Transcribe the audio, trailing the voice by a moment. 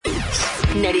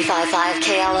95.5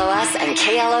 KLOS and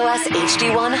KLOS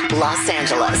HD1 Los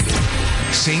Angeles.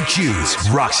 St. Jude's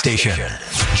Rock Station.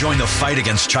 Join the fight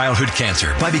against childhood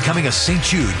cancer by becoming a St.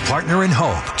 Jude Partner in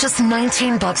Hope. Just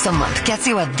 $19 a month gets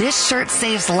you a This Shirt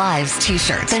Saves Lives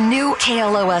t-shirt, the new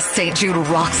KLOS St. Jude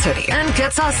Rocks hoodie, and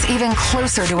gets us even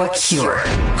closer to a cure.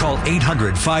 Call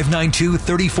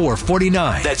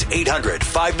 800-592-3449. That's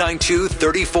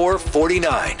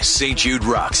 800-592-3449. St. Jude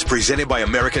Rocks, presented by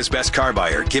America's Best Car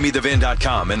Buyer,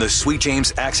 GimmeTheVin.com, and the Sweet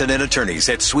James Accident Attorneys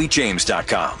at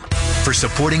SweetJames.com. For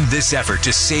supporting this effort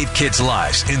to save kids'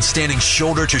 lives and standing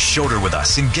shoulder to shoulder with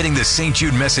us in getting the St.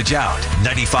 Jude message out,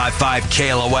 95.5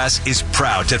 KLOS is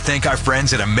proud to thank our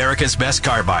friends at America's Best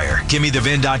Car Buyer,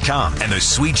 GimmeTheVin.com, and the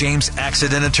Sweet James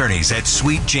Accident Attorneys at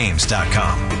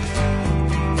SweetJames.com.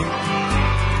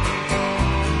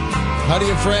 Howdy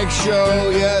and Frank Show.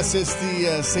 Yes, it's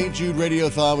the St. Jude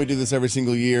Radiothon. We do this every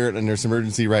single year, and there's an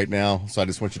emergency right now. So I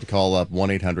just want you to call up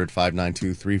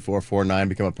 1-800-592-3449.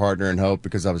 Become a partner in hope,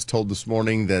 because I was told this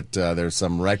morning that there's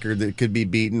some record that could be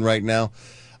beaten right now.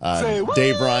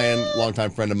 Dave Ryan, longtime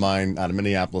friend of mine out of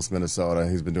Minneapolis, Minnesota.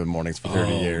 He's been doing mornings for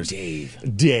 30 years. Dave.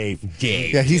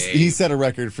 Yeah, he set a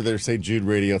record for their St. Jude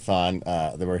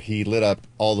Radiothon where he lit up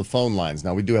all the phone lines.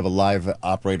 Now, we do have a live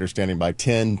operator standing by,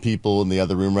 10 people in the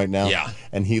other room right now. Yeah.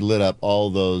 And he lit up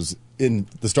all those in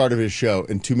the start of his show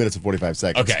in 2 minutes and 45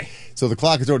 seconds. Okay. So the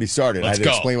clock has already started. Let's I had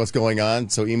to explain what's going on.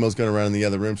 So Emo's going to run in the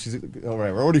other room. She's all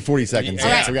right. We're already 40 seconds in.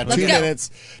 Yeah. So we got Let's 2 go. minutes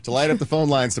to light up the phone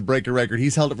lines to break a record.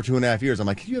 He's held it for 2.5 years. I'm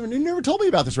like, you never told me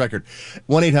about this record.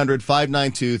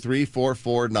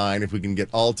 1-800-592-3449. If we can get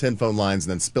all 10 phone lines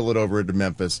and then spill it over into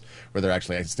Memphis, where they're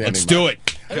actually standing. Let's do it.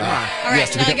 All right,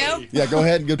 can I go? Yeah, go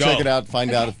ahead and go check it out.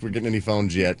 Find out if we're getting any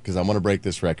phones yet, because I want to break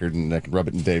this record and I can rub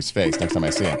it in Dave's face next time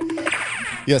I see him.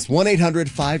 Yes,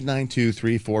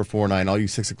 1-800-592-3449. All you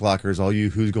 6 o'clockers, all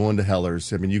you Who's Going to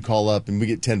Hellers. I mean, you call up and we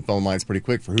get 10 phone lines pretty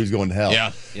quick for Who's Going to Hell.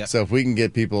 Yeah. Yep. So if we can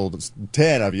get people,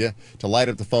 10 of you, to light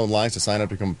up the phone lines to sign up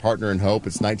to become a partner in hope,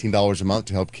 it's $19 a month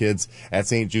to help kids at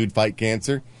St. Jude fight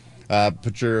cancer.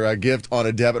 Put your gift on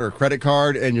a debit or credit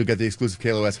card, and you'll get the exclusive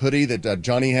KLOS hoodie that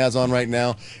Johnny has on right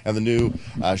now, and the new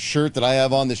shirt that I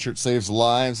have on. This shirt saves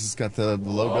lives. It's got the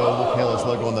logo, the KLOS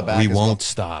logo on the back. We as well. won't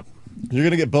stop. You're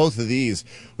going to get both of these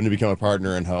when you become a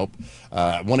partner in hope.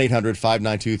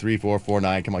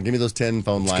 1-800-592-3449. Come on, give me those 10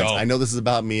 phone lines. go. I know this is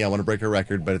about me. I want to break a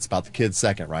record, but it's about the kids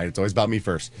second, right? It's always about me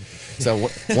first. So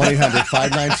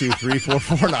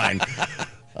 1-800-592-3449.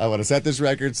 I want to set this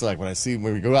record so, like,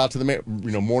 when we go out to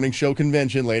the morning show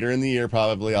convention later in the year,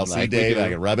 probably I'll see Dave. I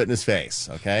can rub it in his face.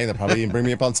 Okay, they'll probably even bring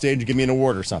me up on stage and give me an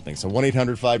award or something. So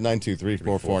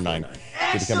 1-800-592-3449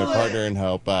 to become a partner in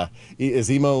hope. Is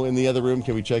Emo in the other room?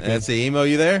 Can we check in? That's the Emo.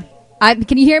 You there?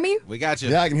 Can you hear me? We got you.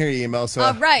 Yeah, I can hear you, Emo. So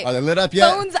All right. are they lit up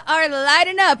yet? Phones are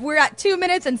lighting up. We're at 2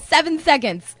 minutes and 7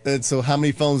 seconds. And so how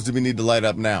many phones do we need to light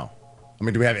up now? I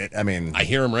mean, do we have it? I mean, I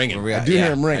hear him ringing. I do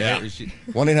hear him ringing. Yeah.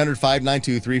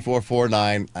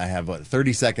 1-800-592-3449. I have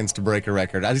 30 seconds to break a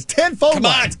record. I just 10 phone Come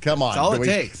on. lines. Come on. That's all it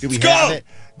takes. Do we Let's have go. it?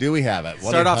 Do we have it?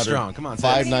 Start off strong. Come on, sis.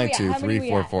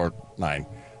 592-3449.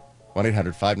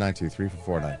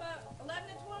 1-800-592-3449.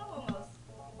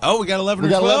 Oh, we got 11 We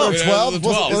or got 12. 11 or 12?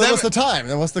 12. What's the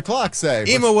time? And what's the clock say?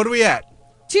 Emo, what are we at?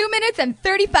 2 minutes and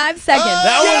 35 seconds.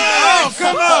 That was,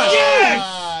 come on.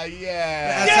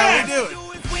 Yeah. That's how we do it.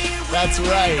 That's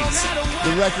right.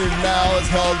 The record now is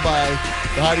held by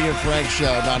the Heidi and Frank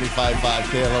Show, 95.5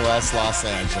 KLOS Los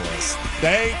Angeles.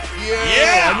 Thank you.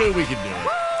 Yeah. I knew we could do it.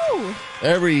 Woo!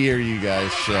 Every year you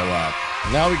guys show up.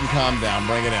 Now we can calm down,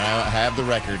 bring it in. I have the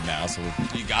record now, so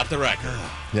You got the record.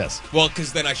 yes. Well,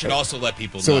 because then I should also let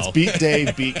people know. So it's beat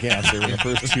Dave, beat cancer in the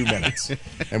first 2 minutes,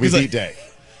 and we beat Dave.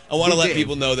 I want to let Dave.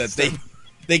 people know that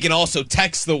they can also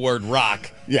text the word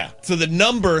rock Yeah. to the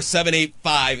number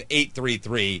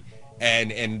 785-833,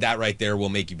 and that right there will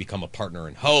make you become a partner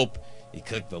in hope. You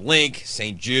click the link,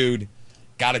 St. Jude.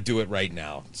 Got to do it right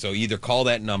now. So either call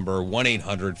that number,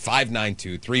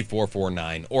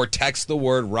 1-800-592-3449, or text the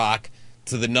word rock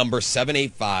to the number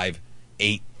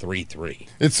 785-833.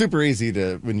 It's super easy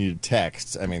to, when you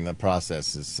text, I mean, the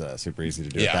process is super easy to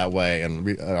do it Yeah. that way,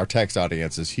 and our text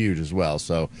audience is huge as well.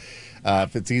 So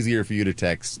if it's easier for you to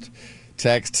text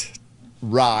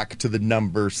rock to the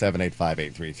number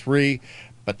 785-833.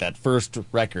 But that first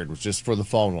record was just for the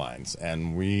phone lines,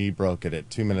 and we broke it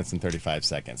at 2 minutes and 35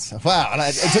 seconds. Wow, and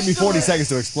it took me 40 seconds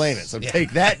to explain it, so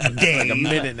take that, Dave. Like a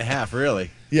minute and a half,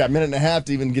 really. Yeah, a minute and a half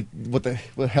to even get what the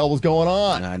hell was going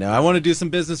on. I know. I want to do some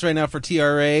business right now for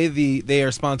TRA. They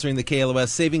are sponsoring the KLOS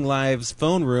Saving Lives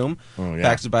phone room,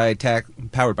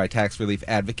 powered by Tax Relief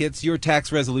Advocates. Your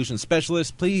tax resolution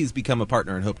specialist. Please become a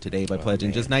partner in hope today by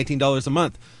pledging just $19 a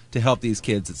month to help these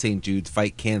kids at St. Jude's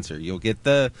fight cancer. You'll get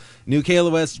the new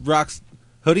KLOS Rocks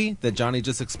hoodie that Johnny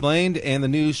just explained, and the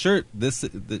new shirt. This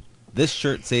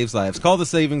shirt saves lives. Call the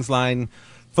savings line.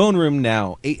 Phone room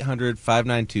now,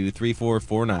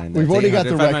 800-592-3449. We've already got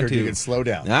the record. You can slow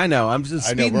down. I know. I'm just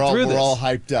speeding through this. We're all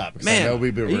hyped up. Man, I know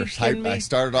we were hyped. I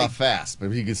started off fast, but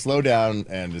if you can slow down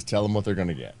and just tell them what they're going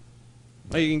to get.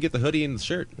 Oh, you can get the hoodie and the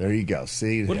shirt. There you go.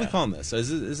 See? What are we calling this?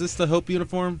 Is this the Hope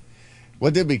uniform?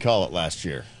 What did we call it last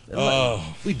year?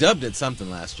 Oh. We dubbed it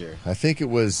something last year. I think it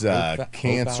was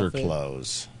cancer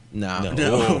clothes. No,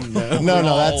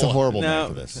 that's a horrible name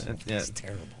for this. It's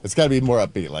terrible. It's got to be more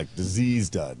upbeat, like disease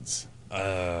duds.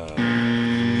 No.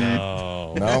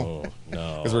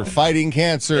 Because we're fighting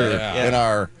cancer in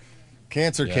our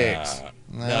cancer cakes.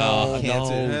 No.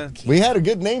 Cancer. We had a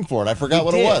good name for it. I forgot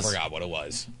what it was. I forgot what it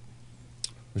was.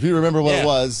 If you remember what it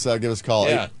was, give us a call.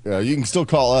 Yeah. You can still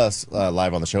call us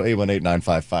live on the show.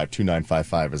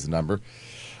 818-955-2955 is the number.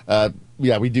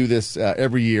 We do this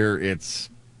every year. It's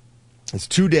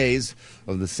 2 days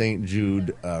of the St.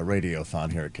 Jude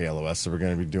Radiothon here at KLOS, so we're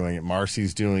going to be doing it.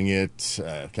 Marcy's doing it.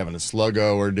 Kevin and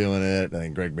Sluggo are doing it. I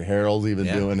think Greg Beharrell's even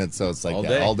doing it. So it's like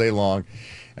all day long,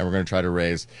 and we're going to try to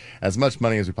raise as much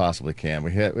money as we possibly can.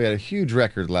 We had a huge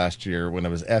record last year when it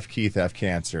was F. Keith, F.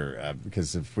 Cancer,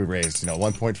 because if we raised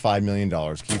 $1.5 million,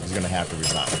 Keith was going to have to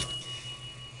resign.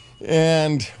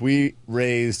 And we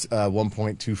raised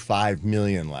 $1.25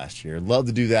 million last year. Love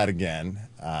to do that again.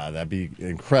 That'd be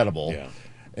incredible. Yeah.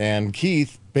 And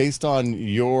Keith, based on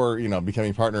your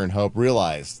becoming partner in hope,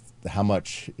 realized how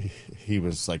much he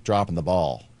was like dropping the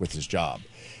ball with his job,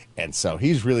 and so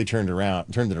he's really turned it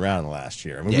around in the last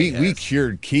year. I mean, we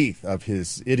cured Keith of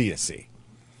his idiocy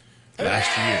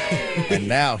last year, and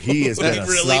now he has been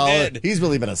he's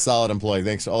really been a solid employee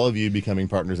thanks to all of you becoming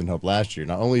partners in hope last year.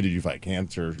 Not only did you fight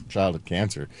childhood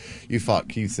cancer, you fought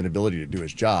Keith's inability to do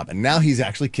his job, and now he's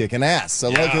actually kicking ass. So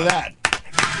look at that.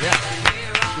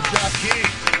 Good job, Keith.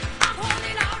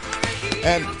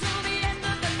 And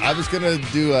I was gonna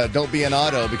do don't be an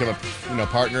Otto, become a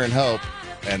partner in hope,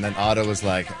 and then Otto was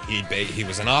like he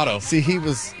was an Otto. See, he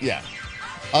was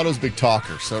Otto's a big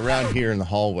talker. So around here in the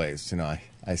hallways,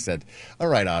 I said, all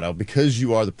right, Otto, because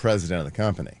you are the president of the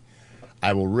company,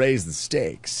 I will raise the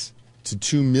stakes to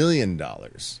 $2 million. I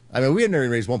mean, we had nearly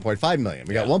raised $1.5 million.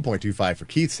 We got $1.25 for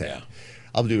Keith's head.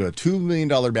 I'll do a $2 million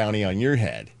bounty on your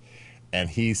head. And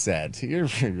he said,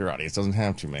 your audience doesn't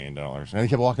have $2 million. And he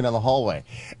kept walking down the hallway.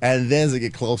 And then as they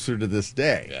get closer to this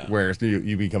day, where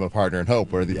you become a partner in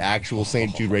hope, where the actual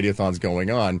St. Jude Radiothon's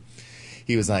going on,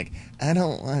 he was like, I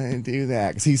don't want to do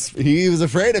that. Because he was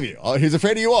afraid of you. He was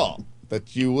afraid of you all.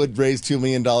 That you would raise $2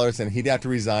 million, and he'd have to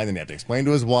resign, and he'd have to explain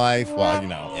to his wife, he's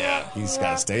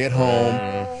got to stay at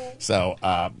home. So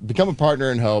become a partner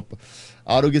in hope.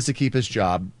 Otto gets to keep his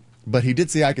job, but he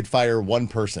did say I could fire one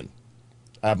person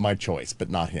of my choice, but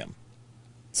not him.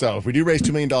 So if we do raise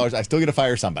 $2 million, I still get to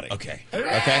fire somebody. Okay.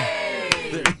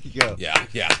 There you go.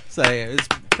 Yeah. So it's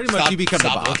pretty much you become the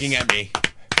boss. Stop looking at me.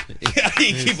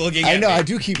 You keep looking at me. I know, I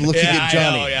do keep looking at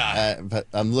Johnny. I know, but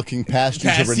I'm looking past you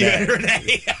to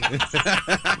Renee.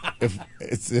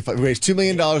 If I raise $2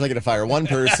 million, I get to fire one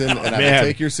person, and I will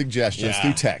take your suggestions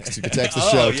through text. You can text the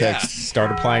show. Text.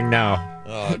 Start applying now.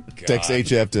 Oh, God. Text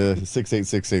HF to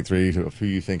 68683 who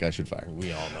you think I should fire.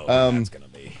 We all know what that's going to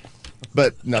be.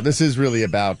 But no, this is really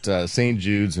about St.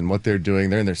 Jude's and what they're doing.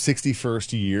 They're in their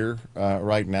 61st year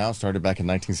right now. Started back in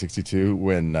 1962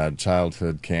 when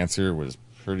childhood cancer was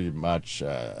pretty much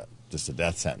just a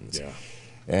death sentence. Yeah.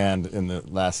 And in the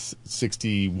last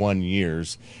 61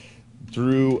 years,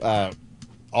 through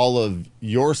all of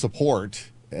your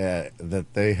support, that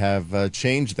they have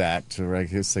changed that to, I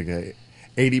guess, like a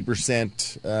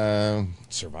 80%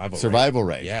 survival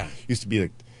rate. Yeah. Used to be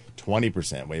like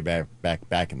 20% way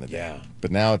back in the day. Yeah. But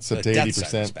now it's up to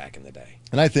 80% back in the day.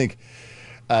 And I think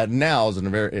now is a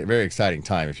very, very exciting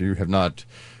time. If you have not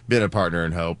been a partner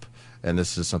in hope, and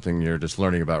this is something you're just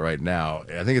learning about right now,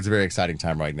 I think it's a very exciting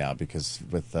time right now because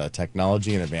with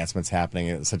technology and advancements happening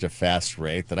at such a fast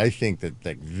rate that I think that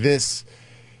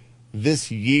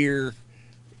this year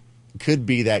could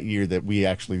be that year that we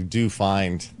actually do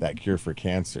find that cure for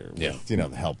cancer with,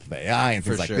 the help of AI and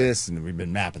things like this. And we've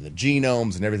been mapping the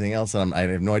genomes and everything else. And I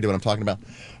have no idea what I'm talking about.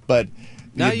 But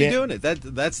now you're doing it.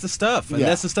 That's the stuff. And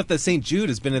that's the stuff that St. Jude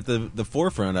has been at the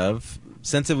forefront of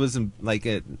since it was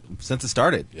since it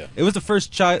started. Yeah. It was the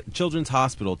first children's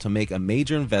hospital to make a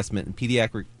major investment in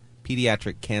pediatric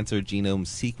cancer genome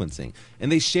sequencing.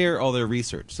 And they share all their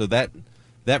research. So that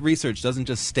research doesn't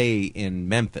just stay in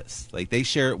Memphis. Like, they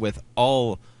share it with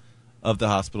all of the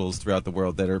hospitals throughout the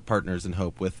world that are partners in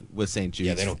hope with St. Jude's.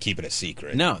 Yeah, they don't keep it a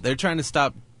secret. No, they're trying to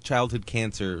stop childhood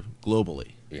cancer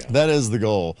globally. Yeah. That is the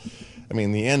goal. I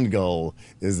mean, the end goal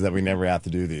is that we never have to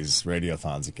do these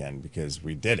radiothons again because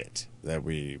we did it. That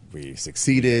we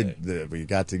succeeded, that we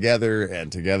got together, and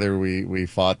together we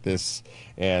fought this,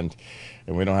 and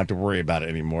we don't have to worry about it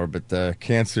anymore. But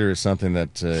cancer is something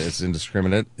that is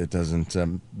indiscriminate. It doesn't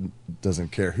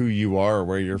care who you are or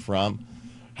where you're from,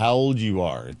 how old you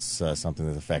are. It's something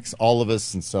that affects all of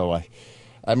us. And so,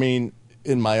 I mean,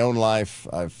 in my own life,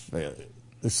 I've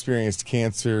experienced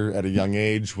cancer at a young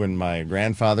age. When my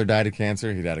grandfather died of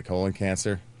cancer, he died of colon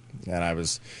cancer, and I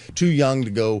was too young to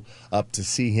go up to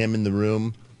see him in the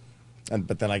room.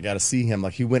 But then I got to see him.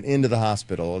 Like, he went into the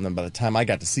hospital, and then by the time I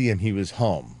got to see him, he was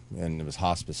home, and it was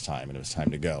hospice time, and it was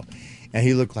time to go. And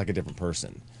he looked like a different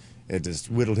person. It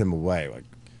just whittled him away. Like,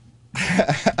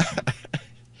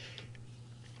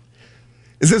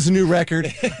 is this a new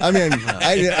record? I mean,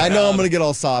 I know I'm going to get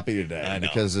all soppy today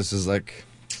because this is like,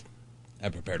 I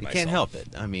prepared myself. Can't help it.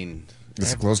 I mean, this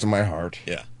is close to my heart.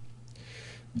 Yeah.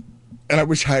 And I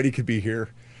wish Heidi could be here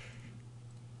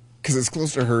because it's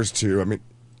close to hers too. I mean,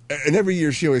 and every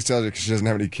year she always tells me because she doesn't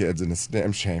have any kids, and it's a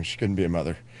damn shame she couldn't be a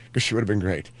mother because she would have been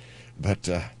great. But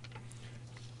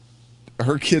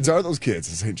her kids are those kids,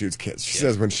 St. Jude's kids. She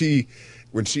says when she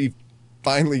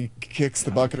finally kicks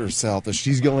the bucket herself, that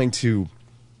she's going to,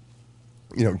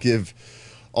 give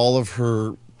all of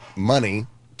her money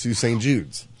to St.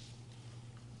 Jude's.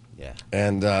 yeah.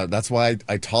 And that's why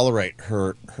I tolerate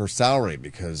her salary,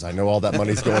 because I know all that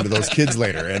money's going to those kids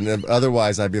later. And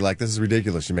otherwise, I'd be like, this is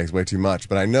ridiculous. She makes way too much.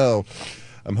 But I'm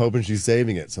hoping she's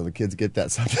saving it so the kids get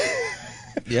that something.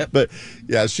 Yep. But,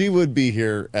 yeah, she would be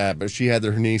here, but she had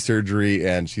her knee surgery,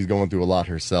 and she's going through a lot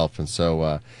herself. And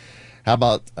so how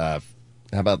about in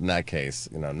that case,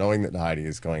 knowing that Heidi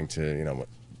is going to,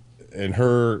 in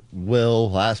her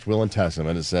last will and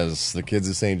testament, it says the kids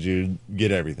of St. Jude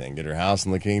get everything, get her house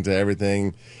in La Quinta,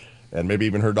 everything, and maybe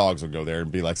even her dogs will go there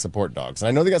and be like support dogs. And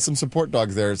I know they got some support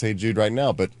dogs there at St. Jude right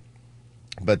now, but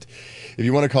if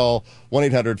you want to call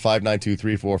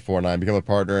 1-800-592-3449, become a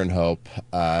partner in hope,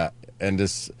 and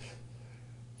just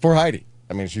for Heidi.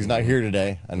 I mean, she's not here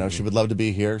today. I know she would love to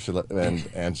be here,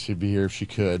 and she'd be here if she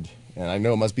could. And I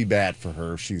know it must be bad for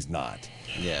her if she's not.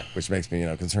 Yeah. Which makes me,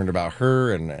 concerned about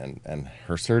her and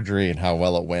her surgery and how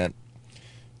well it went,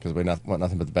 because we want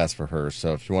nothing but the best for her.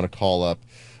 So if you want to call up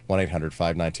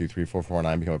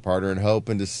 1-800-592-3449, become a partner in hope,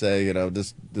 and just say,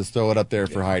 just throw it up there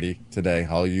for Heidi today.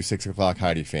 All you 6 o'clock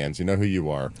Heidi fans, you know who you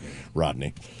are,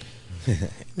 Rodney.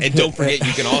 And don't forget,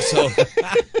 you can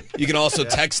also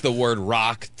text the word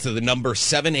rock to the number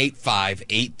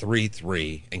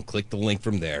 785-833 and click the link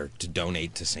from there to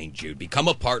donate to St. Jude. Become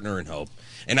a partner in hope.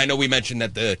 And I know we mentioned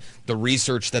that the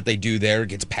research that they do there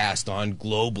gets passed on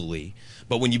globally,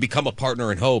 but when you become a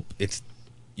partner in hope,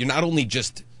 you're not only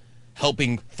just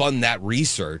helping fund that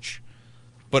research,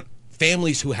 but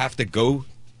families who have to go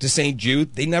to St.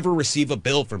 Jude, they never receive a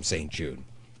bill from St. Jude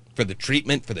for the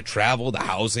treatment, for the travel, the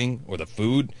housing, or the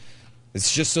food.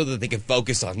 It's just so that they can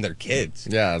focus on their kids.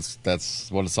 Yeah, that's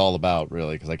what it's all about,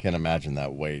 really, because I can't imagine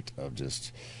that weight of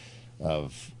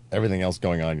everything else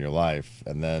going on in your life,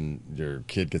 and then your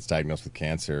kid gets diagnosed with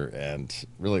cancer, and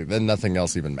really then nothing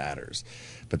else even matters.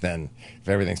 But then if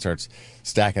everything starts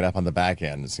stacking up on the back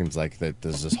end, it seems like that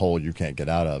there's this hole you can't get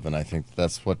out of. And I think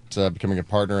that's what becoming a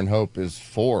partner in hope is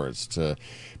for, is to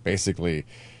basically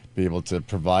be able to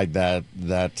provide that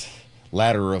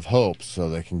ladder of hope so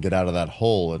they can get out of that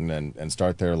hole and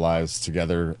start their lives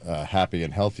together happy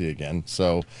and healthy again.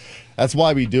 So that's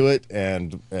why we do it,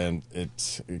 and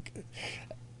it's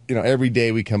every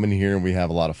day we come in here and we have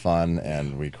a lot of fun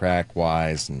and we crack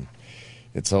wise, and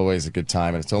it's always a good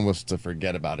time, and it's almost to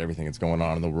forget about everything that's going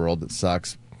on in the world that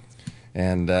sucks.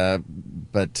 And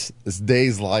but it's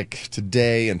days like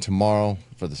today and tomorrow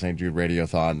for the St. Jude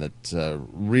Radiothon that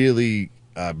really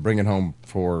bring it home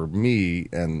for me,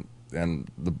 and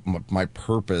my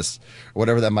purpose,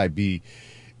 whatever that might be,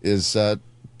 is to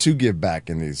give back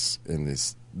in this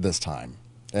time,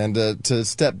 and to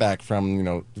step back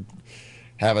from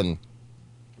having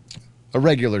a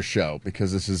regular show,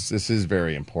 because this is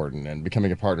very important, and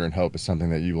becoming a partner in hope is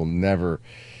something that you will never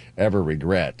ever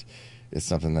regret. It's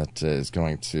something that is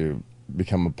going to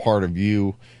become a part of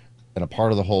you and a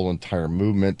part of the whole entire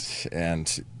movement,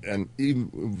 and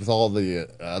even with all the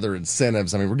other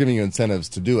incentives. I mean, we're giving you incentives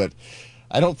to do it.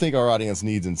 I don't think our audience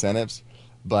needs incentives,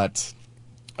 but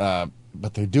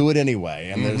they do it anyway.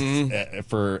 And there's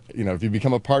if you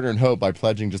become a partner in hope by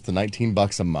pledging just the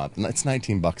 $19 a month, and that's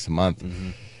 $19 a month.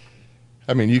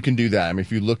 I mean, you can do that. I mean,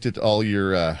 if you looked at all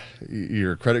your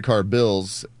credit card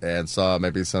bills and saw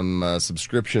maybe some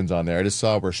subscriptions on there, I just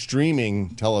saw where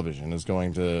streaming television is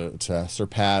going to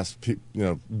surpass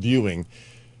viewing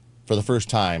for the first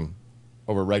time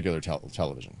over regular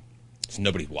television. So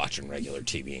nobody's watching regular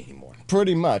TV anymore.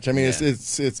 Pretty much. I mean,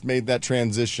 it's made that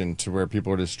transition to where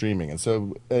people are just streaming,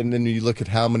 and then you look at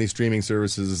how many streaming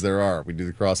services there are. We do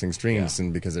the Crossing Streams,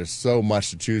 and because there's so much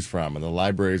to choose from, and the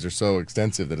libraries are so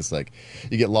extensive that it's like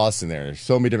you get lost in there. There's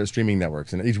so many different streaming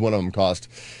networks, and each one of them cost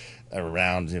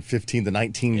around $15 to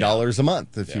 $19 a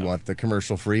month if you want the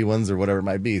commercial-free ones or whatever it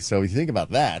might be. So if you think about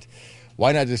that,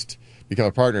 why not just become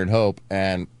a partner in hope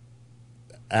and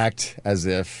act as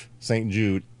if St.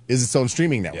 Jude is its own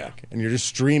streaming network, and you're just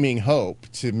streaming hope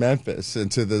to Memphis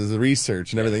and to the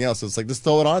research and everything else. So it's like, just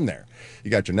throw it on there.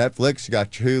 You got your Netflix, you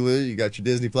got your Hulu, you got your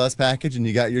Disney Plus package, and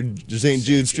you got your St.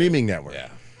 Jude streaming network. Yeah.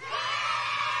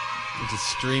 Just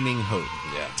streaming hope.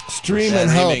 Yeah. Streaming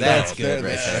hope. That's good.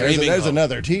 There's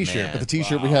another T-shirt, but the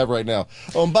T-shirt we have right now.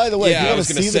 Oh, and by the way, if you want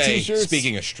to see the T-shirts,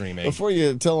 speaking of streaming, before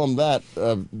you tell them that,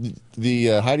 the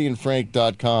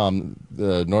HeidiandFrank.com,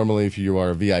 normally if you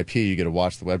are a VIP, you get to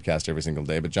watch the webcast every single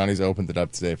day, but Johnny's opened it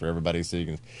up today for everybody so you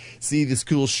can see these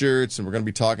cool shirts, and we're going to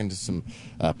be talking to some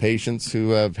patients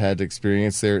who have had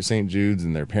experience there at St. Jude's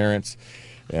and their parents,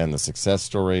 and the success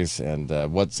stories, and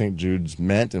what St. Jude's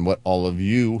meant, and what all of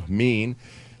you mean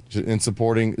in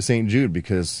supporting St. Jude,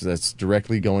 because that's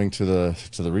directly going to the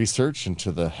research and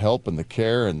to the help and the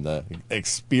care and the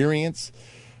experience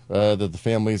that the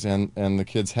families and the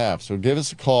kids have. So give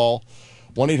us a call,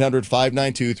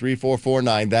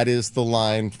 1-800-592-3449. That is the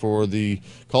line for the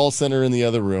call center in the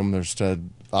other room. There's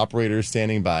operators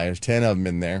standing by. There's 10 of them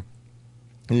in there.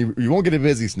 And you won't get a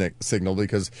busy signal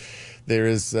because there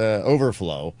is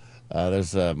overflow.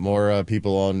 There's more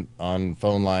people on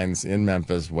phone lines in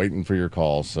Memphis waiting for your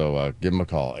call. So give them a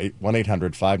call.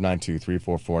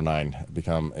 1-800-592-3449.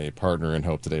 Become a partner in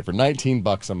hope today for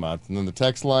 $19 a month. And then the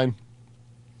text line.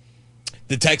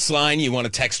 The text line, you want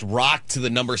to text ROCK to the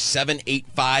number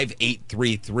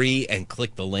 785-833 and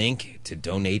click the link to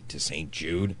donate to St.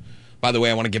 Jude. By the way,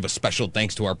 I want to give a special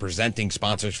thanks to our presenting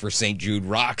sponsors for St. Jude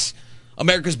Rocks.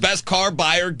 America's best car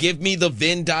buyer,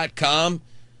 GiveMeTheVin.com.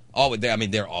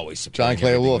 They're always supporting John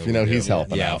Clay Wolf, he's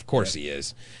helping out. Yeah, of course he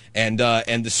is. And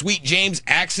the Sweet James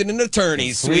Accident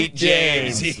Attorney. Sweet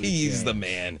James. He's the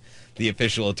man. The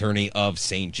official attorney of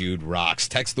St. Jude Rocks.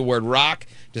 Text the word ROCK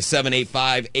to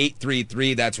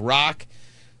 785-833. That's ROCK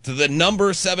to the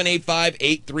number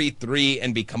 785-833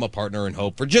 and become a partner in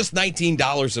hope for just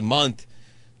 $19 a month.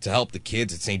 To help the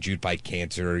kids at St. Jude fight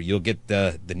cancer. You'll get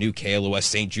the new KLOS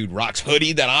St. Jude Rocks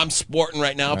hoodie that I'm sporting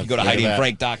right now. If you go to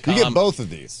HeidiandFrank.com. You get both of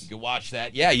these. You can watch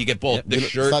that. Yeah, you get both. The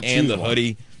shirt and the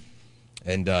hoodie.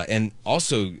 And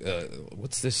also,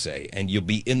 what's this say? And you'll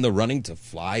be in the running to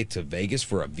fly to Vegas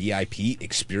for a VIP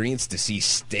experience to see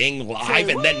Sting live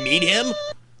and then meet him?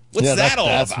 What's that all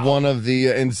about? That's one of the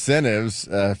incentives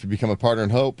if you become a partner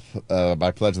in hope by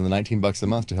pledging the $19 a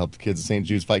month to help the kids at St.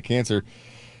 Jude's fight cancer.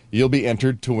 You'll be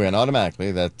entered to win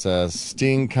automatically that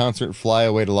Sting concert fly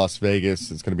away to Las Vegas.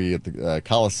 It's going to be at the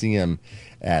Coliseum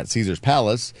at Caesars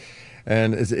Palace.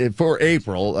 And for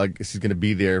April, he's going to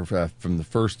be there from the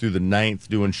 1st through the 9th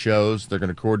doing shows. They're going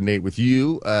to coordinate with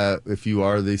you if you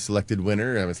are the selected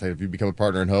winner. I would say if you become a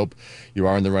partner in hope, you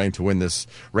are in the running to win this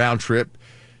round trip.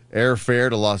 Airfare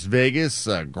to Las Vegas,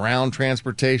 ground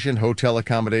transportation, hotel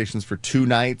accommodations for 2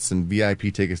 nights, and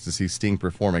VIP tickets to see Sting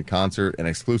perform in concert, an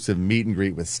exclusive meet and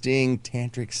greet with Sting,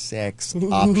 tantric sex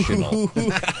optional.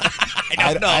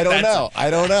 I don't know.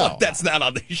 That's not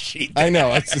on the sheet. I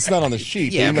know. It's not on the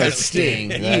sheet. Yeah, but it's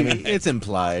Sting. It's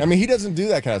implied. I mean, he doesn't do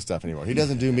that kind of stuff anymore. He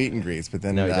doesn't do meet and greets, but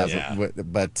then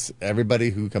but everybody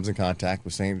who comes in contact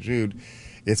with St. Jude,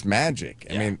 it's magic.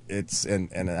 I mean, it's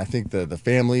and I think the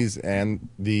families and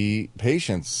the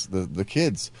patients, the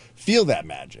kids, feel that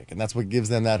magic, and that's what gives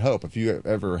them that hope. If you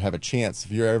ever have a chance,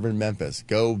 if you're ever in Memphis,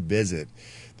 go visit.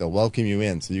 They'll welcome you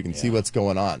in so you can see what's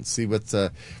going on, see what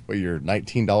your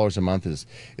 $19 a month is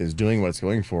doing, what it's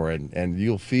going for, and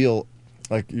you'll feel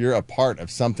like you're a part of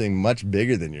something much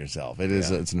bigger than yourself. It's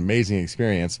an amazing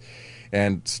experience,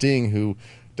 and Sting, who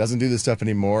doesn't do this stuff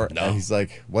anymore. No. And he's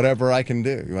like, whatever I can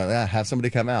do. You want have somebody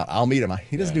come out. I'll meet him.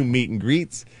 He doesn't do meet and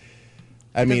greets.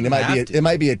 I mean, it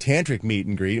might be a tantric meet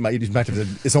and greet.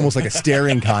 It's almost like a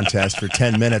staring contest for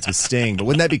 10 minutes with Sting. But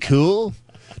wouldn't that be cool?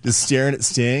 Just staring at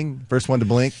Sting, first one to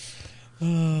blink.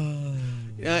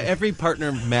 Every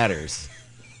partner matters.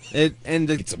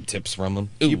 Get some tips from them.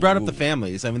 You brought up the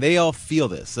families. I mean, they all feel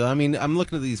this. So, I mean, I'm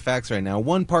looking at these facts right now.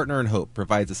 One Partner in Hope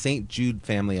provides a St. Jude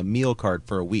family a meal card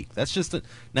for a week. That's just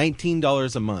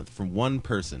 $19 a month from one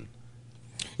person.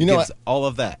 gives all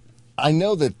of that. I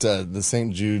know that the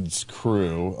St. Jude's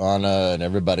crew, Anna and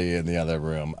everybody in the other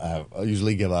room,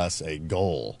 usually give us a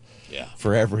goal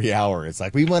for every hour. It's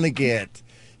like, we want to get,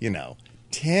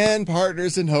 10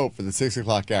 partners in hope for the 6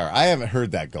 o'clock hour. I haven't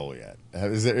heard that goal yet.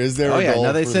 Is there a goal?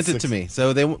 Now they sent it to me.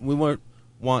 So we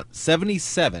want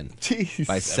 77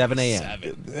 by 7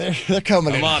 a.m. They're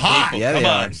coming in hot. People. Yeah, they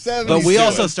are. 77. But we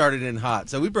also started in hot,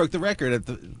 so we broke the record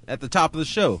at the top of the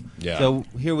show. Yeah. So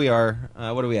here we are.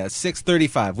 What are we at?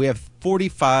 6:35. We have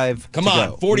 45. Come to on,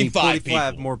 go. 45 45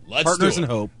 people. more Let's partners do it. in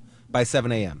hope by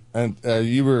 7 a.m. And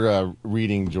you were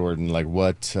reading, Jordan, like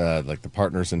what, like the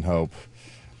Partners in Hope,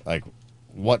 like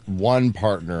what one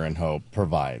partner in hope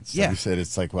provides. Yeah. Like you said,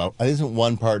 it's like, well, isn't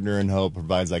one partner in hope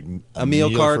provides like A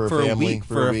meal card for a family, week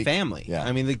for a family. Yeah.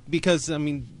 I mean, because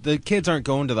the kids aren't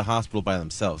going to the hospital by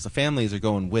themselves. The families are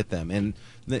going with them, and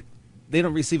they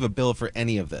don't receive a bill for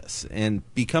any of this. And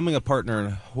becoming a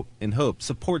partner in hope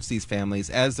supports these families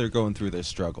as they're going through their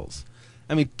struggles.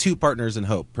 I mean, 2 Partners in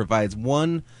Hope provides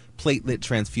 1 platelet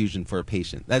transfusion for a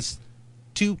patient. That's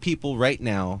 2 people right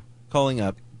now calling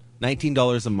up,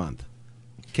 $19 a month,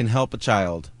 can help a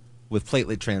child with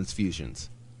platelet transfusions.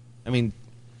 I mean,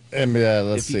 And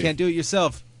let's if you can't do it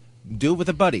yourself, do it with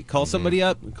a buddy. Call somebody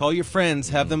up, call your friends,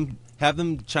 have them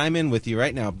chime in with you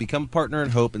right now. Become a partner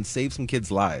in hope and save some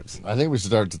kids' lives. I think we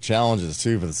should start the challenges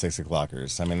too for the 6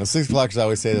 o'clockers. I mean, the 6 o'clockers I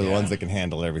always say they're the ones that can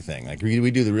handle everything. Like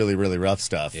we do the really, really rough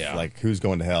stuff, like Who's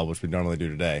Going to Hell, which we normally do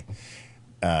today.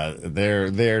 They're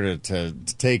there to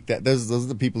take that. Those are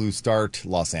the people who start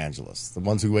Los Angeles, the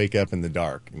ones who wake up in the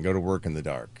dark and go to work in the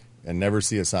dark and never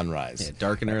see a sunrise. Yeah,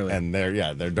 dark and early. And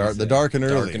they're dark, the dark and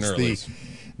early.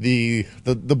 The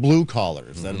blue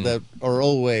collars that are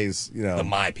always, The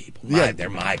my people. They're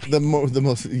my the people.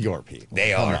 most your people.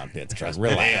 They Come are. on, Pitts, Trust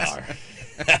relax. me,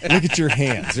 they are. Look at your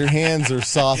hands. Your hands are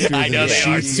softer I than know the they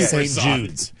are. sheets of Super St. soft.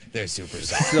 Jude's. They're super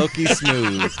soft. Silky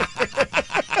smooth.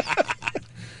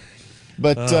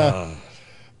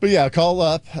 But yeah, call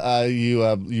up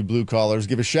you blue collars.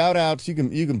 Give a shout out. You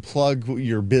can plug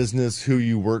your business, who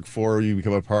you work for. You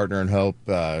become a partner in hope.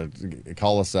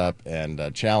 Call us up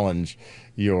and challenge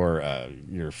your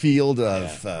field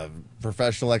of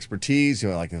professional expertise.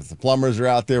 Like if the plumbers are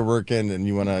out there working and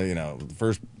you want to, the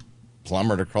first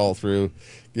plumber to crawl through,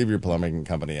 give your plumbing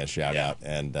company a shout out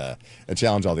and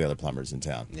challenge all the other plumbers in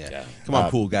town. Yeah. Come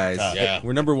on, pool guys.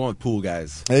 We're number 1 with pool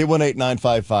guys.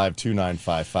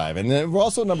 818-955-2955. And then we're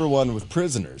also number 1 with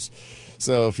prisoners.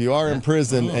 So if you are in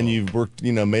prison and you've worked,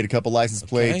 made a couple license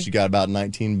plates, you got about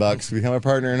 $19 to become a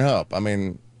partner in hope. I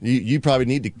mean, you probably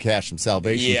need to cash some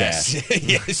salvation cash.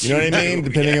 Yes, You know what I mean? do.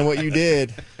 Depending on what you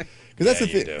did. Because Yeah,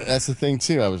 you do. that's the thing,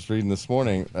 too. I was reading this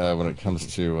morning when it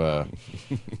comes to,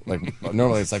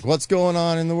 normally it's like, what's going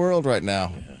on in the world right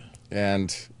now?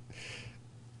 And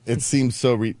it seems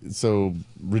so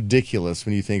ridiculous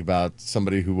when you think about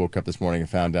somebody who woke up this morning and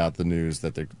found out the news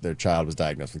that their child was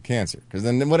diagnosed with cancer. Because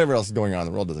then whatever else is going on in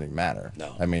the world doesn't even matter.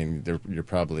 No. I mean, you're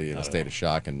probably in a state of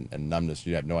shock and numbness.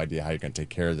 You have no idea how you're going to take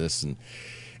care of this, and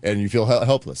you feel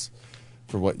helpless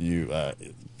for what you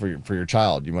for your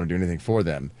child. You want to do anything for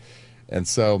them. And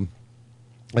so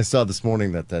I saw this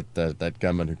morning that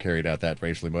gunman who carried out that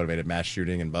racially motivated mass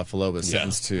shooting in Buffalo was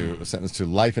sentenced to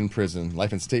life in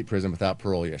state prison without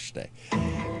parole yesterday.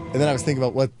 And then I was thinking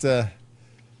about what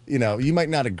you might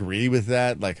not agree with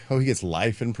that, like, he gets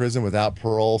life in prison without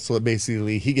parole, so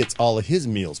basically he gets all of his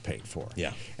meals paid for.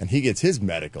 Yeah. And he gets his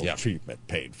medical treatment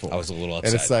paid for. I was a little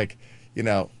upset. And it's like,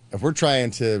 if we're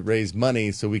trying to raise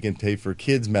money so we can pay for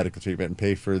kids' medical treatment and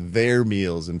pay for their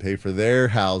meals and pay for their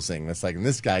housing, it's like, and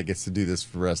this guy gets to do this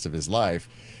for the rest of his life.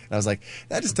 And I was like,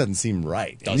 that just doesn't seem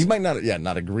right. And you might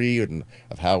not agree of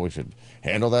how we should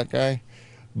handle that guy,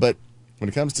 but when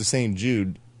it comes to St.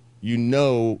 Jude, you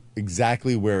know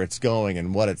exactly where it's going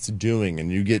and what it's doing,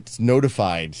 and you get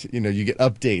notified. You get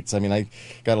updates. I mean, I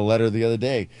got a letter the other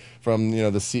day from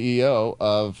the CEO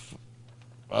of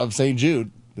St.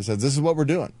 Jude that says, this is what we're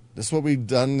doing. This is what we've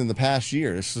done in the past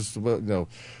year. This is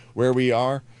where we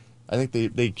are. I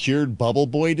think they cured Bubble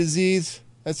Boy disease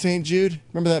at St. Jude.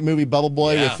 Remember that movie Bubble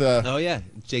Boy with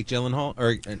Jake Gyllenhaal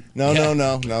No,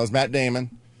 it was Matt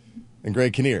Damon and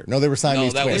Greg Kinnear. No, they were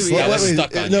Siamese that twins. was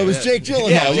stuck on No, you. it was Jake Gyllenhaal.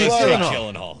 Yeah, it You was are Jake right.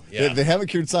 Gyllenhaal. Yeah. They haven't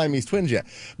cured Siamese twins yet,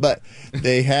 but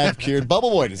they have cured Bubble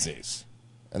Boy disease.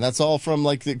 And that's all from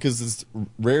because it's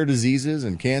rare diseases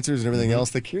and cancers and everything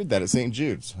else. They cured that at St.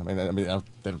 Jude's. I don't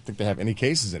think they have any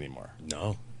cases anymore.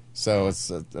 No. So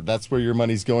that's where your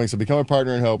money's going. So become a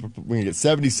partner in hope. We can get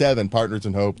 77 partners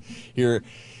in hope here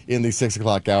in the 6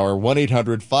 o'clock hour.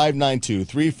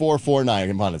 1-800-592-3449.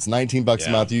 Come on, it's $19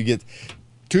 a month. You get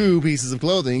 2 pieces of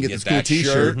clothing. You get this cool that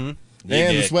T-shirt. shirt.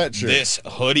 And the sweatshirt. This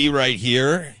hoodie right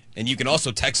here. And you can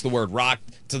also text the word rock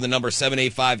to the number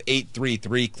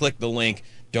 785-833. Click the link.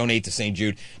 Donate to St.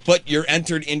 Jude. But you're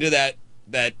entered into that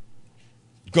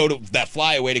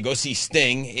flyaway to go see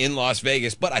Sting in Las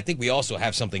Vegas. But I think we also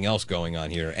have something else going on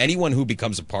here. Anyone who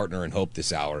becomes a partner in Hope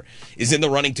this hour is in the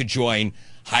running to join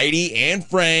Heidi and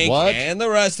Frank and the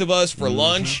rest of us for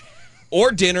lunch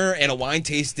or dinner and a wine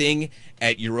tasting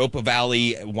at Europa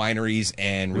Valley Wineries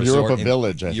and Resort. Europa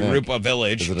Village, I think. Europa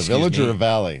Village. Is it a village or a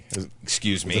valley?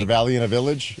 Excuse me. Is it a valley and a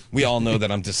village? We all know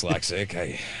that I'm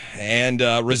dyslexic. And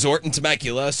Resort in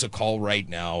Temecula, so call right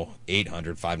now,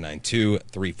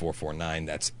 800-592-3449.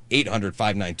 That's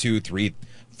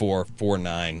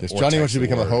 800-592-3449. If Johnny wants you to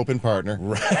become a Hope and partner.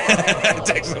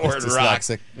 Text the word rock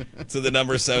dyslexic. to the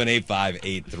number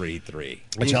 785-833.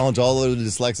 I challenge all of the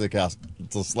dyslexics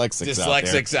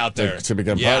out there to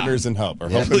become partners in Hope or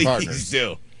Hope and partners. Please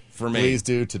do. For me. Please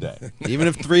do today. Even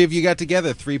if 3 of you got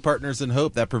together, 3 partners in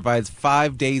Hope, that provides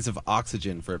 5 days of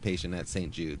oxygen for a patient at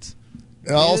St. Jude's.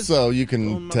 And also, you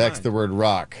can text the word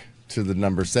rock to the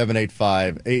number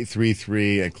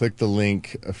 785-833 and click the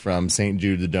link from St.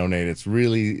 Jude to donate. It's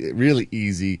really, really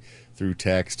easy through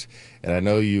text. And I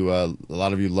know you, a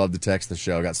lot of you love to text the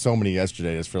show. I got so many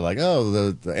yesterday just for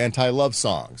the anti-love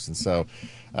songs. And so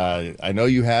I know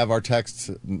you have our text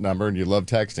number and you love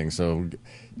texting. So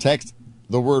text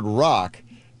the word rock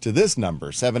to this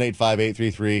number,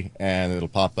 785-833, and it'll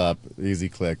pop up. Easy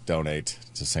click, donate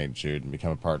to St. Jude and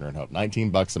become a partner in Hope.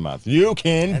 $19 a month. You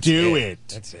can do it.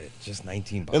 That's it. Just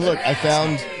 $19. And look, I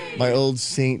found my old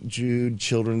St. Jude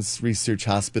Children's Research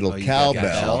Hospital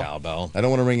cowbell. I don't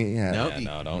want to ring it yet.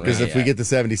 No, don't. Because if we get to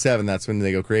 77, that's when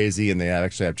they go crazy and they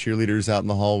actually have cheerleaders out in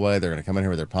the hallway. They're going to come in here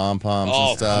with their pom-poms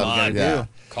and stuff. Come on, yeah.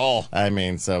 Call. I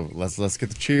mean, so let's get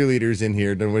the cheerleaders in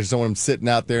here. We just don't want them sitting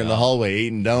out there in the hallway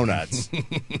eating donuts.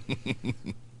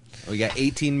 We got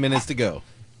 18 minutes to go.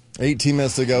 18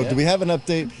 minutes to go. Yeah. Do we have an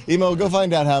update? Emo, go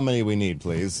find out how many we need,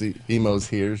 please. Emo's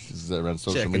here. She's around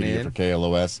social media for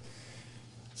KLOS.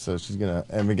 So she's going to...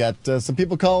 And we got some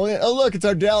people calling in. Oh, look, it's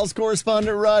our Dallas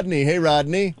correspondent, Rodney. Hey,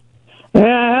 Rodney.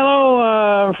 Yeah,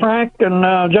 hello, Frank and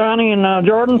Johnny and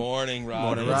Jordan. Good morning,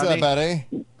 Rodney. What's up, buddy?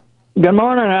 Good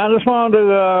morning. I just wanted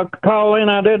to call in.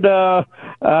 I did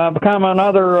become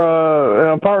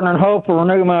another partner in Hope, or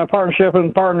renew my partnership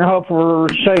and partner in Hope for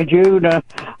St. Jude.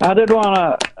 I did want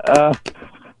to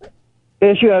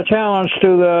issue a challenge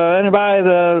to anybody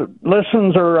that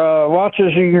listens or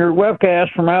watches your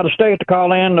webcast from out of state to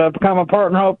call in to become a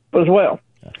partner in Hope as well.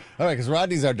 All right, because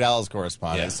Rodney's our Dallas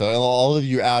correspondent. So all of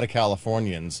you out of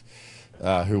Californians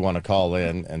who want to call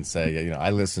in and say, I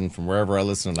listen from wherever I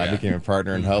listen, and I became a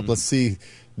partner in Hope. Let's see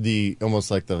almost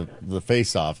like the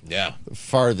face-off. Yeah. The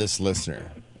farthest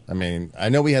listener. I mean, I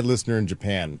know we had a listener in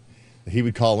Japan. He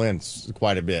would call in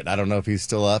quite a bit. I don't know if he's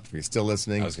still up, if he's still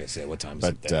listening. I was going to say, what time is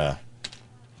it there?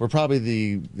 We're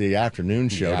probably the afternoon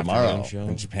show tomorrow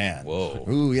in Japan. Whoa.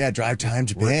 Ooh, yeah, Drive Time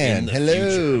Japan.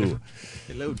 Hello,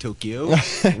 Tokyo.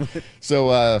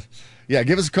 So,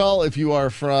 give us a call if you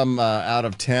are from out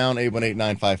of town,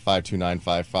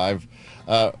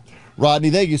 818-955-2955. Rodney,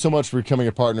 thank you so much for becoming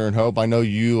a partner in Hope. I know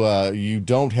you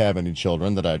don't have any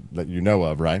children that you know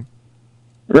of, right?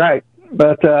 Right.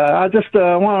 But I just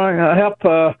want to help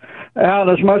out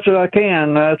as much as I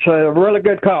can. It's a really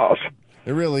good cause.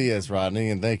 It really is,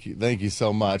 Rodney, and thank you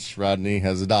so much. Rodney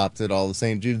has adopted all the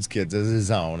St. Jude's kids as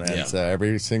his own, and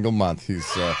every single month he's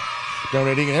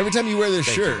donating. And every time you wear this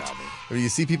shirt, you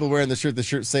see people wearing the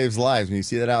shirt saves lives. When you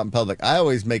see that out in public, I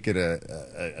always make it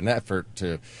an effort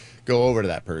to go over to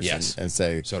that person and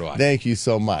say, so do I. Thank you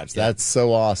so much. Yeah. That's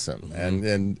so awesome. Mm-hmm.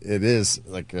 And it is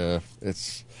like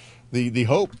it's the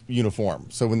Hope uniform.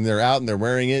 So when they're out and they're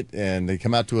wearing it and they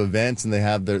come out to events and they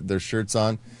have their shirts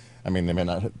on, I mean, they may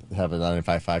not have a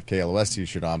 95.5 KLOS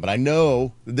T-shirt on, but I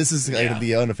know this is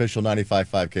the unofficial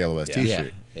 95.5 KLOS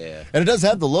T-shirt. Yeah. And it does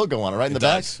have the logo on it, right in the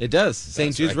back? It does.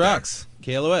 St. Jude's Rocks.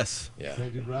 KLOS. Yeah.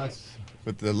 St. Jude Rocks.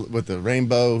 With the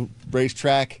rainbow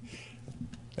racetrack.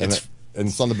 And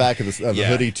it's on the back of the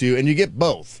hoodie, too. And you get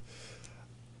both.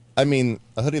 I mean,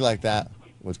 a hoodie like that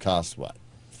would cost, what,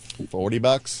 $40?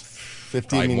 50,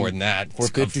 probably more than that. For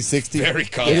 50, 60. Very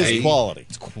comfy. It is quality.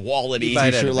 It's quality.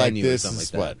 A t-shirt like this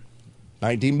is what?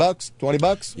 $19?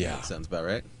 $20? Yeah. That sounds about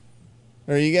right.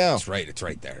 There you go. It's right. It's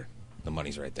right there. The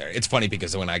money's right there. It's funny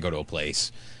because when I go to a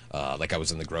place, like I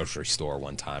was in the grocery store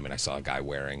one time and I saw a guy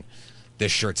wearing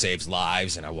 "This shirt saves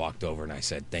lives," and I walked over and I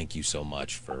said, "Thank you so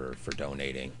much for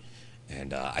donating."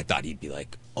 And I thought he'd be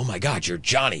like, "Oh my God, you're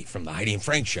Johnny from the Heidi and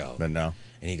Frank show." But no.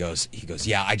 And he goes,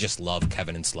 "Yeah, I just love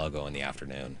Kevin and Sluggo in the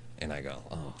afternoon." And I go,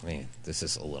 "Oh man, this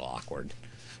is a little awkward."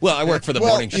 Well, I work for the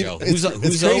morning show. Who's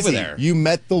it's over crazy. there? You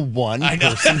met the one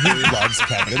person who loves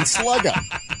Kevin and Sluggo.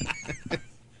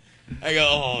 I go,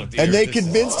 oh, dear. And they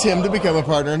convinced him to become a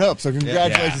partner in Hope. So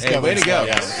congratulations, Hey, Kevin. way to go.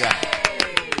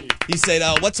 He said,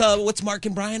 what's Mark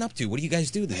and Brian up to? What do you guys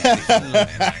do these days?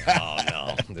 Oh,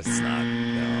 no. This is not.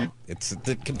 No. It's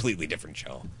a completely different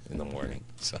show in the morning.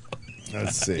 So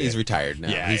Let's see. He's retired now.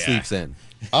 Yeah, he yeah. sleeps in.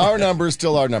 Our number is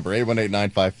still our number,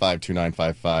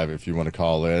 818-955-2955, if you want to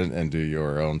call in and do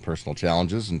your own personal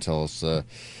challenges and tell us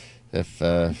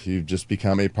if you've just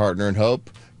become a partner in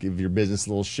Hope. Give your business a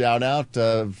little shout out.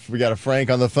 We got a Frank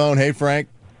on the phone. Hey, Frank.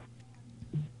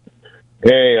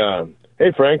 Hey,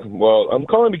 Frank. Well, I'm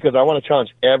calling because I want to challenge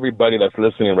everybody that's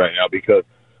listening right now because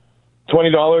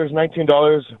 $20,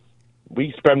 $19,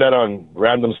 we spend that on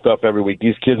random stuff every week.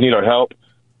 These kids need our help.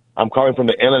 I'm calling from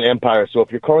the Inland Empire, so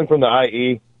if you're calling from the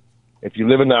IE, if you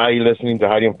live in the IE listening to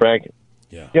Heidi and Frank,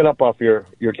 get up off your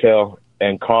tail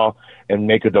and call and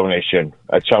make a donation.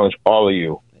 I challenge all of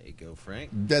you. There you go, Frank.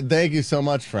 Thank you so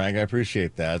much, Frank. I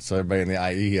appreciate that. So everybody in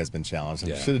the IE has been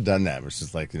challenged. I should have done that. It's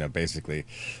just like, basically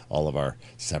all of our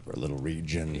separate little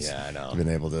regions. Yeah, I know. Been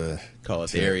able to Call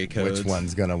it the area codes. Which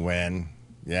one's going to win.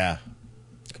 Yeah.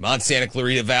 come on, Santa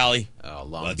Clarita Valley. Oh,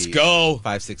 Long Let's Beach. go.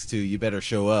 562. You better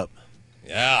show up.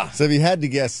 Yeah. So if you had to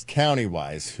guess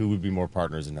county-wise, who would be more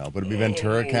partners in Hope? Would it be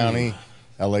Ventura County,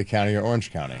 L.A. County, or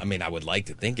Orange County? I mean, I would like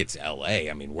to think it's L.A.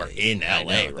 I mean, we're in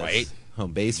L.A., right?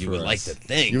 Home base You for would us. like to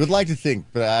think. You would like to think,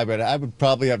 but I would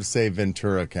probably have to say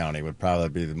Ventura County would probably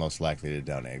be the most likely to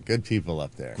donate. Good people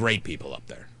up there. Great people up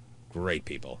there. Great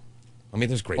people. I mean,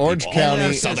 there's great Orange people. County,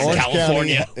 all Southern Orange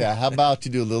California. County, yeah. How about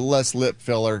you do a little less lip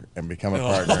filler and become a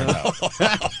partner in Hope?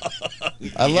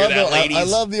 I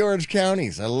love the Orange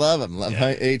Counties. I love them. Love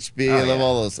HB. I love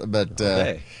all those. But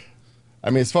I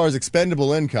mean, as far as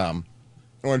expendable income,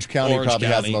 Orange County probably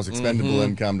has the most expendable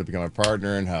income to become a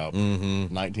partner in Hope.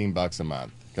 $19 a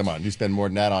month. Come on, you spend more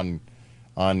than that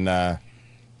on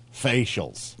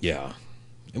facials. Yeah.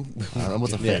 I don't know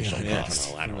what's a facial.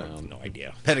 I don't have no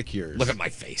idea. Pedicures. Look at my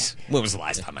face. When was the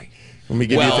last time I... When we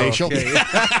give you a facial? But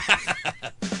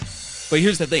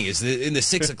here's the thing, is in the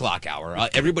 6 o'clock hour,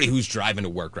 everybody who's driving to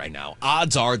work right now,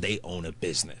 odds are they own a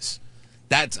business.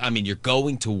 You're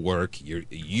going to work, you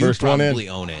probably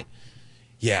own it.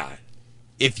 Yeah.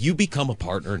 If you become a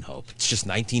partner in Hope, it's just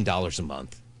 $19 a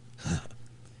month.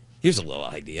 Here's a little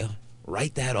idea.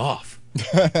 Write that off. Put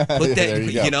that, there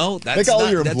you go. that's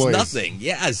employees. nothing.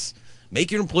 Yes. Make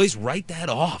your employees write that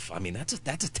off. I mean, that's a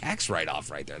tax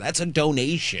write-off right there. That's a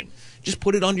donation. Just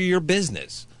put it under your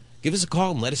business. Give us a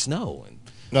call and let us know.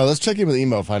 No, let's check in with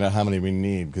email, find out how many we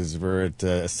need, because we're at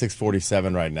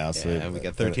 6:47 right now. So we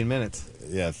got 13 minutes.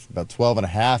 Yes, about 12 and a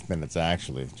half minutes,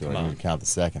 actually. Joey, you can count the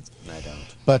seconds. I don't.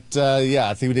 But,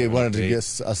 I think we wanted to get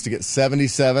us to get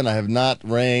 77. I have not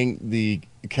rang the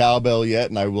cowbell yet,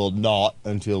 and I will not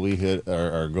until we hit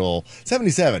our goal.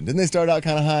 77. Didn't they start out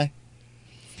kind of high?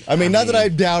 I mean, not that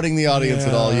I'm doubting the audience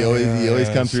at all. You always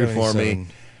come through 77. For me,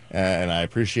 and I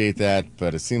appreciate that.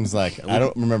 But it seems like I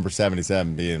don't remember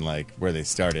 77 being like where they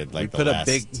started. Like we put up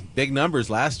big numbers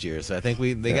last year, so I think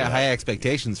they got high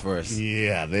expectations for us.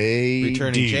 Yeah, they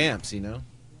returning champs, And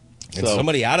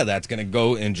somebody out of that's going to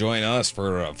go and join us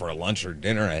for a lunch or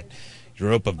dinner at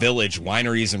Europa Village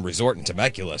Wineries and Resort in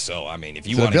Temecula. So, I mean, if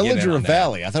you want to get in village or a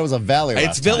valley? I thought it was a valley.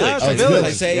 It's village. No, it's a village.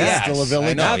 I say yes. Still a village.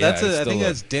 I know. I think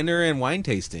that's dinner and wine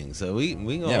tasting. So we're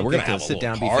going to have sit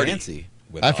down and be fancy.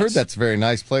 I've heard that's a very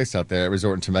nice place out there at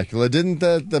Resort in Temecula. Didn't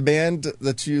the band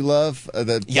that you love,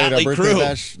 that played our birthday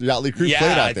bash, Yachtly Crew, played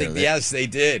out there? Yes, they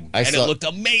did. It looked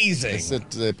amazing.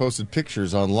 They posted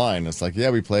pictures online. It's like,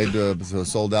 we played a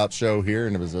sold-out show here,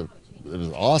 and it was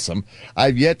awesome.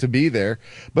 I've yet to be there,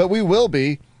 but we will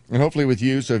be, and hopefully with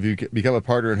you. So if you become a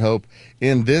partner in Hope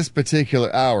in this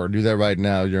particular hour, do that right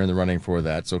now. You're in the running for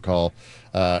that. So call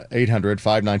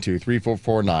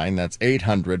 800-592-3449. That's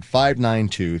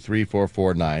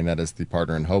 800-592-3449. That is the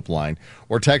Partner in Hope line.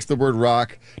 Or text the word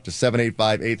ROCK to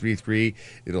 785-833.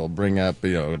 It'll bring up,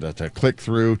 to click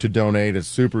through to donate. It's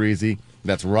super easy.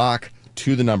 That's ROCK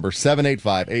to the number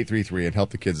 785-833 and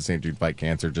help the kids at St. Jude fight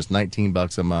cancer. Just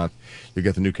 $19 a month. You'll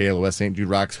get the new KLOS St. Jude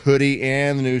Rocks hoodie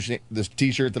and the new this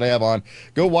T-shirt that I have on.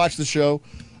 Go watch the show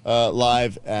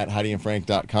live at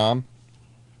HeidiandFrank.com.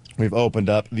 We've opened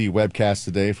up the webcast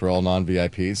today for all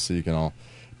non-VIPs, so you can all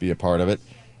be a part of it.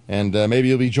 And maybe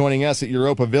you'll be joining us at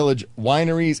Europa Village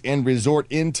Wineries and Resort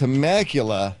in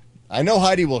Temecula. I know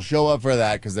Heidi will show up for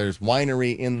that because there's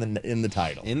winery in the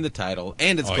title. In the title,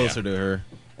 and it's closer to her.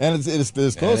 And it's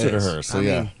closer to her, so I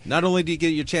yeah. mean, not only do you get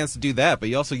your chance to do that, but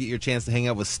you also get your chance to hang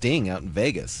out with Sting out in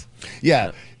Vegas.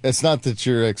 Yeah, it's not that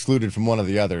you're excluded from one or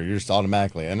the other. You're just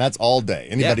automatically. And that's all day.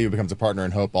 Anybody who becomes a partner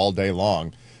in Hope all day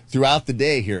long, throughout the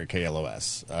day here at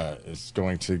KLOS, is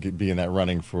going to be in that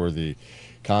running for the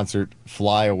concert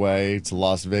Fly Away to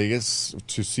Las Vegas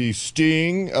to see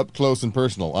Sting up close and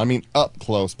personal. I mean up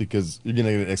close because you're going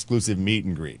to get an exclusive meet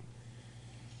and greet.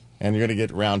 And you're going to get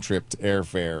round-trip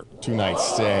airfare, 2-night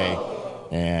stay,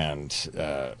 and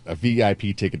a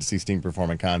VIP ticket to see Sting perform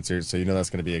in concert. So you know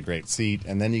that's going to be a great seat.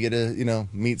 And then you get to,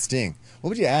 meet Sting. What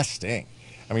would you ask Sting?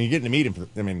 I mean, you're getting to meet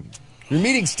him. You're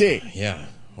meeting Sting. Yeah,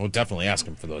 we'll definitely ask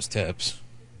him for those tips.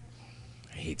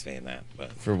 I hate saying that,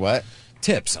 but For what?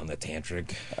 tips on the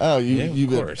tantric. Oh, you of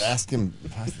would course. ask him.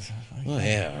 Well,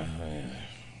 yeah.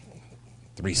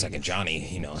 3-second Johnny,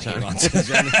 he wants to know how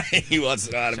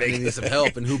to make Need some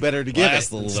help, and who better to give last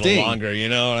it? a little Sting. longer, you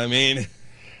know what I mean?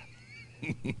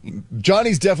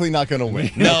 Johnny's definitely not going to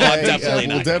win. No, I'm definitely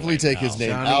not We'll gonna definitely win, take no. his name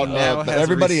Johnny out now of has a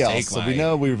everybody risk. else. So Take we my-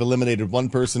 know we've eliminated one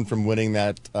person from winning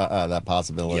that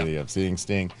possibility of seeing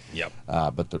Sting. Yep.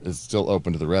 But it's still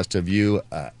open to the rest of you.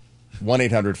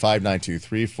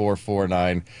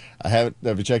 1-800-592-3449. Have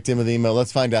you checked in with email?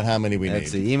 Let's find out how many we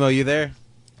Let's need. see. Emo, you there?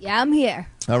 Yeah, I'm here.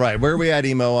 All right, where are we at,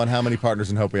 emo, on how many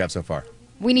partners in Hope we have so far?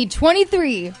 We need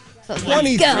 23. So let's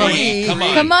 23? go. Come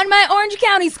on. Come on, my Orange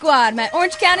County squad. My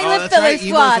Orange County Lip that's Filler right, Emo's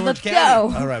squad. Orange Let's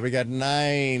County. go. All right, we got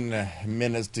 9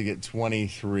 minutes to get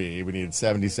 23. We needed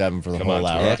 77 for the Come whole on,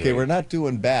 hour. 23. Okay, we're not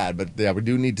doing bad, but yeah, we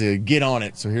do need to get on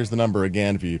it. So here's the number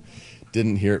again if you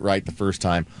didn't hear it right the first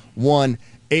time.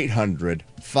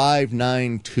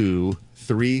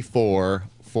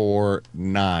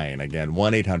 1-800-592-3449. Again,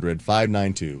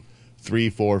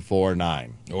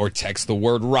 1-800-592-3449. Or text the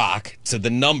word rock to the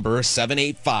number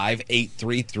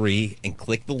 785-833 and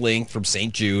click the link from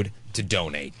St. Jude to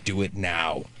donate. Do it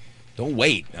now. Don't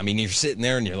wait. I mean, you're sitting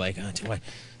there and you're like, do I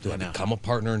become a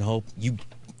partner in Hope? You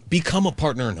become a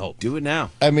partner in Hope. Do it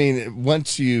now. I mean,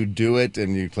 once you do it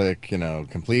and you click,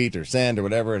 complete or send or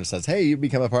whatever, and it says, "Hey, you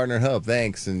become a partner in Hope,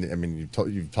 thanks." And I mean,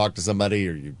 you've talked to somebody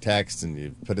or you text and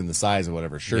you put in the size of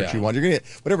whatever shirt you want. You're gonna get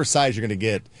whatever size you're gonna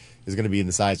get is going to be in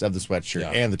the size of the sweatshirt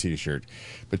and the T-shirt,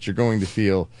 but you're going to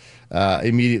feel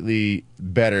immediately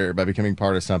better by becoming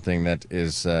part of something that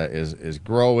is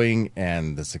growing,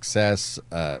 and the success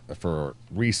for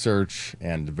research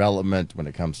and development when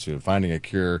it comes to finding a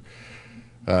cure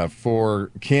for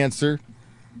cancer.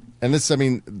 And this, I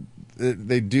mean,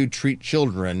 they do treat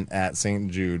children at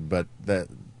St. Jude, but like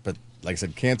I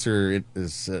said, cancer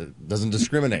doesn't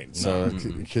discriminate. So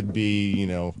it could be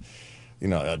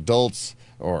adults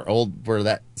or old, where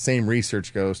that same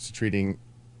research goes to treating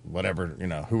whatever,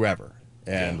 whoever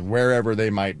and wherever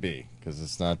they might be, because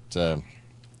it's not.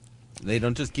 They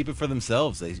don't just keep it for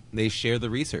themselves. They share the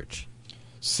research.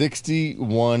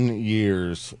 61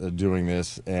 years doing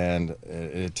this, and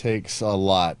it takes a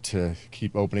lot to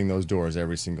keep opening those doors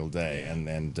every single day,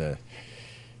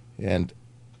 and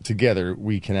together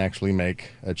we can actually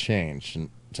make a change. And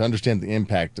to understand the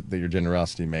impact that your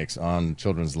generosity makes on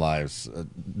children's lives,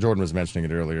 Jordan was mentioning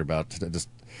it earlier about just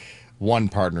one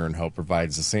partner in Hope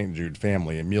provides the St. Jude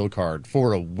family a meal card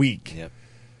for a week. Yep.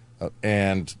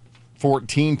 And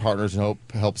 14 partners in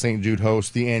Hope help St. Jude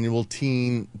host the annual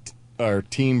team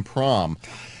prom.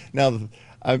 Now,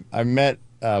 I met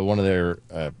one of their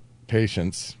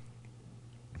patients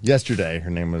yesterday.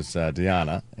 Her name was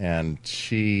Diana, and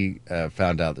she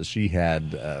found out that she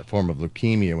had a form of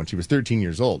leukemia when she was 13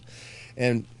 years old.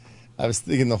 And I was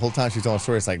thinking the whole time she was telling a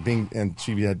story, it's like and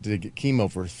she had to get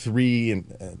chemo for 3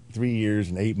 years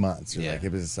and 8 months. Or like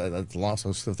it was that's long.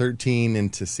 So 13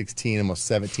 into 16, almost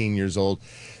 17 years old.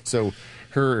 So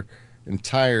her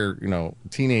entire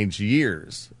teenage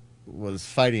years was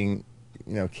fighting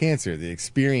cancer. The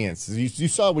experience you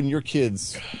saw when your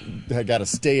kids had got to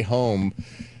stay home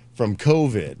from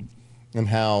COVID, and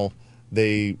how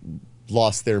they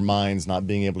lost their minds not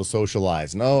being able to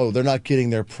socialize, and they're not getting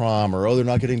their prom, or they're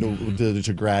not getting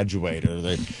to graduate, or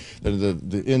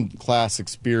the in-class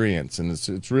experience, and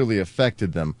it's really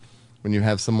affected them. When you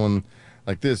have someone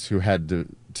like this who had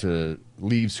to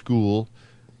leave school,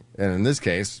 and in this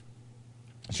case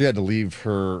she had to leave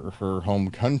her home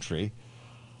country,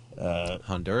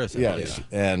 Honduras,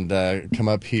 and come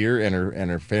up here, and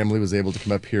her family was able to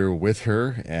come up here with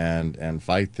her and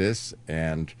fight this.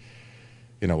 And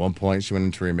at one point she went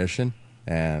into remission,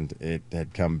 and it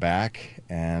had come back,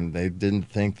 and they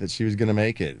didn't think that she was going to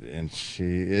make it. And she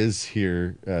is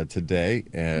here today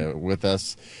with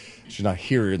us. She's not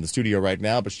here in the studio right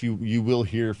now, but you will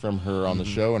hear from her on the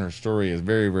show, and her story is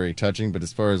very, very touching. But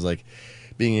as far as like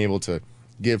being able to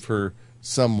give her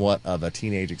somewhat of a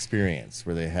teenage experience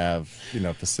where they have,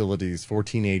 facilities for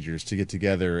teenagers to get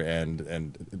together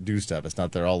and do stuff. It's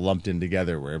not they're all lumped in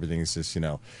together where everything's just,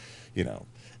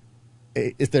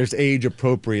 if there's age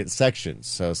appropriate sections.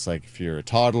 So it's like if you're a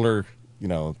toddler,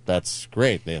 that's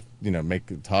great. They make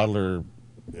a toddler,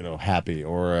 happy,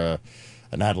 or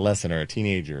an adolescent or a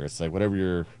teenager. It's like whatever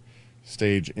your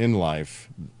stage in life,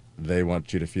 they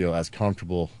want you to feel as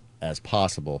comfortable as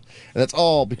possible. And that's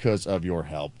all because of your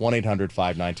help.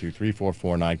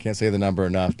 1-800-592-3449. Can't say the number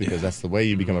enough because that's the way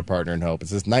you become a partner in hope.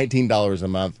 It's just $19 a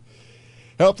month.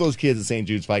 Help those kids at St.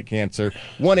 Jude's fight cancer.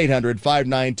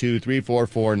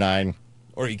 1-800-592-3449.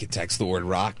 Or you can text the word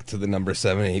ROCK to the number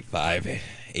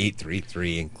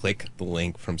 785-833 and click the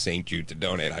link from St. Jude to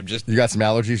donate. You got some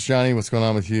allergies, Johnny? What's going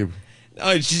on with you? No,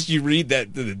 it's just you read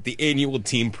that the annual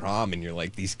team prom and you're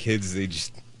like, these kids,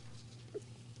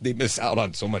 they miss out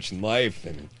on so much in life,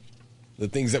 and the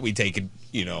things that we take,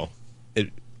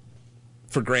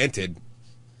 for granted.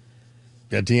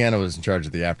 Yeah, Deanna was in charge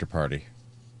of the after party.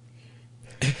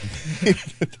 They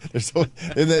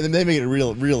make it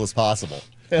real as possible.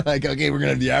 Like, okay, we're going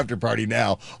to have the after party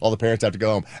now. All the parents have to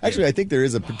go home. Actually, I think there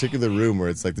is a particular room where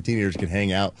it's like the teenagers can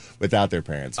hang out without their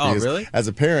parents. Oh, really? As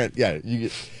a parent, yeah,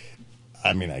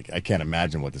 I can't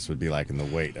imagine what this would be like in the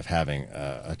weight of having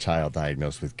a child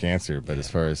diagnosed with cancer. But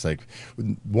as far as like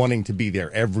wanting to be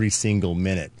there every single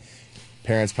minute,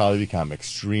 parents probably become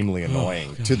extremely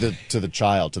annoying to the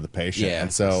child, to the patient. Yeah,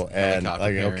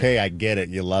 okay, I get it,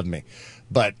 you love me,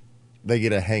 but they get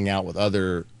to hang out with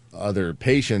other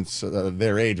patients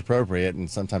their age appropriate,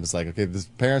 and sometimes it's like, okay, the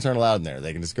parents aren't allowed in there.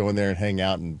 They can just go in there and hang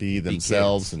out and be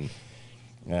themselves and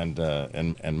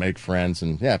make friends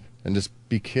and just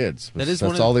be kids. That's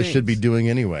all they should be doing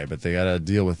anyway, but they got to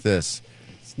deal with this.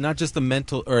 It's not just the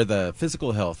mental or the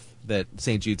physical health that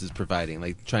St. Jude's is providing,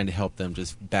 like trying to help them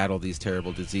just battle these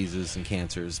terrible diseases and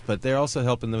cancers, but they're also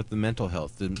helping them with the mental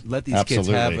health and let these kids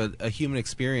have a human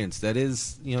experience that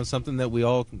is, something that we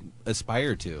all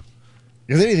aspire to.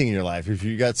 Because anything in your life, if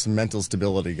you got some mental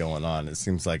stability going on, it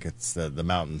seems like it's the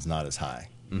mountain's not as high.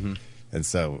 Mm-hmm. And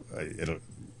so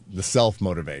the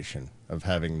self-motivation of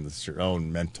having your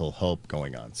own mental hope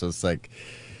going on. So it's like,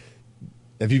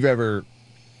 if you've ever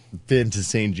been to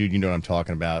St. Jude, you know what I'm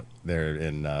talking about there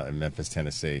in Memphis,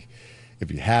 Tennessee.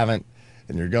 If you haven't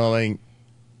and you're going,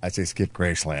 I'd say skip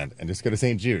Graceland and just go to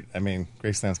St. Jude. I mean,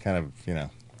 Graceland's kind of,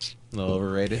 a little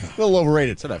overrated. A little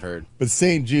overrated. That's what I've heard. But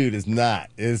St. Jude is not.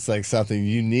 It's like something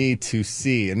you need to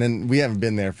see. And then we haven't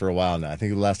been there for a while now. I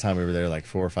think the last time we were there like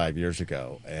 4 or 5 years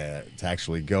ago to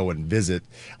actually go and visit.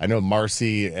 I know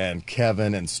Marcy and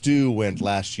Kevin and Stu went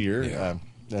last year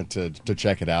to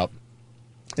check it out.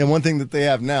 And one thing that they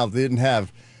have now they didn't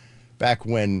have back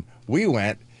when we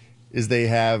went is they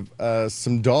have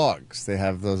some dogs. They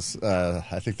have those,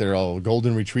 I think they're all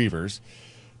golden retrievers.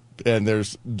 And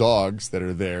there's dogs that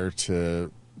are there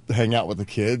to hang out with the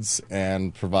kids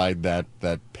and provide that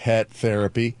pet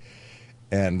therapy.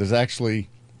 And there's actually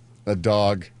a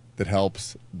dog that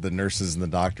helps the nurses and the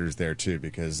doctors there too,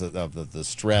 because of the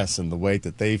stress and the weight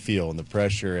that they feel and the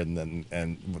pressure and them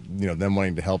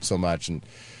wanting to help so much and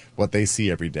what they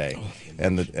see every day,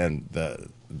 and the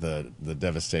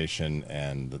devastation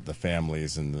and the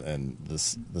families and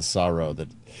the sorrow that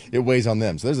it weighs on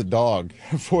them. So there's a dog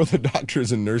for the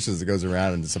doctors and nurses that goes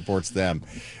around and supports them.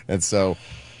 And so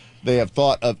they have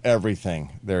thought of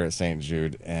everything there at St.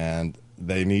 Jude, and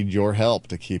they need your help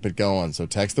to keep it going. So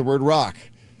text the word ROCK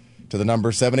to the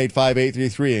number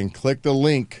 785-833 and click the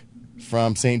link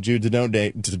from St. Jude to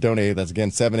donate. That's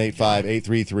again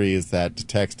 785-833 is that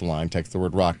text line. Text the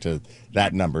word ROCK to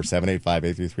that number,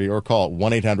 785-833, or call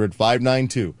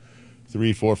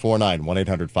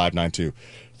 1-800-592-3449.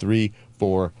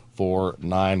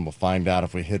 1-800-592-3449. We'll find out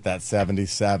if we hit that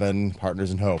 77 Partners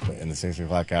in Hope in the 6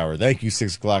 o'clock hour. Thank you,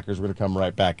 6 o'clockers. We're going to come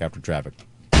right back after traffic.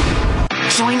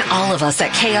 Join all of us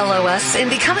at KLOS in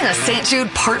becoming a St. Jude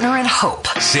Partner in Hope.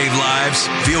 Save lives,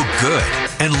 feel good,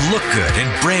 and look good in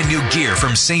brand new gear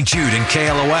from St. Jude and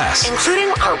KLOS.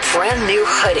 Including our brand new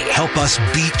hoodie. Help us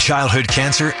beat childhood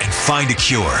cancer and find a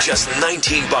cure. Just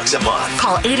 $19 a month.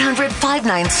 Call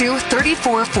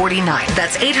 800-592-3449.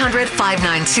 That's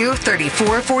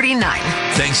 800-592-3449.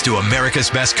 Thanks to America's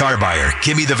Best Car Buyer,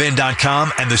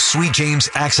 GimmeTheVin.com, and the Sweet James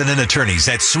Accident Attorneys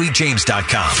at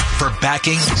SweetJames.com for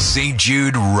backing St. Jude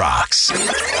Jude rocks.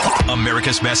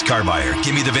 America's Best Car Buyer,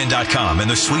 GimmeTheVin.com, and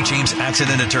the Sweet James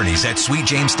Accident Attorneys at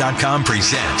SweetJames.com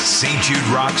present St. Jude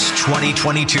Rocks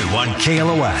 2022 on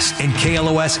KLOS and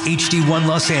KLOS HD1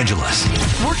 Los Angeles.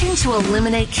 Working to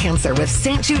eliminate cancer with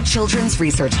St. Jude Children's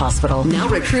Research Hospital. Now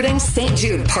recruiting St.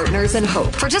 Jude Partners in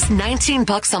Hope for just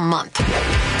 $19 a month.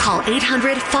 Call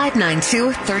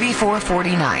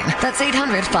 800-592-3449. That's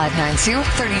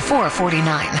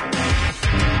 800-592-3449.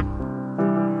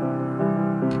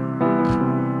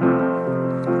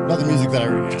 Not the music that I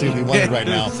particularly wanted right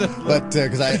now, but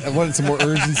because I wanted some more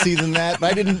urgency than that.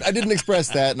 But I didn't express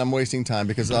that, and I'm wasting time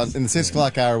because in the 6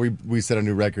 o'clock hour we set a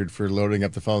new record for loading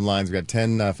up the phone lines. We got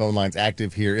 10 phone lines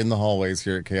active here in the hallways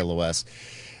here at KLOS,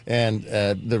 and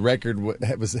the record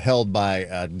was held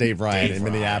by Dave Ryan in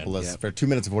Minneapolis for 2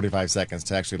 minutes and 45 seconds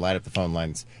to actually light up the phone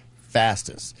lines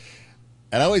fastest.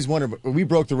 And I always wonder, we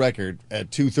broke the record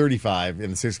at 2:35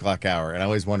 in the 6 o'clock hour, and I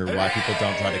always wonder why people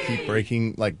don't try to keep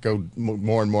breaking, like go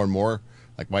more and more and more,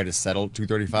 like why just settle at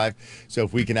 2:35. So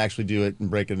if we can actually do it and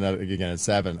break it again at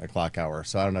 7 o'clock hour.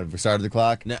 So I don't know if we started the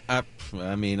clock. No,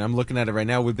 I mean, I'm looking at it right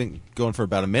now. We've been going for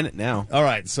about a minute now. All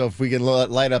right, so if we can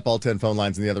light up all 10 phone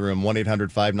lines in the other room,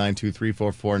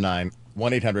 1-800-592-3449,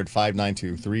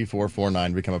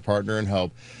 1-800-592-3449, become a partner in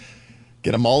hope.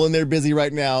 Get them all in there busy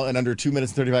right now, and under 2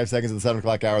 minutes and 35 seconds of the 7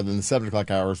 o'clock hour, then the 7 o'clock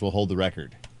hours will hold the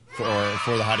record for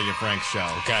the Heidi and Frank show.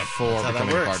 Okay. For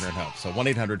becoming a partner in hope. So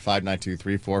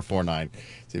 1-800-592-3449.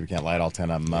 See if we can't light all 10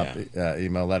 of them up.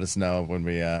 Email, let us know when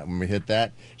we hit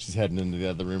that. She's heading into the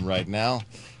other room right now.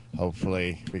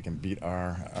 Hopefully we can beat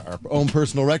our own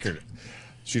personal record.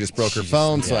 She just broke her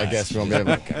phone, so I guess we won't be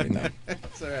able to.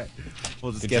 That's all right.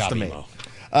 We'll just Good job, guesstimate. Emo.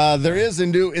 There is a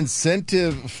new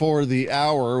incentive for the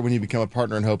hour when you become a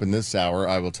partner in hope in this hour.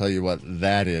 I will tell you what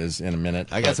that is in a minute.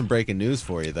 I got some breaking news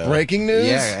for you, though. Breaking news?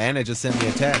 Yeah, Anna just sent me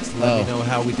a text. Let me know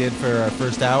how we did for our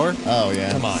first hour. Oh,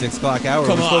 yeah. Come on. 6 o'clock hour.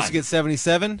 Come We're supposed on. to get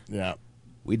 77. Yeah.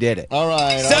 We did it. All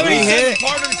right. 77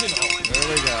 partners in hope. There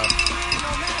we go.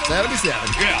 77.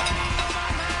 Yeah.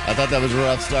 I thought that was a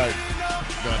rough start.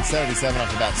 Going 77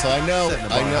 off the bat. So I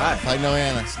know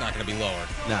Anna. It's not going to be lower.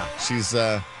 No. She's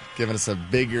giving us a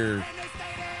bigger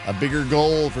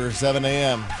goal for 7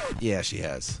 a.m. Yeah, she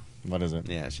has. What is it?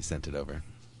 Yeah, she sent it over.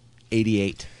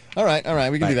 88. All right.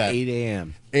 We can By do that. 8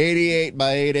 a.m. 88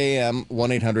 by 8 a.m.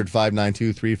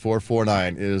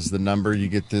 1-800-592-3449 is the number. You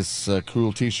get this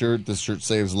cool T-shirt. This shirt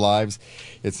saves lives.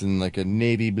 It's in like a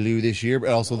navy blue this year, but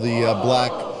also the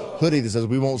black hoodie that says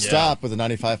 "We Won't Stop" with the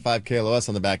 95.5 KLOS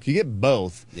on the back. You get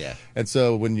both. Yeah. And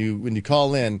so when you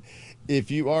call in, if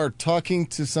you are talking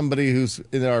to somebody who's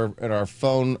in our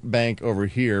phone bank over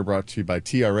here, brought to you by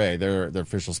TRA, they're the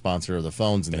official sponsor of the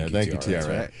phones in there. Thank you, TRA.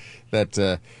 right.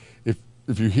 That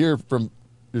if you hear from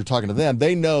you're talking to them,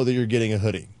 they know that you're getting a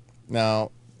hoodie. Now,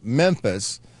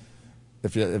 Memphis,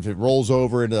 if it rolls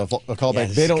over into a callback,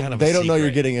 this they is don't kind of a know you're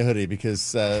secret. getting a hoodie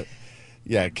because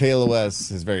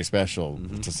KLOS is very special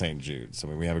to St. Jude. So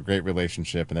we have a great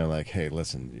relationship, and they're like, hey,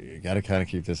 listen, you got to kind of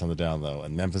keep this on the down low.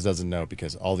 And Memphis doesn't know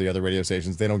because all the other radio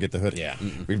stations, they don't get the hoodie. Yeah.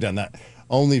 We've done that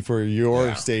only for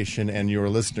your station and your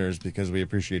listeners because we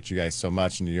appreciate you guys so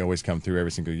much, and you always come through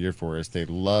every single year for us. They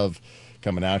love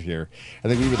coming out here. I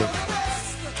think we were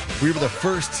the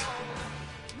first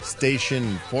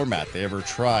station format they ever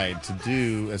tried to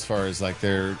do as far as like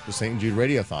their St. Jude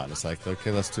Radiothon. It's like, okay,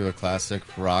 let's do a classic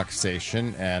rock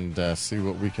station and see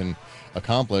what we can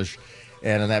accomplish.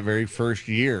 And in that very first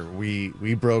year, we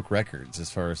broke records as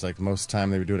far as like most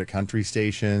time they would do it at country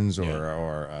stations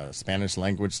or Spanish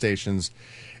language stations,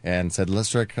 and said, let's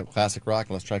try classic rock,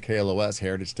 let's try KLOS,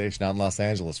 Heritage Station out in Los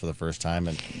Angeles for the first time,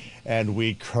 and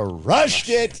we crushed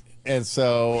it. And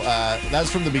so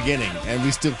that's from the beginning, and we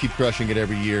still keep crushing it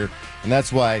every year. And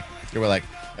that's why we're like,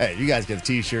 hey, you guys get a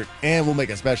T-shirt, and we'll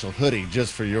make a special hoodie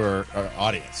just for your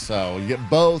audience. So you get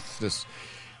both.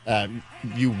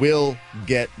 You will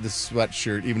get the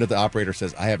sweatshirt, even if the operator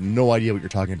says, I have no idea what you're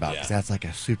talking about, because that's like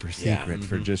a super secret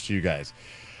for just you guys.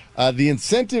 The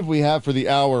incentive we have for the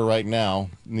hour right now,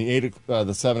 in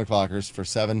the 7 o'clockers, for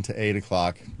 7 to 8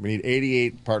 o'clock, we need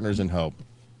 88 partners in hope.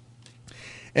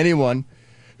 Anyone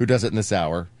who does it in this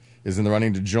hour is in the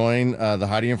running to join the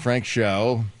Heidi and Frank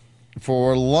show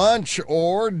for lunch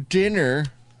or dinner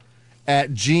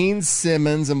at Gene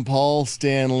Simmons and Paul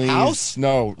Stanley's House?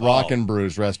 No, Rock and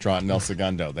Brews restaurant in El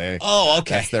Segundo. Okay.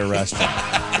 That's their restaurant.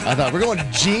 I thought, we're going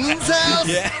to Gene's house?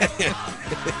 Yeah.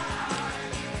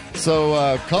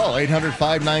 So call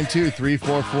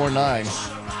 800-592-3449.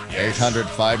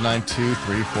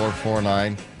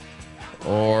 800-592-3449.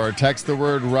 Or text the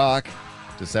word rock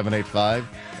to 785.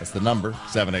 That's the number,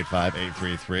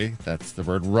 785-833. That's the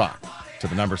word rock to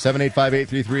the number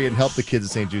 785-833 and help the kids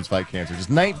at St. Jude's fight cancer. Just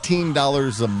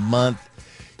 $19 a month.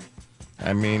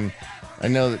 I mean, I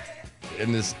know that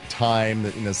in this time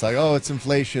that it's like, oh, it's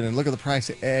inflation and look at the price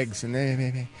of eggs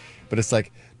and but it's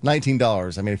like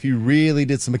 $19. I mean, if you really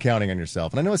did some accounting on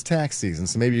yourself, and I know it's tax season,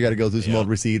 so maybe you got to go through some old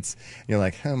receipts, and you're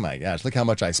like, oh my gosh, look how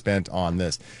much I spent on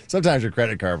this. Sometimes your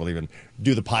credit card will even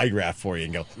do the pie graph for you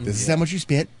and go, this is how much you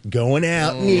spent going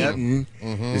out and eating.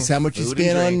 This is how much you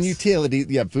spent on utilities.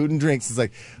 Yeah, food and drinks. It's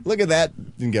like, look at that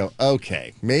and go,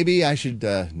 okay, maybe I should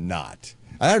not.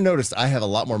 I've noticed I have a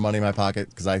lot more money in my pocket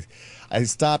because I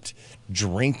stopped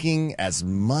drinking as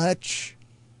much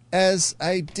as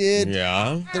I did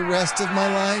the rest of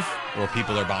my life. Or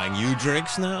people are buying you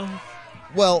drinks now?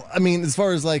 Well, I mean, as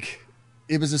far as like,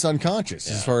 it was just unconscious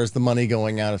as far as the money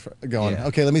going out,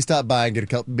 okay, let me stop by and get a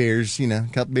couple beers,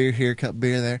 couple beer here, couple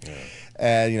beer there.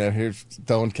 And, here's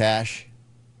throwing cash.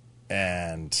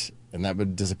 And that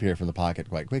would disappear from the pocket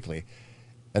quite quickly.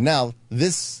 And now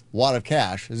this wad of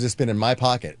cash has just been in my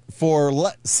pocket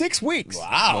for 6 weeks.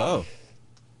 Wow. Whoa.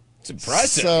 It's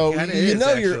impressive. So,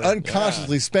 you're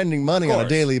unconsciously spending money on a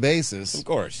daily basis. Of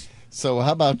course. So,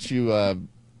 how about you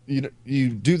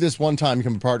do this one time,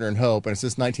 become a partner in Hope, and it's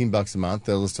just $19 a month.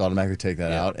 They'll just automatically take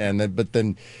that out. But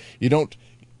then you don't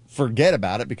forget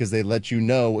about it because they let you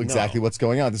know exactly what's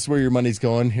going on. This is where your money's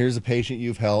going. Here's a patient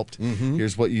you've helped.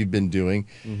 Here's what you've been doing.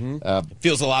 It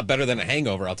feels a lot better than a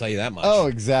hangover, I'll tell you that much. Oh,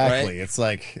 exactly. Right? It's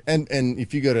like, and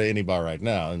if you go to any bar right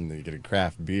now and you get a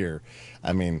craft beer,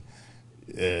 I mean,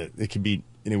 it could be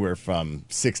anywhere from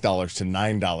 $6 to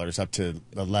 $9 up to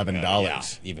 $11. Yeah,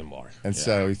 even more. And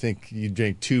so you think you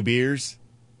drink 2 beers,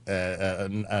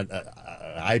 an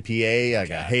IPA,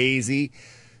 like a hazy,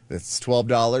 that's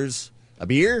 $12 a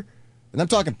beer, and I'm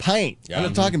talking pint. I'm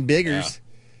not talking biggers.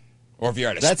 Or if you're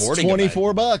at a that's sporting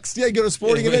 $24. Yeah, you go to a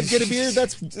sporting event, get a beer.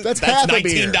 That's half a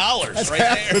beer. $19 That's right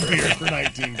half there. a beer for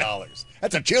 $19.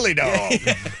 That's a chili dog.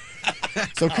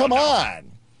 So come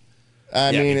on.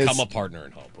 I mean, become a partner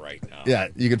in Hope right now. Yeah,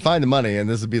 you can find the money, and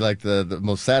this would be like the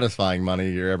most satisfying money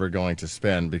you're ever going to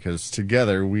spend because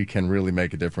together we can really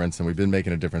make a difference, and we've been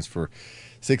making a difference for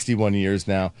 61 years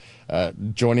now,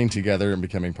 joining together and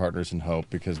becoming partners in Hope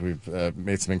because we've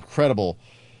made some incredible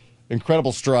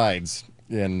strides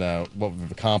in what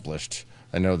we've accomplished.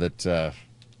 I know that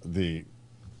the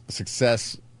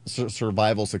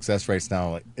survival success rate's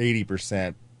now like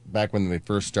 80%. Back when they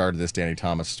first started this, Danny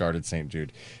Thomas started St.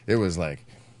 Jude, it was like,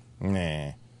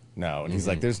 no. And he's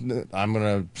like, I'm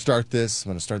going to start this. I'm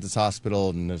going to start this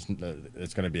hospital, and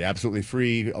it's going to be absolutely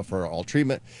free for all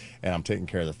treatment. And I'm taking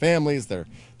care of the families, their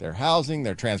housing,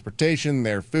 their transportation,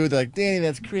 their food. They're like, Danny,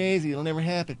 that's crazy. It'll never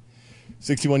happen.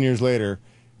 61 years later,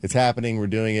 it's happening. We're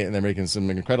doing it, and they're making some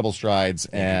incredible strides.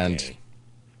 And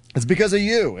it's because of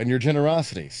you and your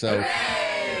generosity. So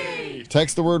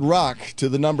text the word ROCK to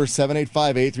the number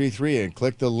 785-833 and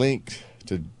click the link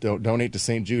to donate to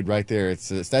St. Jude right there.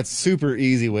 That's super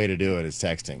easy way to do it is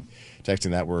texting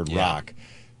that word ROCK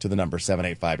to the number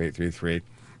 785-833.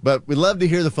 But we'd love to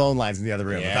hear the phone lines in the other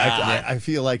room. I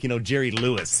feel like, Jerry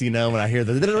Lewis, when I hear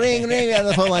the ring out of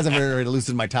the phone lines, I'm ready to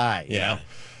loosen my tie, you know?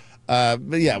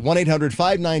 But yeah,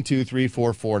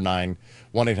 1-800-592-3449,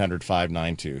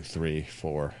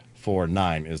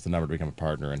 1-800-592-3449 is the number to become a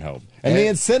partner in Hope. And the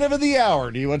incentive of the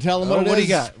hour, do you want to tell them what it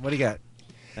is? What do you got?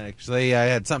 Actually, I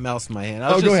had something else in my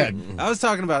hand. Go ahead. I was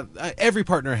talking about every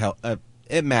partner help.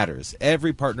 It matters.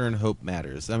 Every partner in Hope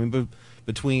matters. I mean,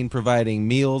 between providing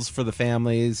meals for the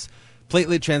families,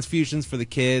 platelet transfusions for the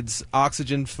kids,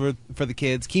 oxygen for the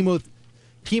kids, chemo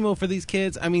for these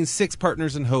kids. I mean, 6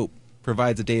 partners in Hope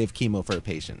provides a day of chemo for a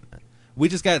patient. We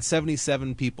just got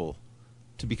 77 people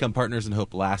to become partners in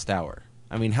Hope last hour.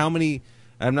 I mean, how many?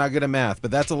 I'm not good at math, but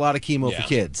that's a lot of chemo for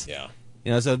kids. Yeah.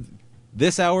 So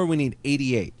this hour we need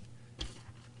 88.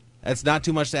 That's not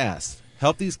too much to ask.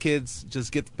 Help these kids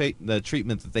just get the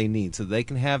treatment that they need so they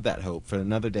can have that hope for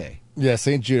another day. Yeah,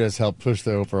 St. Jude has helped push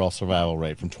the overall survival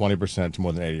rate from 20% to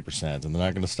more than 80%, and they're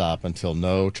not going to stop until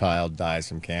no child dies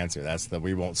from cancer.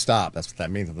 We won't stop. That's what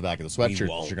that means on the back of the sweatshirt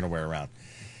that you're going to wear around.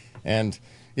 And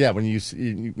yeah, when you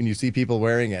see people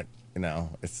wearing it,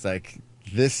 it's like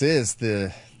this is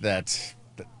that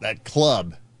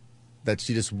club that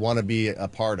you just want to be a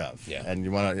part of. Yeah. And you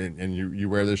want to, and you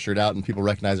wear this shirt out and people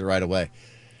recognize it right away.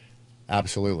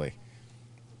 Absolutely.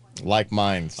 Like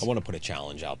minds. I want to put a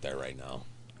challenge out there right now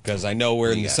because I know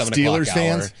we're in the 7 Steelers o'clock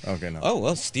fans? hour. Okay, no. Oh,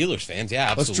 well, Steelers fans,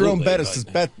 yeah, absolutely. It's Jerome Bettis'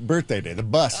 birthday day. The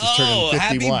bus is turning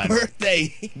 51. Happy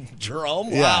birthday,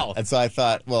 Jerome. Wow. Yeah. And so I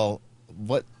thought, well,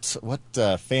 what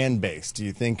fan base do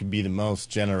you think would be the most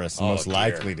generous and most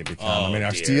likely to become?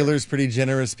 Are Steelers pretty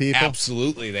generous people?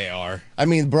 Absolutely they are.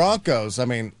 Broncos,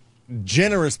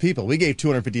 generous people. We gave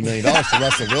 $250 million to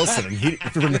Russell Wilson,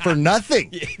 and for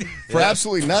nothing, for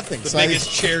absolutely nothing. The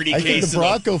biggest charity I case. think the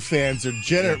Bronco fans are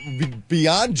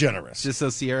beyond generous. Just so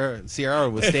Sierra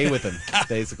would stay with him,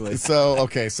 basically. So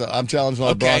I'm challenging all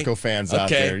the Bronco fans out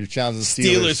there. You're challenging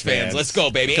Steelers fans. Let's go,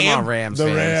 baby. Come on, Rams the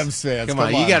fans. Rams fans. Come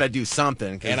on, you got to do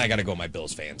something. And I got to go my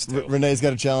Bills fans, too. Renee's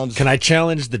got a challenge. Can I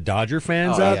challenge the Dodger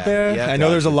fans out there? Yeah, I know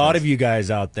there's a lot of you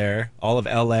guys out there, all of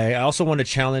L.A. I also want to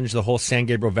challenge the whole San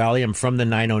Gabriel Valley. I'm from the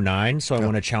 909, so I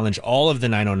want to challenge all of the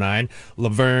 909.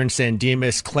 Laverne, San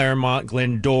Dimas, Claremont,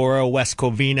 Glendora, West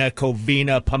Covina,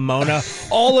 Pomona.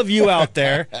 All of you out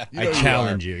there, I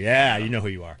challenge you. Yeah, you know who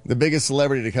you are. The biggest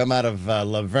celebrity to come out of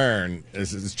Laverne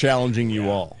is challenging you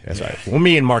all. That's right. Well,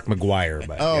 me and Mark McGuire.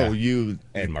 But, you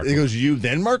and Mark. It goes you,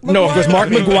 then Mark McGuire? No, it goes Mark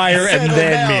McGuire and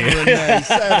then me. Renee,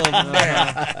 settle down.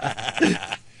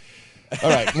 All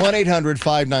right,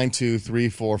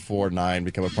 1-800-592-3449.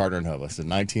 Become a partner in Hope. It's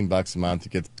 $19 a month to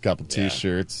get a couple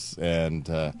T-shirts and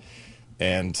a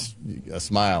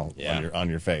smile on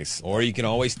your face. Or you can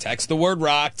always text the word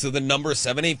rock to the number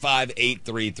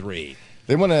 785-833.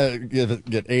 They want to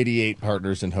get 88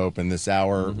 partners in Hope in this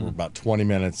hour. We're about 20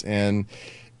 minutes in.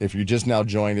 If you just now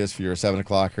joined us, if you're a 7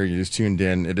 o'clocker, you just tuned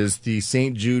in, it is the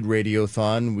St. Jude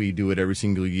Radiothon. We do it every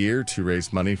single year to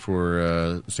raise money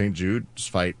for St. Jude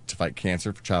to fight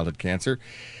cancer, for childhood cancer.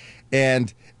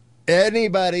 And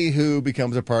anybody who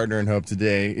becomes a partner in Hope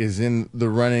today is in the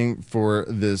running for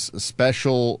this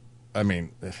special,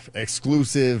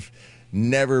 exclusive,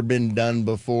 never been done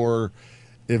before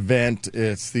event.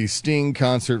 It's the Sting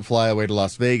concert flyaway to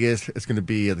Las Vegas. It's going to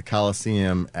be at the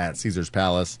Coliseum at Caesars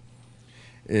Palace.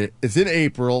 It's in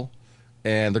April,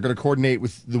 and they're going to coordinate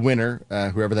with the winner,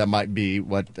 whoever that might be,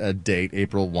 what date,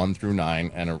 April 1 through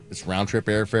 9, and it's round-trip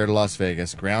airfare to Las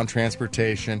Vegas, ground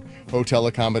transportation, hotel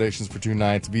accommodations for 2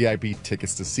 nights, VIP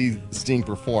tickets to see Sting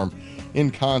perform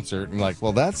in concert. And like,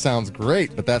 well, that sounds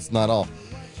great, but that's not all.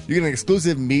 You get an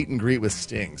exclusive meet and greet with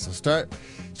Sting. So start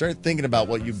thinking about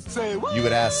what you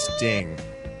would ask Sting.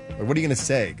 Or what are you going to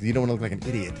say? Because you don't want to look like an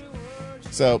idiot.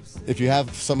 So if you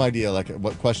have some idea, like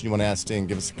what question you want to ask Sting,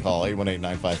 give us a call,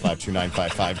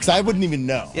 818-955-2955. Because I wouldn't even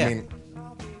know. Yeah. I mean,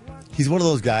 he's one of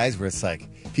those guys where it's like,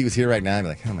 if he was here right now, I'd be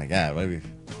like, oh my God, what we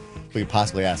could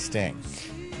possibly ask Sting?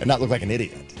 And not look like an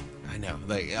idiot. I know.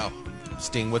 Like,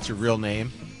 Sting, what's your real name?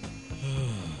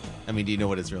 I mean, do you know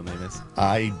what his real name is?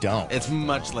 I don't. It's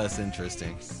much less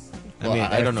interesting. Well,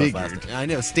 I don't know his figured. last name. I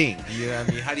know Sting.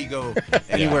 How do you go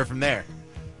anywhere from there?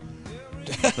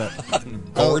 But,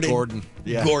 Gordon.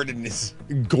 Yeah. Gordon is...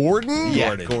 Gordon?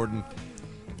 Yeah, Gordon.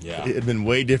 Yeah. It had been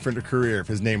way different career if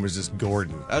his name was just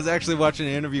Gordon. I was actually watching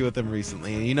an interview with him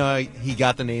recently, and you know how he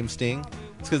got the name Sting?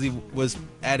 It's because he was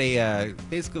at a,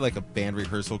 basically like a band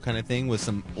rehearsal kind of thing with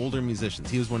some older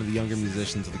musicians. He was one of the younger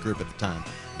musicians of the group at the time.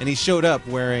 And he showed up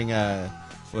wearing, it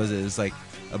was like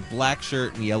a black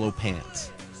shirt and yellow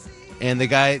pants. And the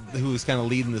guy who was kind of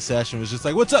leading the session was just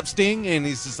like, "What's up, Sting?" And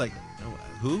he's just like,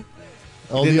 "Who?"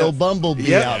 Oh, the old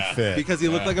Bumblebee outfit. Because he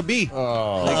looked like a bee.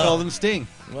 Oh. They called him Sting.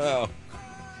 Wow.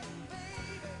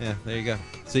 Yeah, there you go.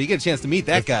 So you get a chance to meet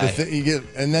that guy.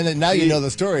 And then now you know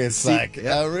the story. It's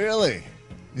oh, really?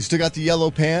 You still got the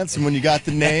yellow pants, and when you got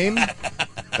the name,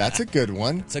 that's a good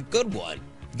one. It's a good one.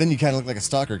 Then you kind of look like a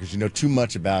stalker because you know too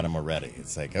much about him already.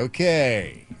 It's like,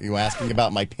 okay, you asking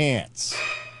about my pants.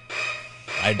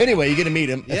 Anyway, you get to meet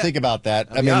him. Yeah. Think about that.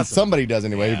 That'd be awesome. Somebody does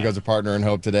anyway who becomes a partner in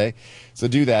Hope today. So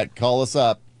do that. Call us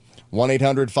up.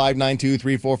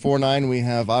 1-800-592-3449. We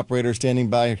have operators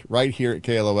standing by right here at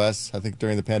KLOS. I think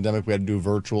during the pandemic we had to do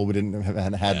virtual. We didn't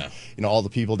have all the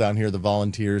people down here, the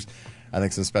volunteers. I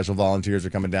think some special volunteers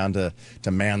are coming down to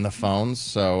man the phones.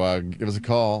 So give us a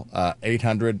call,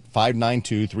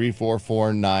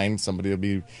 800-592-3449. Somebody will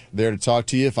be there to talk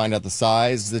to you, find out the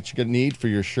size that you're going to need for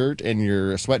your shirt and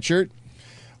your sweatshirt.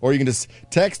 Or you can just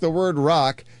text the word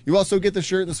rock. You also get the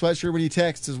shirt and the sweatshirt when you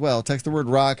text as well. Text the word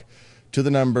rock to the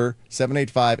number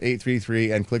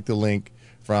 785-833 and click the link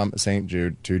from St.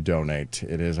 Jude to donate.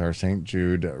 It is our St.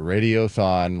 Jude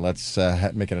Radiothon. Let's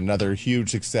make it another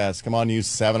huge success. Come on, you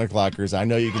 7 o'clockers. I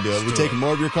know you can do it. We're taking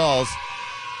more of your calls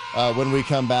when we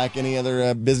come back. Any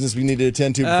other business we need to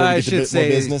attend to before we get to more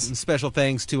business? Special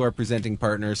thanks to our presenting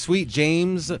partner, Sweet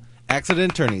James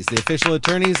Accident Attorneys, the official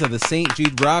attorneys of the St.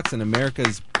 Jude Rocks and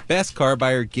America's best car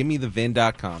buyer,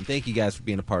 GimmeTheVin.com. Thank you guys for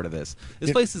being a part of this.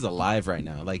 This place is alive right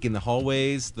now. Like in the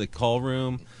hallways, the call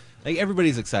room. Like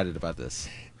everybody's excited about this.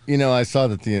 You know, I saw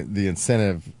that the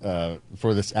incentive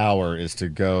for this hour is to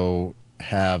go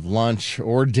have lunch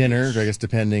or dinner, I guess,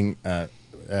 depending at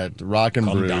Rock and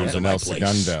Brews in El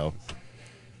Segundo.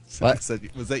 What?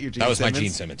 Was that your Gene Simmons? That was my Gene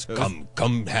Simmons.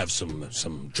 Come have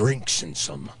some drinks and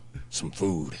some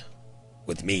food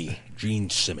with me, Gene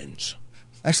Simmons.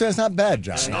 Actually, that's not bad,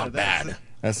 John. It's not bad.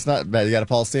 That's not bad. You got a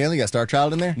Paul Stanley? You got Star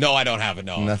Child in there? No, I don't have it.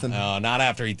 No, Nothing? not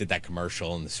after he did that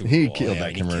commercial in the Super Bowl. He killed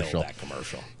that commercial.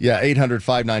 Yeah,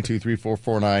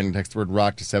 800-592-3449. Text the word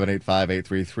ROCK to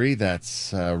 785-833.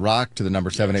 That's ROCK to the number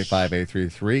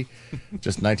 785-833.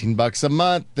 Just $19 a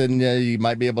month, and you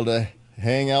might be able to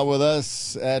hang out with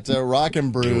us at Rock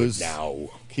and Brews. Do it now.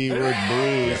 Keyword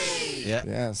brews. Yeah.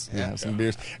 Yes. Yeah. Some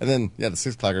beers. And then, the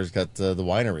 6 o'clockers got the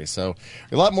winery. So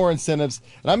a lot more incentives.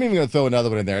 And I'm even going to throw another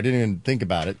one in there. I didn't even think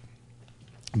about it.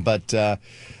 But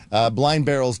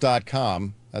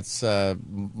blindbarrels.com, that's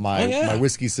my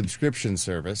whiskey subscription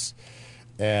service.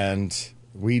 And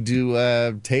we do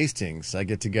tastings. I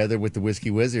get together with the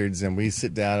Whiskey Wizards, and we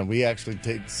sit down and we actually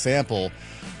sample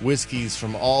whiskeys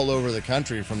from all over the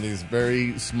country, from these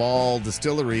very small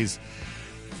distilleries.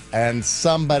 And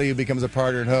somebody who becomes a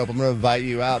partner in Hope, I'm going to invite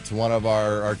you out to one of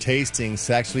our tastings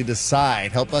to actually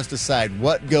help us decide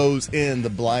what goes in the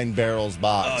Blind Barrels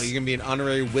box. Oh, you're going to be an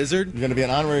honorary wizard? You're going to be an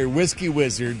honorary whiskey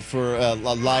wizard for a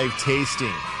live tasting.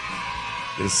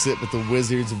 You're going to sit with the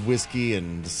wizards of whiskey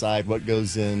and decide what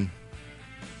goes in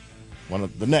one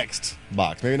of the next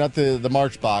box. Maybe not the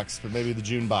March box, but maybe the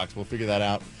June box. We'll figure that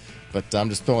out. But I'm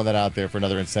just throwing that out there for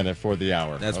another incentive for the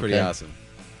hour. That's pretty awesome.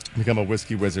 Become a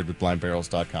whiskey wizard with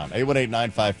blindbarrels.com.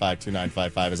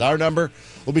 818-955-2955 is our number.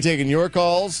 We'll be taking your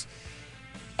calls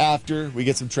after we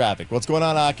get some traffic. What's going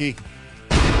on, Aki?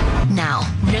 Now,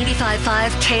 95.5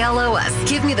 KLOS,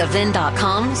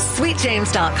 GiveMeTheVin.com,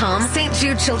 SweetJames.com, St.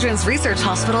 Jude Children's Research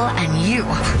Hospital, and you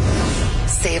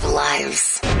save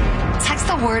lives. Text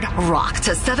the word ROCK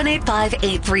to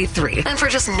 785-833. And for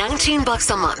just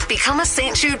 $19 a month, become a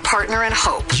St. Jude partner in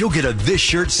Hope. You'll get a This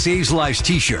Shirt Saves Lives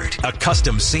t-shirt, a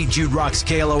custom St. Jude Rocks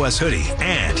KLOS hoodie,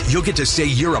 and you'll get to say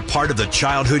you're a part of the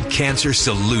childhood cancer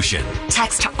solution.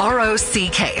 Text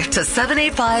ROCK to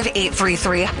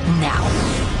 785-833 now.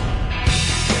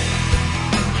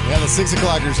 Yeah, the 6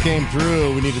 o'clockers came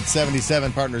through. We needed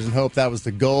 77 partners in Hope. That was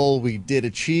the goal. We did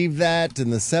achieve that.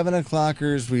 And the 7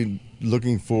 o'clockers, we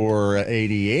looking for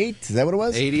 88. Is that what it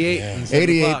was? 88. Yeah.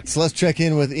 88. So let's check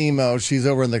in with Emo. She's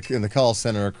over in the call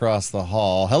center across the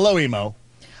hall. Hello, Emo.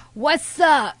 What's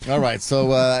up? All right.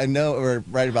 So I know we're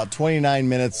right about 29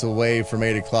 minutes away from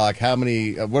 8 o'clock. How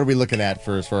many? What are we looking at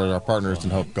as far as our partners in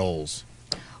Hope goals?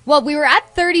 Well, we were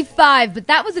at 35, but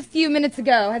that was a few minutes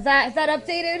ago. Has that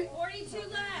updated? 42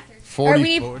 left.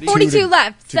 42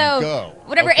 left. So go.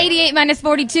 Whatever 88 minus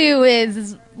 42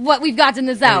 is what we've got in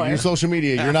this hour. Your social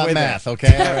media, you're not math, okay?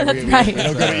 That's right. We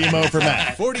don't go to Emo for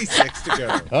math. 46 to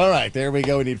go. All right, there we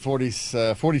go. We need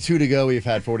 42 to go. We've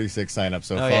had 46 sign-ups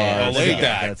so far. Yeah. Look at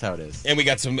that. That's how it is. And we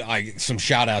got some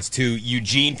shout-outs, too.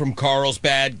 Eugene from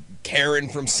Carlsbad, Karen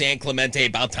from San Clemente.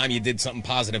 About time you did something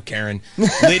positive, Karen.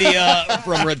 Lydia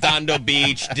from Redondo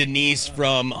Beach. Denise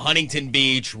from Huntington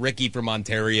Beach. Ricky from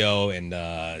Ontario.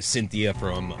 And Cynthia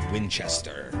from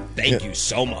Winchester. Thank you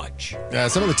so much.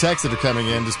 Some of the texts that are coming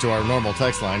in just to our normal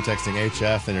text line, texting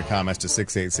HF and your comments to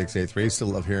 68683. Still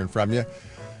love hearing from you.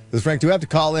 This is Frank, do we have to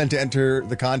call in to enter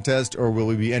the contest, or will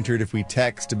we be entered if we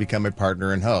text to become a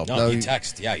partner in Hope? No, you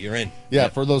text. Yeah, you're in. Yeah,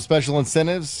 for those special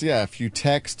incentives, if you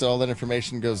text, all that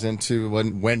information goes into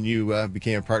when you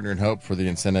became a partner in Hope for the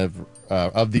incentive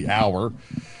of the hour,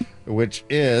 which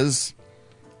is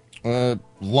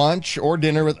lunch or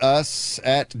dinner with us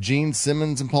at Gene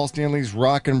Simmons and Paul Stanley's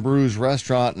Rock and Brews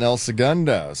restaurant in El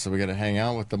Segundo. So we got to hang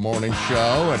out with the morning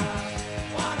show and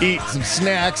eat some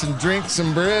snacks and drink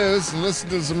some brews and listen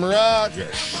to some rock.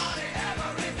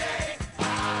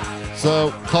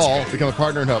 So call, become a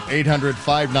partner in Hope,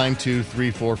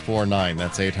 800-592-3449.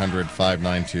 That's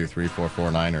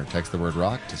 800-592-3449, or text the word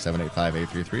ROCK to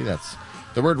 785-833. That's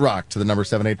the word ROCK to the number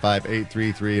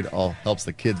 785-833. It all helps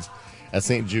the kids at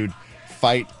St. Jude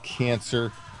fight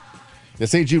cancer. Now,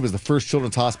 St. Jude was the first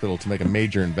children's hospital to make a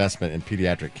major investment in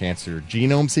pediatric cancer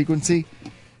genome sequencing.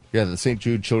 Yeah, the St.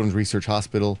 Jude Children's Research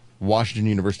Hospital, Washington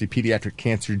University Pediatric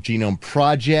Cancer Genome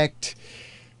Project,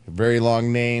 a very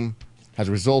long name, has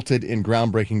resulted in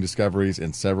groundbreaking discoveries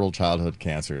in several childhood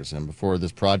cancers. And before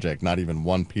this project, not even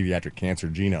one pediatric cancer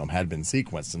genome had been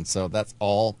sequenced. And so that's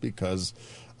all because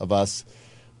of us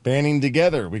banding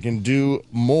together. We can do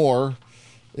more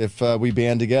if we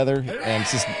band together. And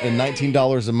it's just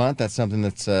 $19 a month. That's something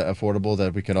that's affordable,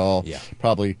 that we could all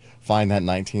probably find that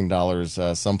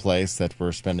 $19 someplace that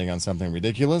we're spending on something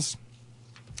ridiculous.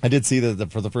 I did see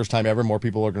that for the first time ever, more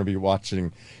people are going to be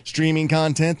watching streaming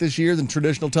content this year than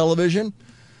traditional television.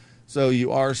 So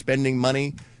you are spending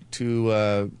money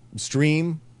to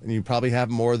stream and you probably have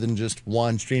more than just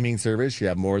one streaming service. You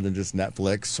have more than just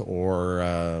Netflix or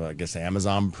I guess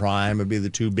Amazon Prime would be the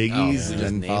two biggies, and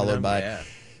then followed by,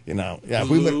 we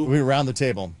went around the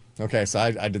table. Okay, so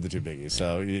I did the two biggies.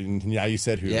 So you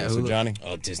said who? Yeah, so Johnny?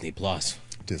 Oh, Disney Plus.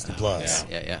 Disney Plus.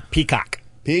 Yeah. Peacock.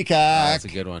 That's a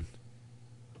good one.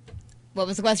 What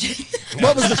was the question?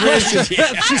 What was the question?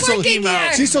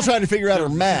 She's still trying to figure out her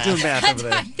math. Doing math over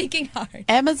there. I'm thinking hard.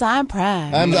 Amazon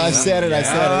Prime. I said it.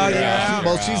 Yeah.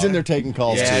 Well, she's in there taking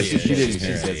calls too. She didn't.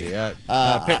 She's busy. Yeah.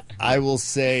 I will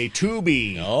say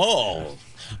Tubi. Oh.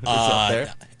 up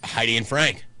there? Heidi and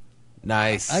Frank.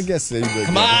 Nice. I guess they would.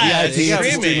 Come on,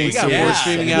 streaming. We got more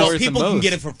streaming hours Well, people than can most.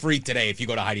 get it for free today. If you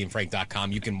go to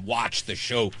HeidiandFrank.com, you can watch the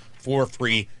show for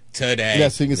free today. Yeah,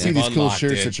 so you can see these cool Unlocked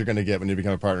shirts it. that you're going to get when you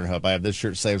become a partner in Hope. I have this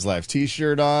shirt, Saves Lives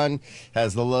T-shirt on,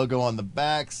 has the logo on the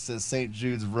back, says St.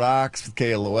 Jude's Rocks with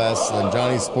KLOS, and then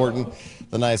Johnny's sporting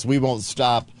the nice We Won't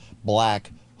Stop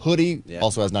black hoodie. Yeah.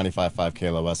 Also has 95.5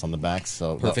 KLOS on the back.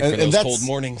 So Perfect for those cold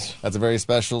mornings. That's a very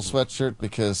special sweatshirt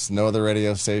because no other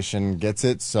radio station gets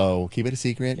it, so keep it a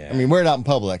secret. Yeah. I mean, wear it out in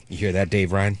public. You hear that,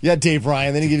 Dave Ryan? Yeah, Dave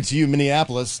Ryan. Then he gave it to you in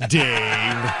Minneapolis.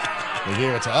 Dave. They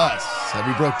gave it to us.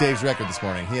 We broke Dave's record this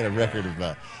morning. He had a record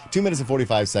of 2 minutes and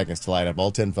 45 seconds to light up all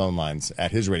 10 phone lines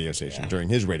at his radio station during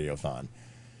his radiothon.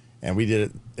 And we did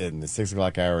it in the 6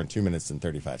 o'clock hour in 2 minutes and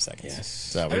 35 seconds. Yes.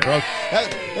 So we broke.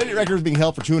 That record was being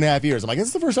held for 2.5 years. I'm like, this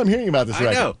is the first time hearing about this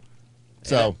record. I know.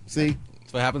 So, see?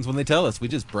 That's what happens when they tell us. We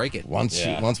just break it. Once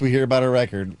we hear about a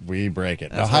record, we break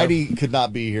it. Now, Heidi could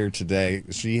not be here today.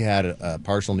 She had a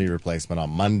partial knee replacement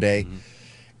on Monday. Mm-hmm.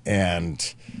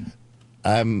 And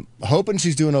I'm hoping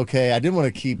she's doing okay. I didn't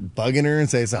want to keep bugging her and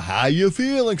say, so how you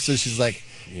feeling? So she's like,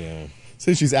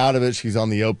 since she's out of it, she's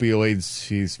on the opioids.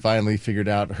 She's finally figured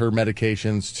out her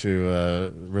medications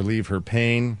to relieve her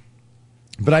pain.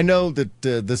 But I know that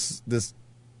this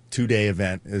 2-day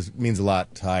event means a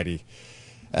lot to Heidi,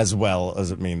 as well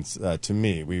as it means to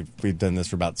me. We've done this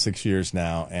for about 6 years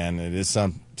now, and it is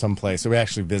some place. So we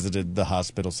actually visited the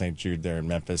hospital, St. Jude, there in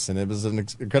Memphis, and it was an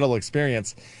incredible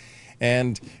experience.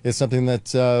 And it's something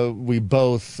that we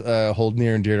both hold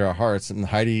near and dear to our hearts. And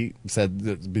Heidi said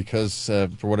that because,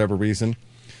 for whatever reason,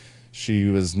 she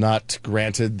was not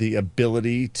granted the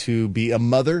ability to be a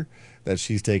mother, that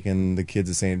she's taken the kids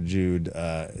of St. Jude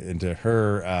into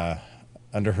her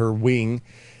under her wing,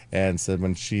 and said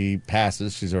when she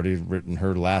passes, she's already written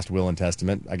her last will and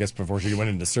testament. I guess before she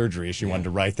went into surgery, she wanted to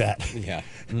write that. Yeah.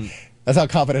 That's how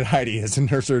confident Heidi is in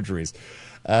her surgeries.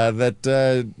 That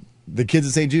the kids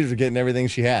at St. Jude's are getting everything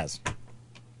she has.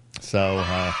 So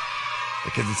the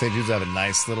kids at St. Jude's have a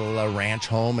nice little ranch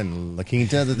home in La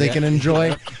Quinta that they can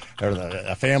enjoy. Or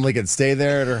a family could stay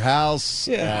there at her house,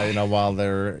 while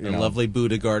they're a lovely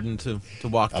Buddha garden to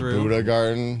walk through. A Buddha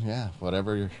garden,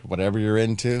 whatever you're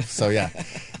into. So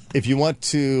if you want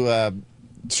to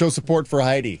show support for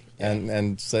Heidi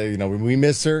and say we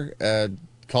miss her,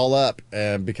 call up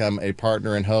and become a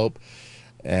partner in hope.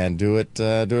 And do it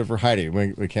for Heidi.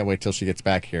 We can't wait till she gets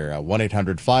back here.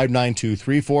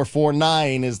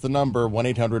 1-800-592-3449 is the number.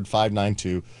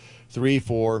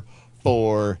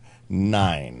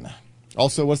 1-800-592-3449.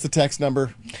 Also, what's the text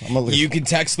number? You can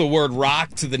text the word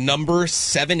rock to the number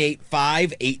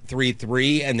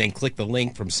 785-833 and then click the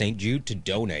link from St. Jude to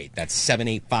donate. That's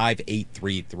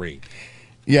 785-833.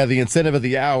 Yeah, the incentive of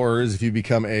the hour is if you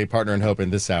become a partner in hope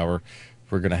in this hour,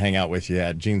 we're going to hang out with you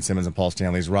at Gene Simmons and Paul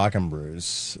Stanley's Rockin'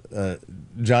 Brews.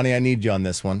 Johnny, I need you on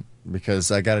this one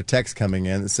because I got a text coming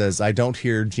in that says, I don't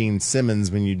hear Gene Simmons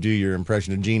when you do your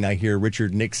impression of Gene. I hear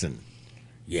Richard Nixon.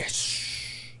 Yes.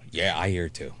 Yeah, I hear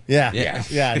too. Yeah.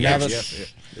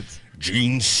 It's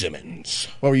Gene Simmons.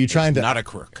 What were you trying to... Not a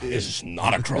crook. Is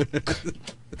not a crook.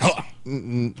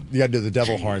 You got to do the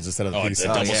devil horns instead of the piece.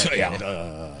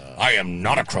 I am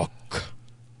not a crook.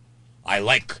 I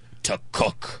like to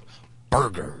cook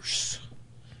burgers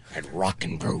and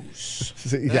rockin' brews.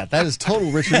 Yeah, that is total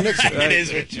Richard Nixon. It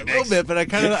is Richard Nixon. A little bit, but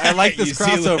I like this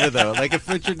crossover though. Like if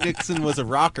Richard Nixon was a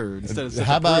rocker instead of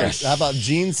how about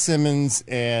Gene Simmons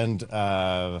and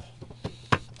Owen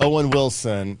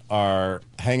Wilson are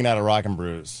hanging out at Rockin'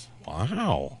 Brews?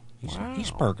 Wow.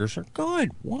 These burgers are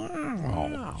good.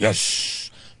 Wow.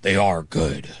 Yes, they are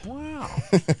good. Wow.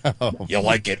 You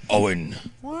like it, Owen?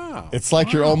 Wow. It's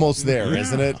like you're almost there,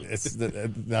 isn't it?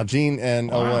 Now, Gene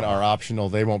and Owen are optional.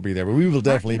 They won't be there, but we will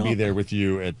definitely be there with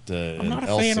you at I'm not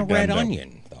a fan of Red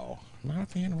Onion, though. I'm not a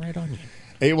fan of Red Onion.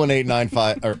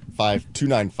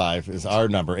 818-955 is our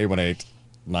number, 818-955-9231.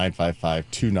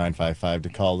 955-2955 to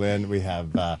call in. We have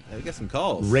we got some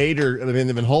calls. Raider. I mean,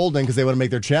 they've been holding because they want to make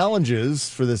their challenges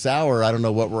for this hour. I don't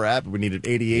know what we're at, but we needed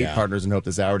 88 partners in Hope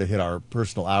this hour to hit our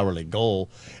personal hourly goal.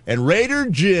 And Raider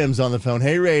Jim's on the phone.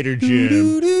 Hey, Raider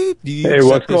Jim. Hey,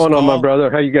 what's going on, my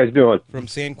brother? How you guys doing? From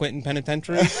San Quentin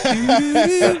Penitentiary?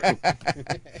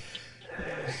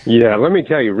 Yeah, let me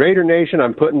tell you, Raider Nation,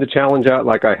 I'm putting the challenge out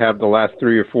like I have the last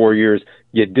 3 or 4 years.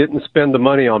 You didn't spend the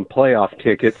money on playoff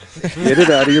tickets. Get it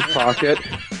out of your pocket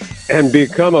and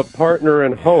become a partner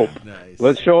in hope. Nice.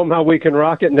 Let's show them how we can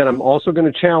rock it. And then I'm also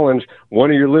going to challenge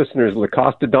one of your listeners,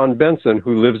 LaCosta Don Benson,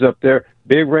 who lives up there,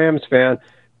 big Rams fan.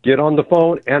 Get on the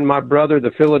phone. And my brother,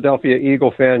 the Philadelphia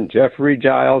Eagle fan, Jeffrey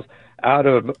Giles, out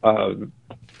of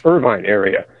Irvine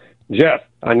area. Jeff,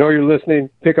 I know you're listening.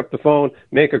 Pick up the phone,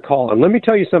 make a call. And let me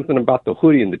tell you something about the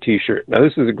hoodie and the T-shirt. Now,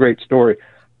 this is a great story.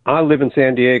 I live in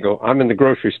San Diego. I'm in the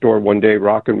grocery store one day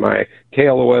rocking my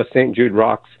KLOS St. Jude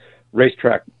Rocks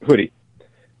racetrack hoodie.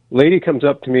 Lady comes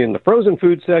up to me in the frozen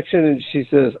food section, and she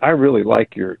says, I really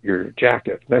like your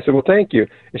jacket. And I said, well, thank you.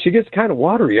 And she gets kind of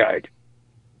watery-eyed.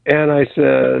 And I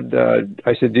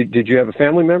said, did you have a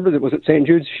family member that was at St.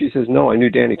 Jude's? She says, no, I knew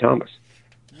Danny Thomas.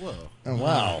 Whoa. Oh,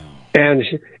 wow. And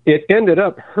it ended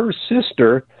up her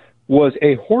sister was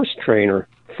a horse trainer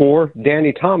for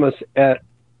Danny Thomas at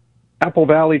Apple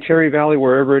Valley, Cherry Valley,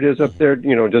 wherever it is up there,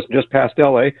 just past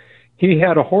L.A. He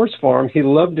had a horse farm. He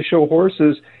loved to show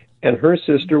horses, and her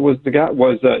sister was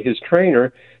his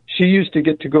trainer. She used to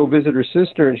get to go visit her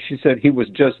sister, and she said he was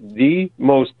just the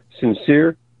most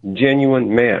sincere,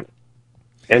 genuine man.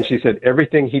 And she said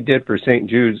everything he did for St.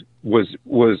 Jude's was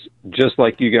just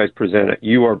like you guys present it.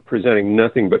 You are presenting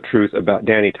nothing but truth about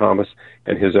Danny Thomas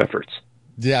and his efforts.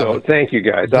 Yeah. So thank you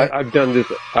guys. I've done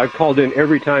this. I've called in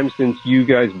every time since you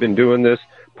guys been doing this.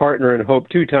 Partner in Hope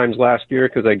 2 times last year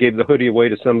because I gave the hoodie away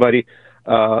to somebody,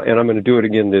 and I'm going to do it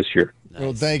again this year. Nice.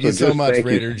 Well, thank you so much,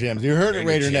 Raider Jim. You heard it,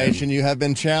 Raider Nation. You have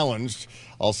been challenged.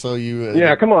 Also, you.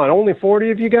 Yeah, come on. Only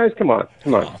 40 of you guys. Come on.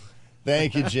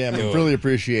 Thank you, Jim. I really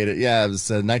appreciate it. Yeah, it was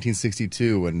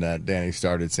 1962 when Danny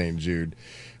started St. Jude,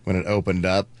 when it opened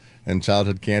up, and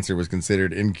childhood cancer was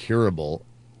considered incurable.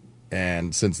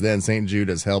 And since then, St. Jude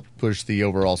has helped push the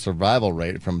overall survival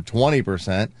rate from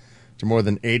 20% to more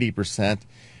than 80%,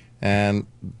 and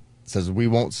says we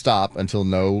won't stop until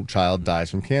no child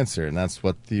dies from cancer. And that's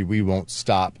what the "we won't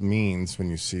stop" means when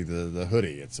you see the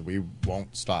hoodie. It's we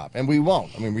won't stop. And we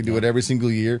won't. I mean, we do it every single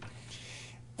year.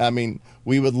 I mean,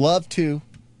 we would love to.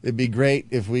 It'd be great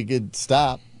if we could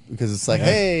stop because it's like,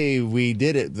 hey, we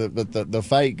did it. But the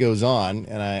fight goes on,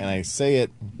 and I say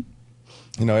it,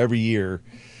 every year.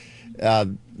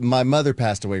 My mother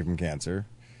passed away from cancer,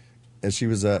 and she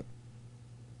was a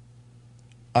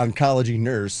oncology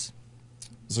nurse.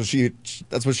 So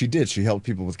that's what she did. She helped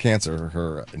people with cancer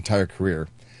her entire career,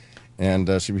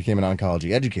 and she became an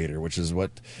oncology educator, which is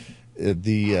what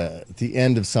the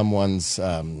end of someone's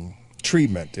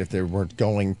treatment, if they weren't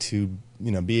going to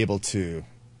be able to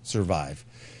survive,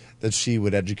 that she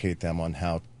would educate them on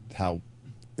how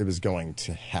it was going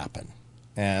to happen.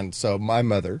 And so my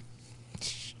mother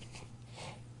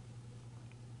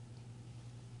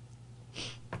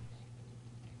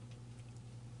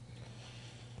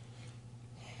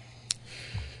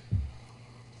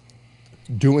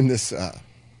doing this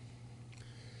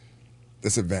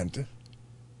event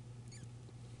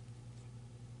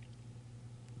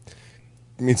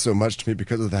means so much to me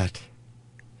because of that.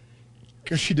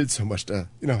 Because she did so much to,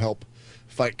 help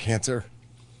fight cancer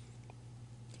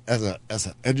as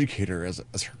an educator, as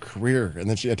her career, and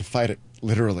then she had to fight it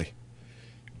literally.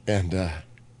 And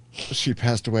she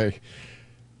passed away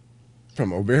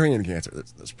from ovarian cancer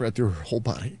that spread through her whole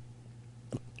body.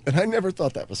 And I never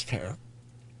thought that was fair.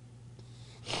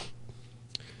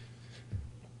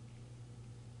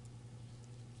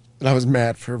 And I was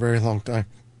mad for a very long time.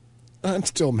 I'm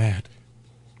still mad.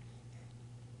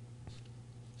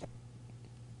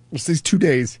 It's these 2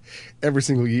 days every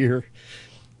single year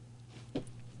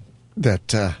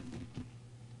that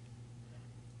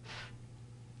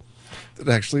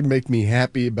actually make me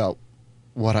happy about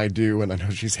what I do, and I know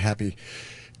she's happy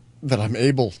that I'm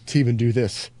able to even do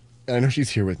this. And I know she's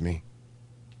here with me.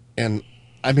 And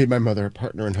I made my mother a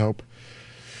partner in hope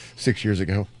 6 years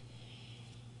ago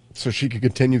so she could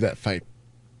continue that fight.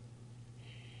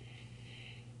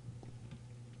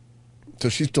 So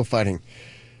she's still fighting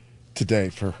today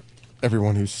for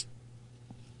everyone who's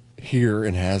here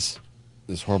and has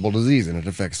this horrible disease, and it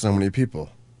affects so many people.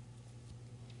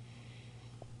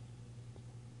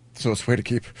 So it's a way to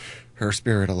keep her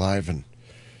spirit alive and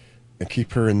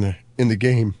keep her in the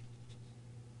game.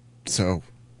 So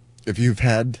if you've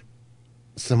had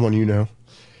someone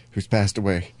who's passed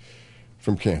away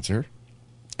from cancer.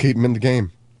 Keep them in the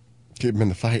game. Keep them in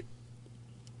the fight.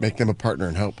 Make them a partner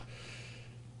in hope.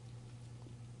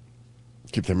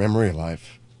 Keep their memory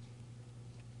alive.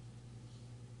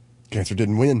 Cancer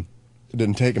didn't win. It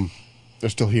didn't take them. They're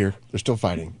still here. They're still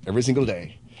fighting every single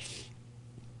day.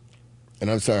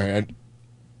 And I'm sorry,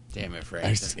 Damn it, Frank.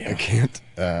 I can't.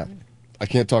 I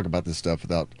can't talk about this stuff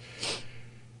without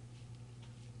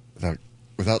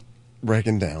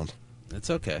breaking down. It's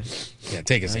okay. Yeah,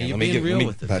 take us in. You're Let me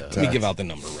with it, give out the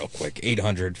number real quick.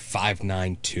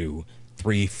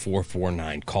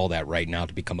 800-592-3449. Call that right now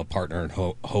to become a partner in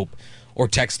hope. Or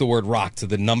text the word ROCK to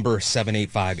the number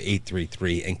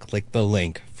 785-833 and click the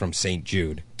link from St.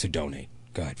 Jude to donate.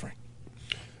 Go ahead, Frank.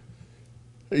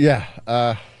 Yeah.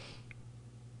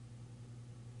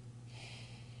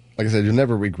 Like I said, you'll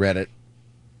never regret it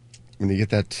when you get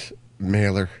that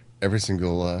mailer every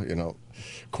single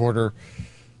quarter.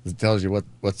 It tells you what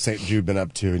St. Jude been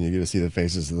up to, and you get to see the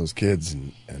faces of those kids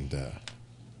and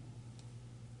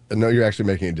know you're actually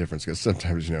making a difference. Because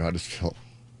sometimes I just feel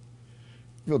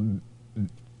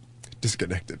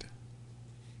disconnected.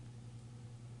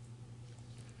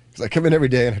 Because I come in every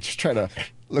day and I just try to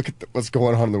look at what's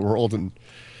going on in the world and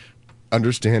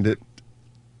understand it,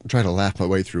 try to laugh my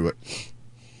way through it.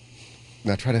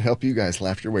 And I try to help you guys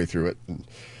laugh your way through it.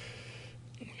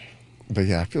 But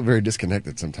yeah, I feel very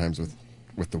disconnected sometimes with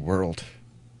the world.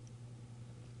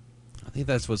 I think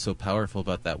that's what's so powerful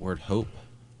about that word hope,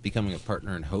 becoming a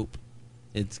partner in hope.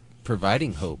 It's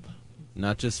providing hope,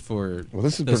 not just for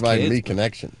this is those providing kids, me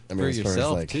connection. I mean, for as far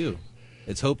yourself as too.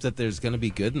 It's hope that there's going to be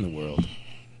good in the world,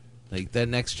 like that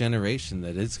next generation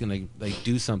that is going to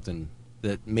do something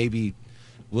that maybe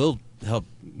will help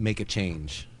make a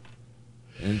change.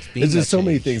 And there's just so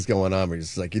many things going on where you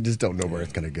just don't know where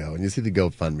it's going to go. And you see the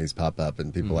GoFundMes pop up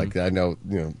and people like that. I know,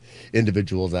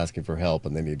 individuals asking for help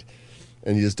and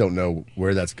and you just don't know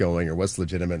where that's going or what's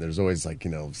legitimate. There's always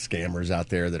scammers out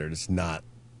there that are just not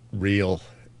real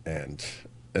and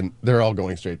they're all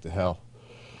going straight to hell.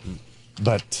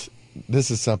 But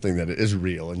this is something that is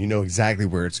real and you know exactly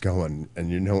where it's going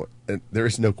and there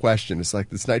is no question. It's like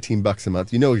it's $19 a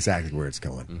month. You know exactly where it's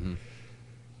going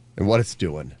and what it's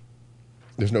doing.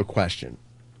 There's no question.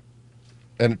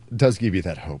 And it does give you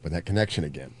that hope and that connection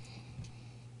again.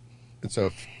 And so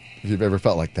if you've ever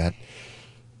felt like that,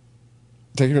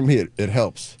 take it from me. It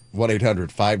helps.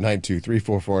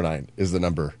 1-800-592-3449 is the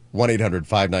number.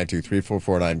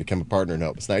 1-800-592-3449. Become a partner in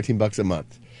hope. It's $19 a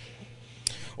month.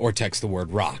 Or text the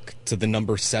word ROCK to the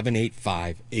number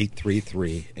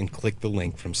 785-833 and click the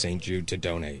link from St. Jude to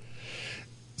donate.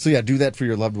 So yeah, do that for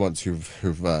your loved ones who've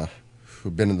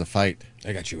been in the fight.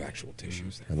 I got you actual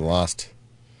tissues there. And lost.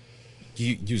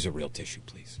 Use a real tissue,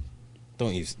 please.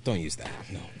 Don't use that.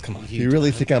 No, come on. You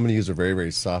really think I'm going to use a very, very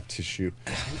soft tissue?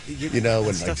 When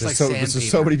there's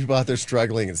so many people out there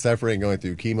struggling and suffering, going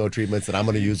through chemo treatments, that I'm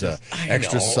going to use a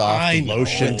extra soft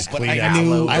lotion to clean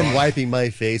out. I'm wiping my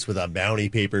face with a Bounty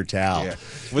paper towel. Yeah.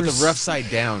 With the rough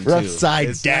side down, too. Rough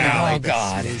side down. Oh,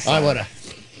 God. I want to...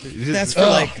 That's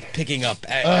for picking up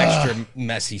extra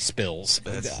messy spills.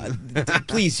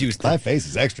 Please use that. My face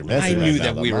is extra messy. I knew right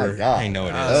that now, we were. God. I know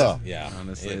it is. Yeah,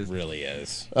 honestly, it really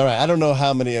is. All right, I don't know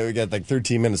how many. We got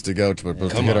 13 minutes to go to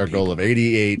hit our goal of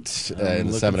 88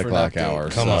 in the 7 o'clock hour.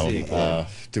 Come on.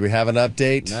 Do we have an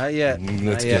update? Not yet.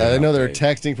 Let's get. I know they're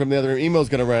texting from the other room. Emo's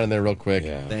going to run in there real quick.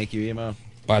 Yeah. Thank you, Emo.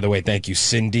 By the way, thank you,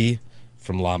 Cindy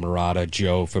from La Mirada,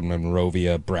 Joe from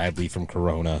Monrovia, Bradley from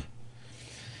Corona,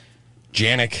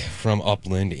 Janik from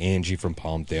Upland, Angie from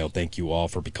Palmdale. Thank you all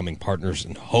for becoming partners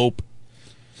in hope.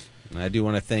 And I do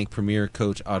want to thank Premier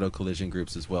Coach Auto Collision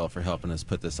Groups as well for helping us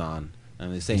put this on. I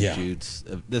mean, St. Jude's,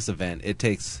 this event, it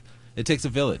takes a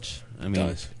village. I mean, it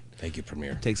does. Thank you,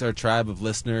 Premier. It takes our tribe of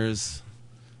listeners,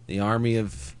 the army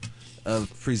of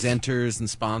presenters and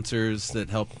sponsors that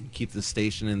help keep the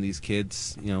station and these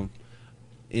kids,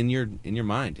 in your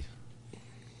mind.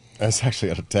 I was actually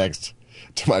got a text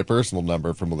to my personal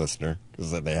number from a listener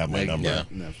because they have my number.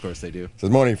 Yeah, of course they do. It says,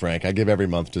 "Morning, Frank. I give every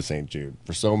month to St. Jude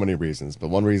for so many reasons, but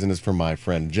one reason is for my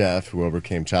friend Jeff, who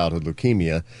overcame childhood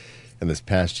leukemia and this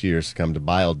past year succumbed to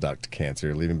bile duct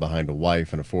cancer, leaving behind a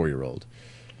wife and a 4-year-old.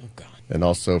 Oh, God. And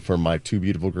also for my 2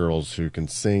 beautiful girls who can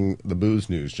sing the Booze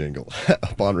News jingle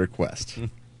upon request.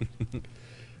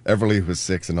 Everly, who was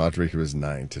 6, and Audrey, who was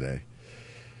 9 today.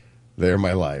 They are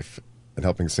my life, and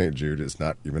helping St. Jude is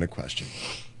not even a question."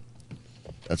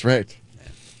 That's right.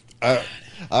 I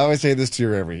always say this to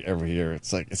you every year.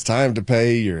 It's like, it's time to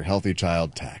pay your healthy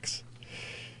child tax.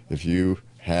 If you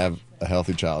have a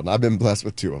healthy child, and I've been blessed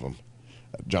with 2 of them.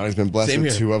 Johnny's been blessed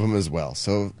with 2 of them as well.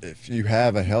 So if you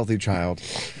have a healthy child,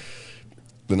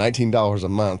 the $19 a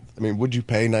month. I mean, would you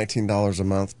pay $19 a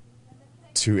month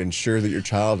to ensure that your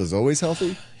child is always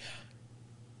healthy?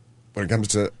 When it comes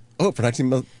to, for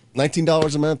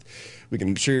 $19 a month, we can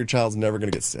ensure your child's never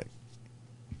going to get sick.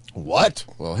 What?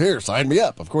 Well, here, sign me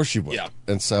up. Of course you would. Yeah.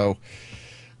 And so,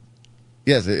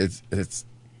 yes,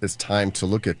 it's time to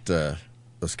look at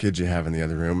those kids you have in the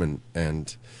other room,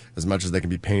 and as much as they can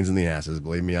be pains in the asses,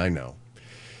 believe me, I know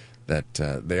that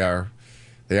they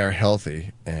are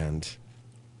healthy, and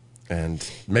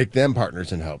make them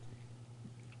partners in hope.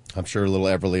 I'm sure little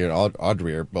Everly and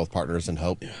Audrey are both partners in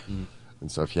hope. Yeah.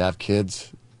 And so if you have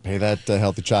kids, pay that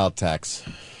healthy child tax.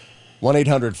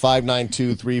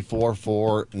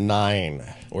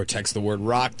 1-800-592-3449. Or text the word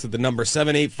ROCK to the number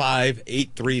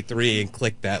 785-833 and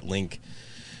click that link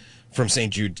from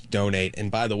St. Jude to donate.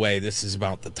 And by the way, this is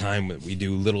about the time that we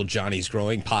do Little Johnny's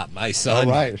Growing Pot, my son.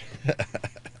 All right.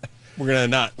 We're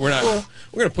gonna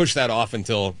push that off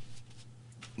until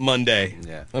Monday.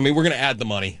 Yeah. I mean, we're gonna add the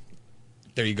money.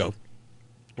 There you go.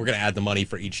 We're gonna add the money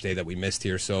for each day that we missed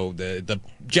here. So the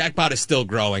jackpot is still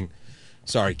growing.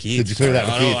 Sorry, Keith. Did you clear that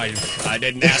with Keith? I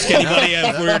didn't ask anybody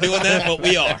if we were doing that, but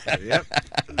we are. Yep.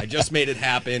 I just made it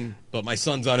happen, but my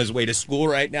son's on his way to school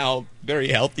right now. Very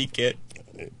healthy kid.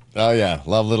 Oh, yeah.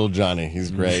 Love little Johnny. He's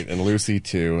great. And Lucy,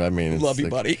 too. I mean, it's Love you,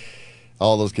 buddy.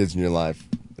 All those kids in your life.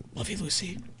 Love you,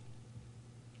 Lucy.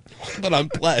 But I'm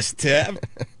blessed to have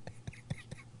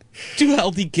two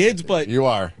healthy kids, but... You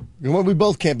are. We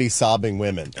both can't be sobbing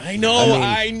women. I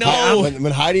know.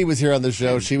 When Heidi was here on the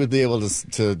show, she would be able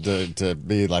to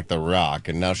be like the Rock,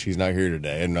 and now she's not here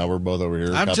today, and now we're both over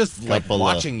here. I'm just like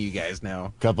watching you guys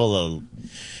now. Couple of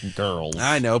girls.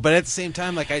 I know, but at the same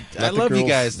time, like I love you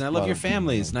guys, and I love your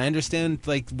families, and I understand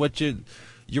like what you're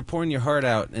pouring your heart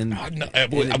out, and I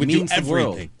would do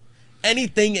everything,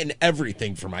 anything and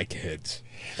everything for my kids.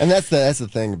 And that's the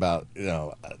thing about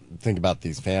think about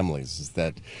these families is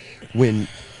that when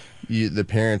the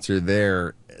parents are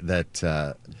there, that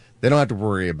they don't have to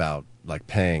worry about like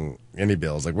paying any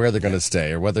bills, like where they're going to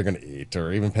stay or what they're going to eat,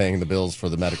 or even paying the bills for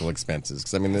the medical expenses.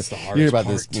 Because I mean, you hear about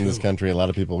this in this country, a lot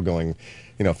of people going,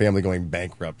 family going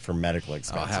bankrupt for medical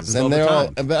expenses, and they're all.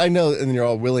 But I know, and you're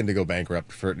all willing to go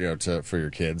bankrupt for for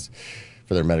your kids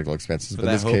for their medical expenses. For but in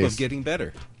that this hope case, of getting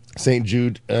better. St.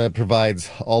 Jude provides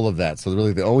all of that. So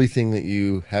really the only thing that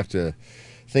you have to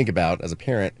think about as a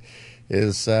parent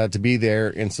is to be there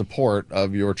in support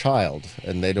of your child.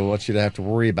 And they don't want you to have to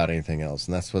worry about anything else.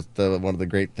 And that's what one of the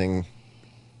great things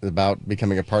about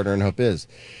becoming a partner in hope is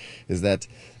that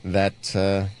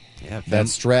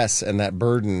stress and that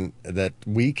burden that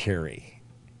we carry.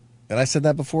 And I said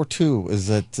that before too, is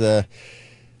that,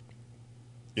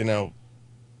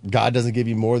 God doesn't give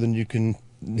you more than you can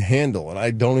handle, and I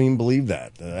don't even believe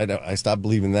that. I stopped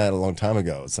believing that a long time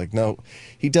ago. It's like, no,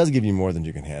 he does give you more than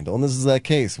you can handle, and this is that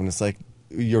case when it's like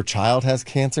your child has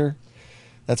cancer.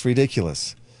 That's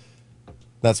ridiculous.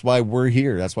 That's why we're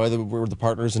here. That's why we're the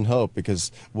partners in hope,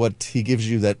 because what he gives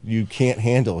you that you can't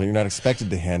handle and you're not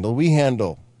expected to handle, we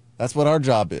handle. That's what our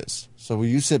job is. So will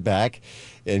you sit back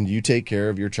and you take care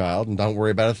of your child and don't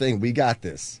worry about a thing? We got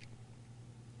this.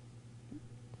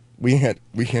 We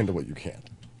handle what you can't.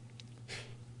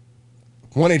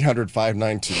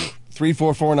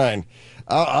 1-800-592-3449.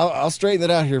 I'll straighten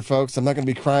it out here, folks. I'm not going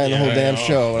to be crying the whole damn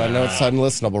show, and I know it's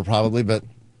unlistenable probably, but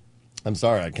I'm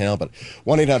sorry, I can't help it.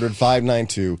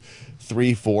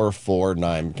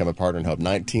 1-800-592-3449. Become a partner in hope.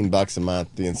 $19 a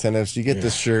month. The incentives, you get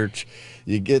the shirt,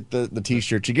 you get the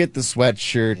T-shirt, you get the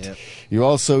sweatshirt. Yep. You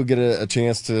also get a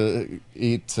chance to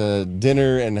eat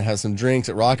dinner and have some drinks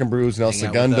at Rock and Brews and El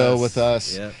Segundo with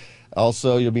us. Yep.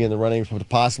 Also, you'll be in the running to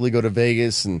possibly go to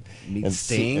Vegas and meet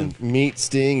Sting.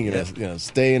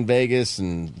 Stay in Vegas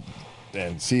and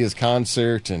see his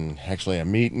concert and actually a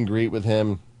meet and greet with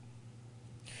him.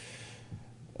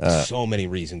 So many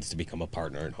reasons to become a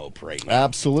partner in hope right now.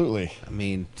 Absolutely. I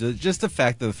mean, just the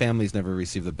fact that the families never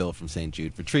received a bill from St.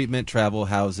 Jude for treatment, travel,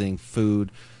 housing,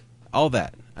 food, all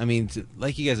that. I mean,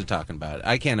 like you guys are talking about,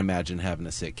 I can't imagine having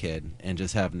a sick kid and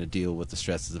just having to deal with the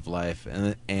stresses of life,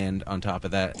 and on top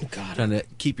of that, trying to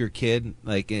keep your kid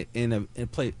like in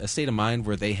a state of mind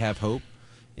where they have hope.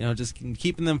 Just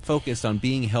keeping them focused on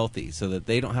being healthy so that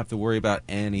they don't have to worry about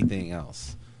anything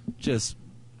else. Just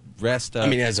rest up. I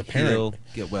mean, as a parent, heal,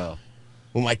 get well.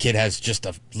 Well, my kid has just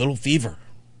a little fever.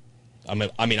 I'm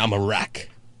a wreck.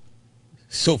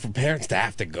 So for parents to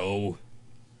have to go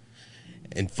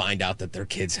and find out that their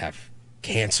kids have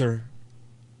cancer.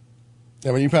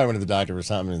 Yeah, you probably went to the doctor for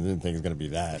something and didn't think it was going to be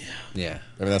that. Yeah.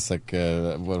 I mean, that's like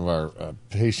one of our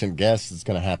patient guests that's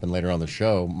going to happen later on the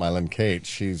show, Mylene Kate.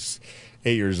 She's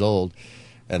 8 years old,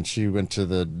 and she went to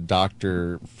the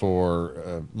doctor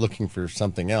for looking for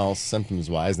something else,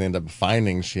 symptoms-wise. They ended up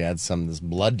finding she had this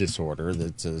blood disorder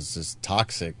that's just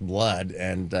toxic blood,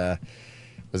 and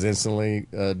was instantly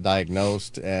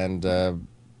diagnosed and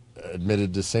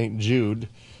admitted to St. Jude.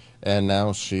 And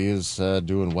now she is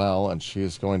doing well, and she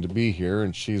is going to be here,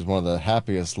 and she's one of the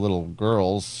happiest little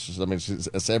girls. I mean,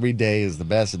 it's every day is the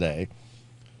best day.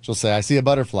 She'll say, I see a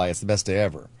butterfly, it's the best day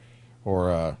ever.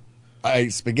 Or, I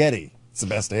ate spaghetti, it's the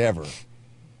best day ever. And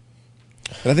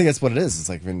I think that's what it is. It's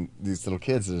like when these little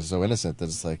kids are so innocent that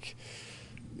it's like,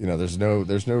 there's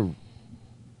no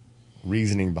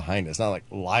reasoning behind it. It's not like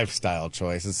lifestyle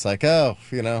choice. It's like, how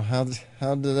did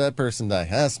that person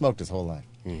die? Smoked his whole life.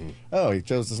 Mm-hmm. Oh, he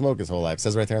chose to smoke his whole life. It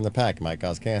says right there on the pack, it might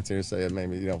cause cancer, so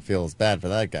maybe you don't feel as bad for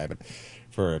that guy. But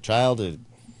for a child,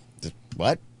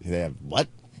 what? They have what?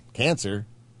 Cancer?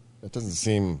 That doesn't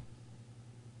seem...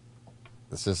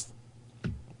 It's just...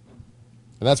 And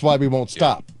that's why we won't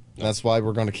stop. Yeah. That's why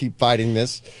we're going to keep fighting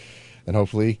this and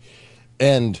hopefully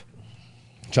end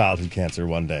childhood cancer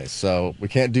one day. So we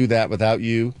can't do that without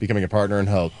you becoming a partner in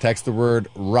hope. Text the word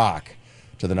ROCK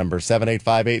to the number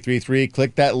 785-833.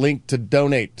 Click that link to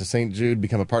donate to St. Jude.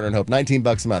 Become a partner in hope.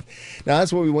 $19 a month. Now,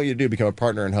 that's what we want you to do, become a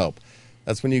partner in hope.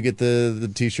 That's when you get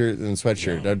the T-shirt and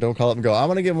sweatshirt. Yeah. Don't call up and go, I'm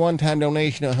going to give one-time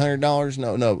donation of $100.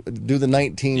 No. Do the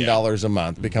 $19 a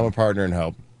month. Become a partner in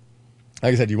hope.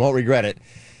 Like I said, you won't regret it,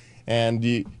 and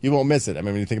you won't miss it. I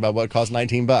mean, when you think about what it costs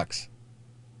 $19,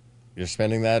 you're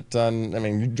spending that on,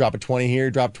 you drop a 20 here,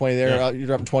 drop 20 there. Yeah. You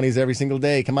drop 20s every single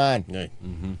day. Come on. Yeah.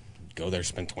 Mm-hmm. Go there,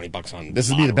 spend $20 on this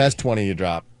would be the best 20 you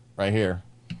drop right here.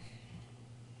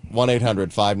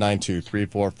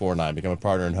 1-800-592-3449. Become a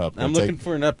partner in hope. I'm looking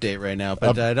for an update right now,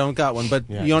 but I don't got one. But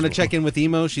you want to check in with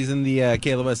Emo? She's in the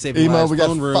KLOS Saving Lives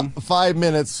phone room. We got 5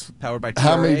 minutes. Powered by TRA.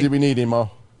 How many do we need,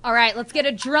 Emo? All right, let's get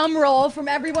a drum roll from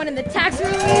everyone in the tax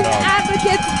relief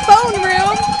advocates phone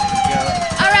room.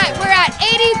 All right, we're at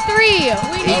 83.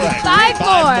 We need 5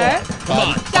 more. Come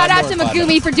on. Shout out to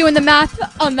Megumi for doing the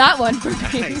math on that one for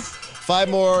me. Nice. 5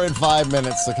 more in 5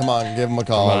 minutes, so come on, give them a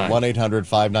call.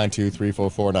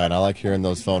 1-800-592-3449. I like hearing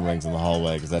those phone rings in the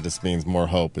hallway because that just means more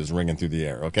hope is ringing through the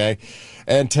air, okay?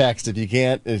 And text if you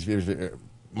can't. If you're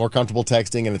more comfortable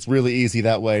texting, and it's really easy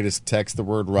that way, just text the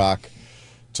word ROCK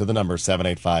to the number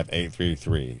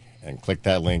 785-833 and click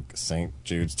that link, St.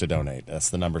 Jude's to donate. That's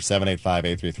the number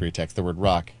 785-833. Text the word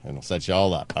ROCK, and it'll set you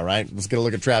all up, all right? Let's get a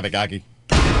look at traffic, Aki.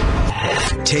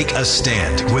 Take a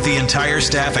stand with the entire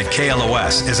staff at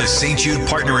KLOS as a St. Jude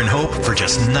Partner in Hope for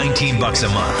just $19 a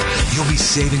month. You'll be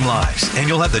saving lives, and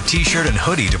you'll have the T-shirt and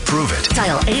hoodie to prove it.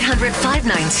 Dial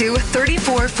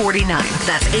 800-592-3449.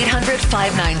 That's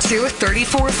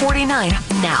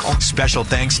 800-592-3449 now. Special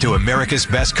thanks to America's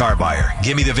Best Car Buyer,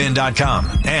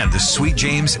 GimmeTheVin.com, and the Sweet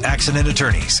James Accident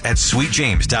Attorneys at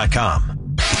SweetJames.com.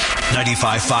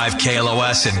 95.5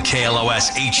 KLOS and KLOS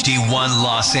HD1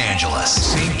 Los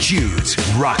Angeles. St. Jude's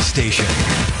Rock Station.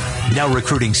 Now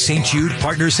recruiting St. Jude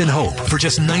Partners in Hope for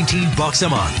just $19 a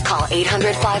month. Call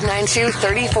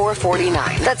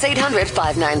 800-592-3449. That's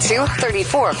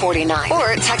 800-592-3449.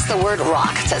 Or text the word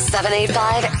ROCK to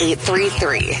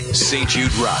 785-833. St.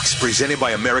 Jude Rocks, presented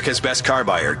by America's Best Car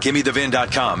Buyer,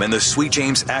 GimmeTheVin.com, and the Sweet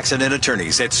James Accident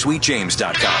Attorneys at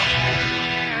SweetJames.com.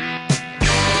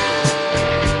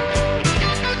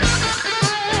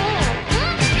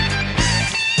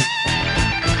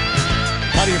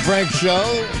 Frank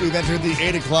Show. We've entered the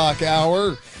 8 o'clock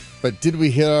hour, but did we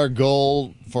hit our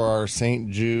goal for our St.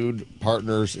 Jude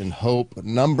Partners in Hope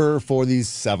number for the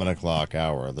 7 o'clock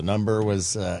hour? The number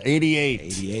was 88.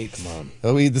 88, come on.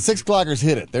 So the 6 o'clockers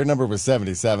hit it. Their number was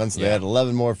 77, so they had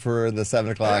 11 more for the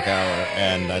 7 o'clock hour,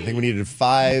 and I think we needed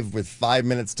 5 with 5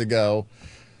 minutes to go.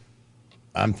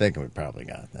 I'm thinking we probably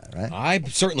got that, right? I'm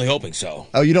certainly hoping so.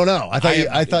 Oh, you don't know?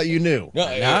 I thought you knew.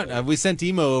 No, we sent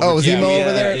Emo over. Oh, was Emo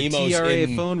over there? Emo's TRA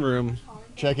phone room.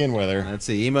 Check in with her. Let's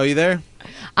see. Emo, you there?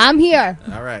 I'm here.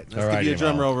 All right. Let's give you a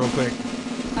drum roll real quick.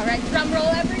 All right, drum roll,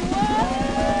 everyone.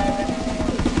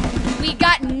 We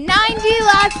got 90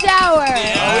 last hour.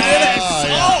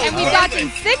 Yeah. And we've gotten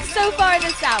 6 so far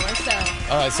this hour, so.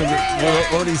 All right, so we're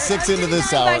already 6 into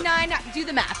this hour. 9, do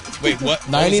the math. Wait, what?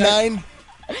 99?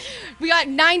 We got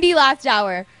 90 last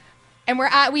hour, and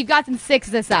we've gotten 6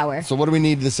 this hour. So what do we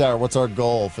need this hour? What's our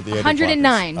goal for the 8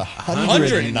 109.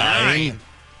 109.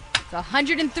 So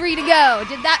 103 to go.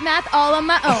 Did that math all on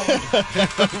my own.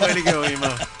 Way to go,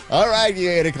 Emo. All right,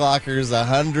 you 8 o'clockers.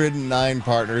 109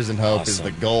 Partners in Hope is the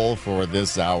goal for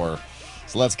this hour.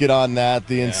 So let's get on that.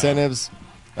 The incentives,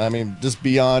 just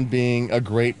beyond being a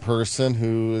great person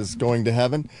who is going to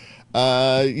heaven,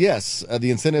 Yes,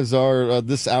 the incentives are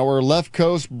this hour, Left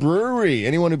Coast Brewery.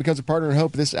 Anyone who becomes a partner in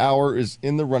Hope this hour is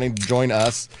in the running to join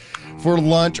us for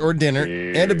lunch or dinner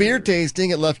and a beer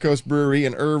tasting at Left Coast Brewery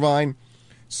in Irvine.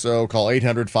 So call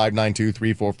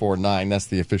 800-592-3449. That's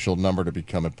the official number to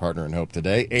become a partner in Hope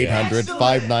today.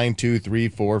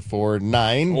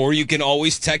 800-592-3449. Or you can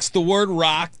always text the word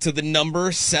ROCK to the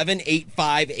number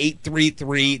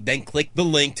 785-833, then click the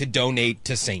link to donate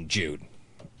to St. Jude.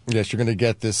 Yes, you're going to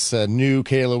get this new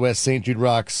KLOS St. Jude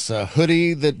Rocks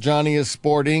hoodie that Johnny is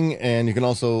sporting, and you can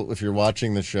also, if you're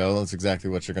watching the show, that's exactly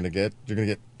what you're going to get. You're going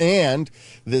to get, and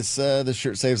this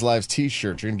Shirt Saves Lives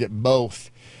T-shirt. You're going to get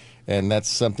both, and that's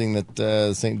something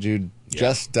that St. Jude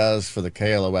just does for the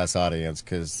KLOS audience,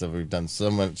 because we've done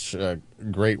so much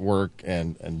great work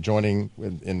and joining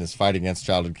in this fight against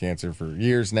childhood cancer for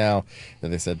years now, that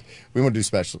they said we want to do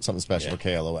something special for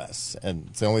KLOS, and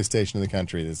it's the only station in the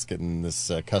country that's getting this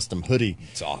custom hoodie.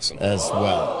 It's awesome as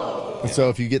well. And so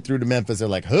if you get through to Memphis, they're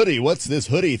like, hoodie, what's this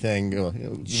hoodie thing?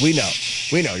 We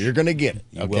know you're going to get it.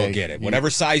 You will get it. Whatever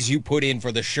size you put in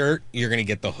for the shirt, you're going to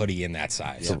get the hoodie in that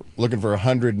size. So looking for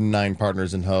 109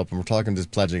 partners in Hope, and we're talking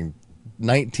just pledging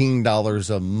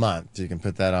 $19 a month. You can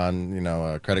put that on,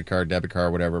 a credit card, debit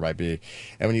card, whatever it might be.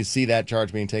 And when you see that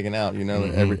charge being taken out,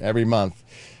 every month,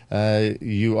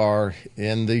 you are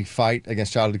in the fight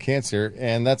against childhood cancer.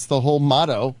 And that's the whole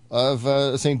motto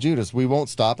of St. Judas. We won't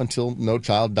stop until no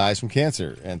child dies from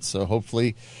cancer. And so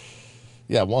hopefully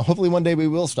one day we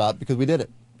will stop, because we did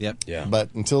it. Yep. Yeah. But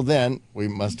until then, we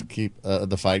must keep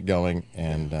the fight going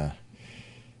and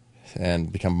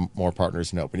become more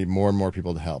partners in Hope. We need more and more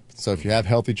people to help. So if you have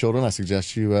healthy children, I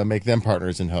suggest you make them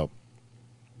partners in Hope,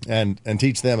 and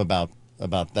teach them about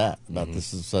that.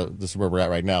 This is where we're at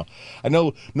right now. I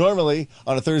know normally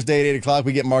on a Thursday at 8 o'clock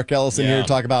we get Mark Ellis in here to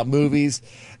talk about movies,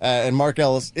 and Mark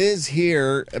Ellis is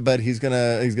here, but he's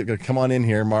gonna come on in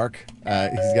here. Mark,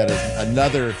 he's got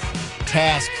another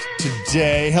task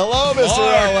today. Hello, Mr.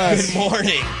 Ellis. Good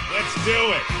morning. Let's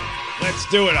do it. Let's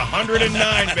do it.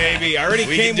 109, baby. I already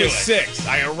came with 6.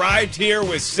 I arrived here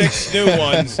with 6 new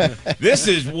ones.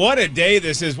 What a day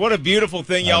this is. What a beautiful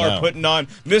thing y'all are putting on.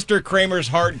 Mr. Kramer's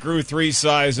heart grew 3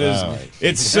 sizes.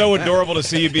 It's so adorable to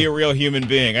see you be a real human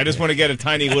being. I just want to get a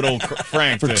tiny little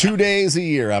Frank. For 2 days a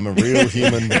year, I'm a real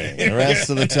human being. The rest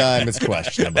of the time, it's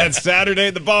questionable. That Saturday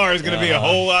at the bar is going to be a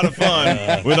whole lot of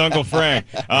fun with Uncle Frank.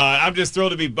 I'm just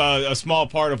thrilled to be a small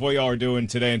part of what y'all are doing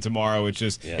today and tomorrow.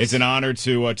 It's an honor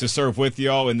to serve with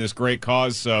y'all in this great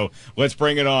cause. So let's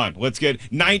bring it on. Let's get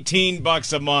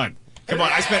 $19 a month. Come on,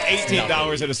 I spent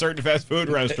 $18 at a certain fast food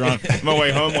restaurant on my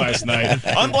way home last night.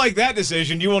 Unlike that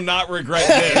decision, you will not regret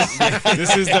this.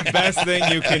 This is the best thing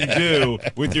you can do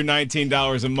with your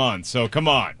 $19 a month. So come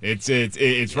on, it's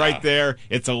right there.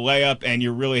 It's a layup, and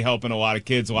you're really helping a lot of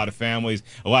kids, a lot of families,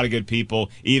 a lot of good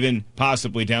people, even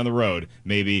possibly down the road,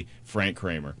 maybe Frank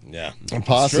Kramer. Yeah,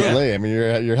 possibly. I mean,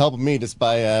 you're helping me just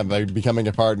by becoming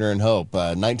a partner in Hope.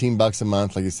 $19 a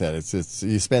month, like you said. It's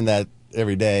you spend that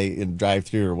every day in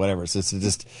drive-through or whatever. So it's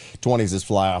just 20s just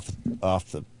fly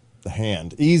off the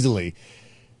hand easily.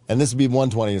 And this would be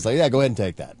 120. It's like, yeah, go ahead and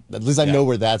take that. At least I know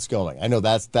where that's going. I know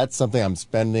that's something I'm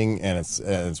spending, and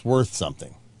it's worth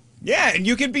something. Yeah, and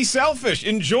you can be selfish.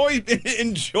 Enjoy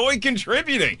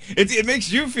contributing. It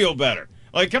makes you feel better.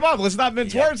 Like, come on, let's not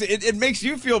mince words. It makes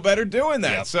you feel better doing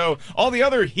that. Yep. So all the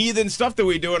other heathen stuff that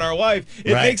we do in our life,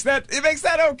 it makes that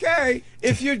okay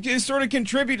if you just sort of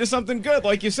contribute to something good.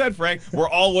 Like you said, Frank, we're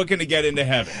all looking to get into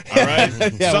heaven. All right,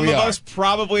 some of us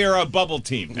probably are a bubble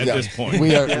team at this point.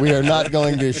 We are not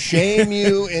going to shame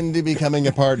you into becoming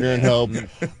a partner in Hope,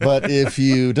 but if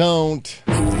you don't,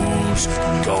 who's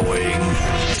going?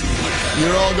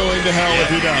 You're all going to hell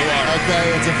if you don't.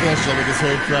 Okay, it's official. We just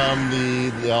heard from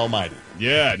the Almighty.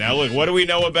 Yeah, now look, what do we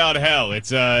know about hell? It's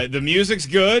the music's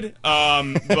good,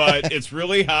 but it's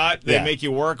really hot. They make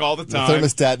you work all the time. The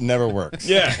thermostat never works.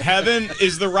 Yeah, heaven,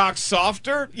 is the rock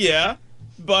softer? Yeah.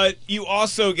 But you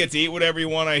also get to eat whatever you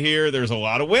want. I hear there's a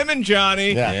lot of women,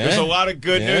 Johnny. Yeah. There's a lot of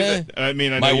good news. I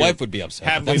mean, I know my wife would be upset.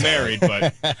 Happily married,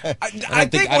 but I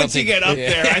think once you get up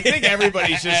there, I think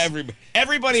everybody's just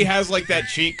everybody has like that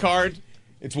cheat card.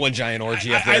 It's one giant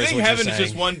orgy up there. I think heaven is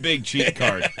just one big cheat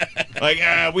card. Like,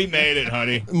 we made it,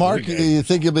 honey. Mark, you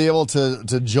think you'll be able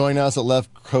to join us at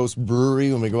Left Coast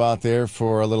Brewery when we go out there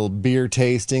for a little beer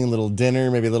tasting, a little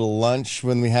dinner, maybe a little lunch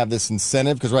when we have this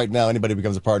incentive? Because right now, anybody who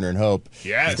becomes a partner in Hope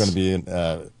is going to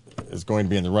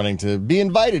be in the running to be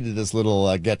invited to this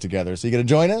little get-together. So you going to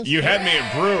join us? You had me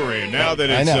at brewery. Now that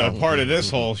it's part of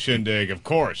this whole shindig, of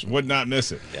course, would not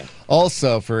miss it. Yeah.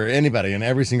 Also, for anybody, in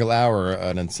every single hour,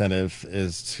 an incentive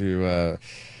is to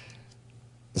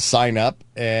sign up,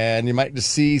 and you might just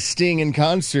see Sting in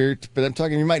concert, but I'm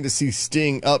talking you might just see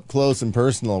Sting up close and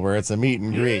personal where it's a meet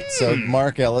and greet. So,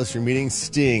 Mark Ellis, you're meeting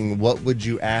Sting. What would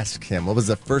you ask him? What was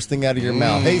the first thing out of your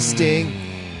mouth? Hey, Sting.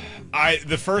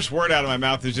 The first word out of my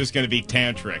mouth is just going to be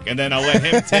tantric, and then I'll let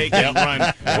him take it and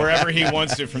run wherever he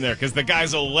wants to from there, because the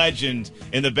guy's a legend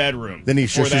in the bedroom. Then he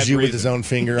shushes you with his own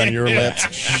finger on your lips.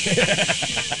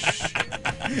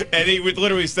 And he would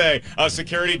literally say,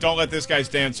 security, don't let this guy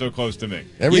stand so close to me.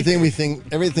 Everything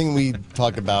we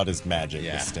talk about is magic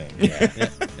with Sting. Yeah.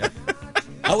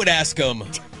 I would ask him,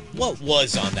 what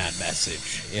was on that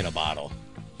message in a bottle?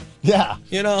 Yeah.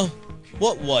 You know,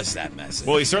 what was that message?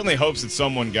 Well, he certainly hopes that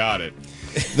someone got it.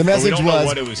 The message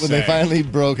was when they finally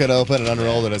broke it open and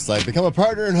unrolled it, it's like, become a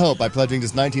partner in hope by pledging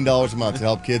just $19 a month to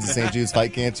help kids at St. Jude's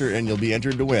fight cancer, and you'll be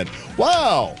entered to win.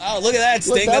 Wow! Oh, look at that,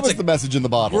 Sting. That was the message in the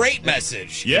bottle. Great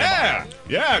message. Yeah.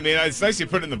 I mean, it's nice you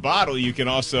put it in the bottle. You can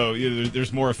also,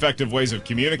 there's more effective ways of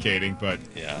communicating, but...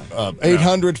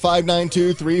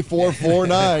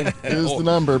 800-592-3449 is the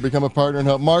number. Become a partner in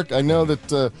hope. Mark, I know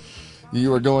that...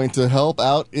 you are going to help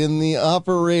out in the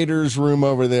operator's room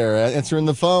over there, answering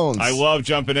the phones. I love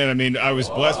jumping in. I mean, I was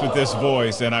blessed with this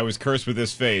voice, and I was cursed with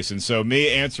this face. And so me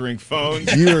answering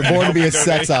phones... You were born to be a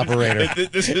sex operator.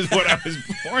 This is what I was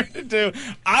born to do.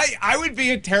 I would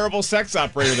be a terrible sex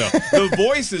operator, though. The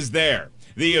voice is there.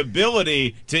 The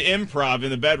ability to improv in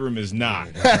the bedroom is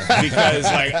not, because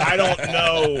I don't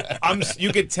know.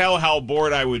 You could tell how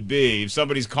bored I would be if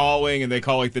somebody's calling and they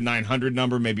call the 900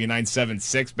 number, maybe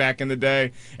 976 back in the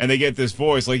day, and they get this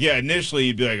voice. Initially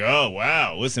you'd be like, oh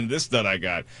wow, listen to this stud I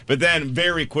got, but then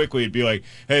very quickly it'd be like,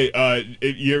 hey,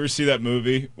 you ever see that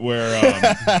movie where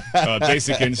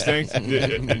Basic Instinct?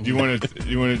 Do you want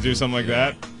to do something like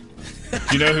that?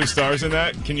 Do you know who stars in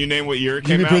that? Can you name what year it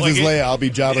came out? Give me Princess Leia, I'll be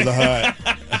Jabba the Hutt.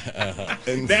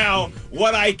 Now,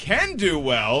 what I can do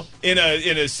well in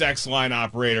a sex line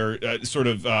operator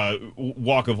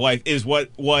walk of life is what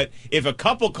if a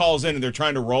couple calls in and they're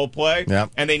trying to role play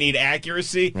and they need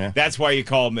accuracy, that's why you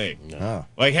call me. Oh.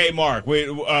 Like, hey, Mark,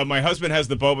 my husband has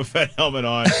the Boba Fett helmet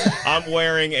on. I'm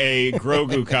wearing a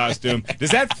Grogu costume.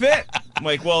 Does that fit? I'm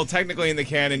like, well, technically in the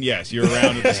canon, yes. You're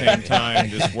around at the same time.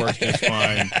 This works just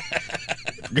fine.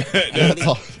 That's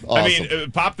awesome. I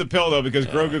mean, pop the pill, though, because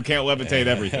Grogu can't levitate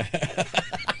everything.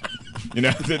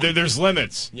 There's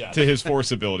limits to his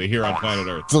force ability here on planet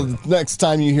Earth. So the next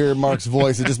time you hear Mark's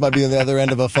voice, it just might be on the other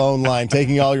end of a phone line,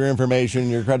 taking all your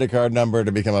information, your credit card number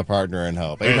to become a partner in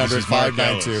hope.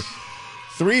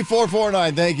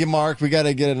 800-592-3449. Thank you, Mark. We got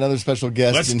to get another special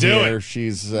guest Let's in do here. It.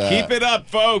 She's keep it up,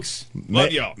 folks.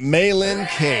 Love y'all. Maylin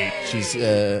Kate.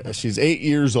 She's 8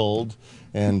 years old.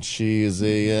 And she is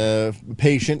a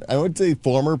patient. I would say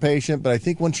former patient, but I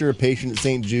think once you're a patient at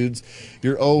St. Jude's,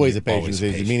 you're always a patient at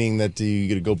St. Jude's, meaning that you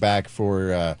get to go back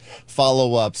for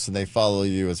follow-ups, and they follow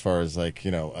you as far as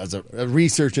as a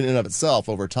research in and of itself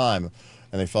over time,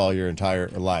 and they follow your entire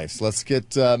life. So let's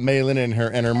get Maylin and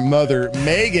her mother,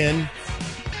 Megan.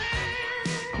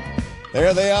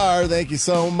 There they are. Thank you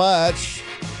so much.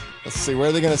 Let's see, where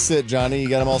are they going to sit, Johnny? You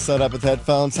got them all set up with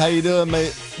headphones. How you doing,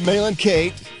 Maylin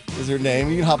Kate? Is her name.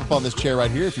 You can hop up on this chair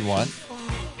right here if you want.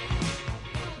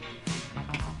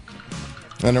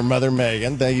 And her mother,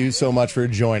 Megan, thank you so much for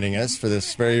joining us for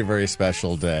this very, very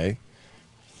special day.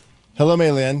 Hello,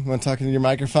 Maylin. Want to talk into your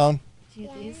microphone?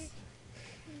 Yes.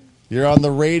 You're on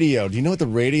the radio. Do you know what the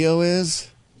radio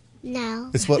is? No.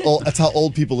 That's how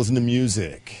old people listen to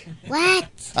music.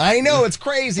 What? I know, it's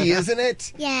crazy, isn't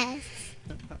it? Yes.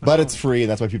 But it's free,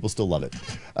 and that's why people still love it.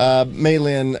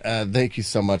 Maylin, thank you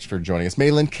so much for joining us.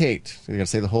 Maylin Kate. You're going to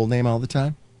say the whole name all the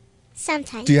time?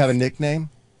 Sometimes. Do you have a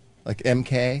nickname? Like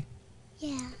MK?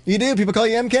 Yeah. You do? People call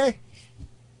you MK?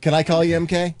 Can I call you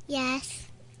MK? Yes.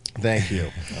 Thank you.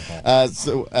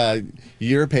 So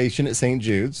you're a patient at St.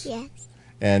 Jude's. Yes.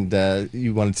 And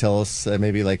you want to tell us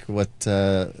maybe what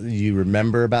you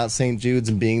remember about St. Jude's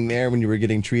and being there when you were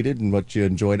getting treated and what you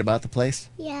enjoyed about the place?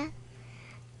 Yeah.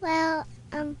 Well,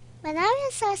 when I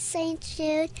was at St.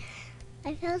 Jude,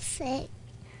 I felt sick,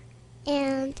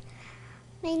 and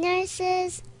my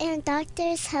nurses and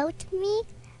doctors helped me.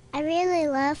 I really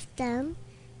loved them,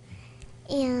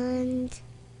 and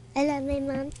I love my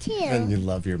mom too. And you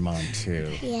love your mom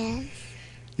too. Yes.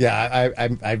 Yeah,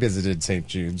 I visited St.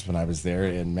 Jude's when I was there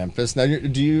in Memphis. Now, you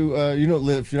don't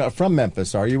live? You're not from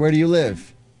Memphis, are you? Where do you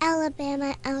live?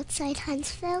 Alabama, outside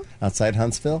Huntsville. Outside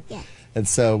Huntsville? Yeah. And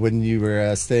so when you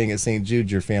were staying at St.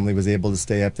 Jude, your family was able to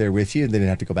stay up there with you, and they didn't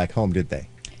have to go back home, did they?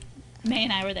 May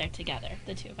and I were there together.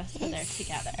 The two of us were there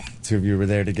together. Two of you were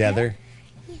there together?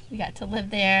 We got to live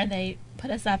there. They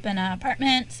put us up in an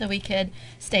apartment so we could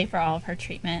stay for all of her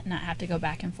treatment, not have to go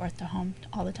back and forth to home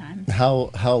all the time.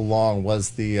 How long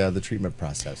was the treatment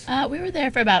process? We were there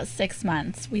for about 6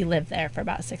 months. We lived there for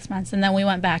about 6 months, and then we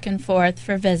went back and forth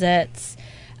for visits.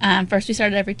 First we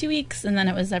started every 2 weeks, and then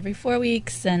it was every 4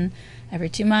 weeks, and every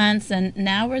 2 months, and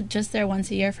now we're just there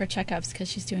once a year for checkups because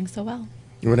she's doing so well.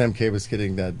 When MK was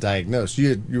getting diagnosed,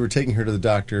 you were taking her to the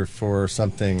doctor for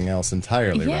something else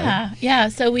entirely, right? Yeah.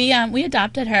 So we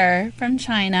adopted her from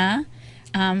China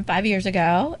 5 years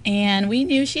ago, and we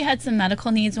knew she had some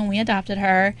medical needs when we adopted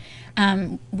her.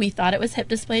 We thought it was hip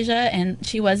dysplasia, and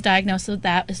she was diagnosed with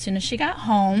that as soon as she got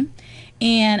home.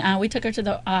 And we took her to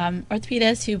the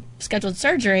orthopedist who scheduled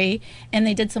surgery, and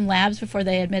they did some labs before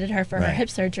they admitted her for her hip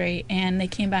surgery, and they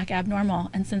came back abnormal.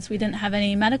 And since we didn't have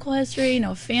any medical history,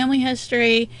 no family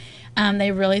history,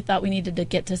 they really thought we needed to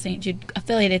get to St. Jude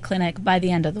Affiliated Clinic by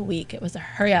the end of the week. It was a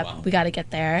hurry up, we got to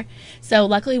get there. So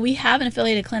luckily we have an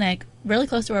affiliated clinic really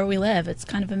close to where we live. It's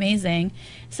kind of amazing.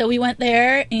 So we went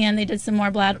there, and they did some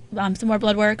more blood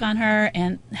work on her,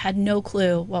 and had no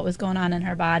clue what was going on in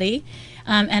her body.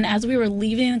 And as we were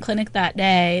leaving the clinic that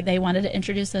day, they wanted to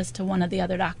introduce us to one of the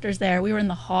other doctors there. We were in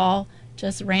the hall,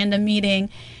 just random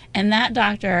meeting, and that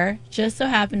doctor just so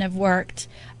happened to have worked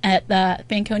at the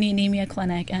Fanconi Anemia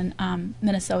Clinic in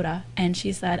Minnesota, and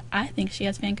she said, I think she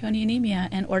has Fanconi anemia,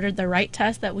 and ordered the right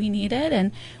test that we needed,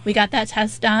 and we got that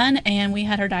test done, and we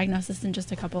had her diagnosis in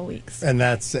just a couple of weeks. And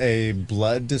that's a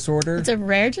blood disorder? It's a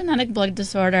rare genetic blood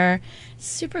disorder,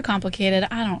 super complicated.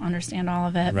 I don't understand all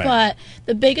of it, Right. but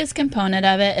the biggest component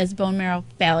of it is bone marrow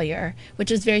failure, which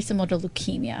is very similar to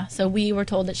leukemia. So we were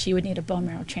told that she would need a bone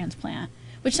marrow transplant,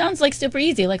 which sounds like super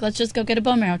easy. Like, let's just go get a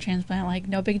bone marrow transplant, like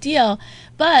no big deal.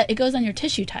 But it goes on your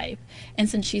tissue type. And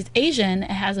since she's Asian, it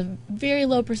has a very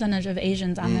low percentage of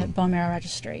Asians on the bone marrow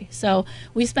registry. So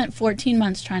we spent 14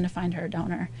 months trying to find her a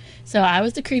donor. So I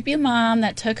was the creepy mom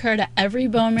that took her to every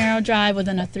bone marrow drive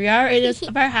within a 3-hour radius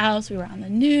of our house. We were on the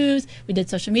news. We did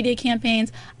social media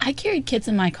campaigns. I carried kits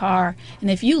in my car. And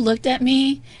if you looked at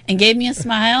me and gave me a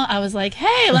smile, I was like,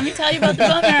 hey, let me tell you about the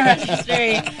bone marrow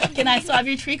registry. Can I swab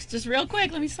your cheeks just real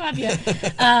quick? Let me swab you.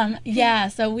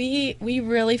 So we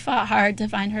really fought hard to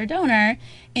find her donor,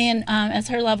 and as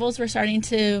her levels were starting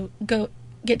to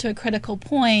get to a critical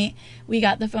point, we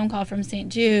got the phone call from St.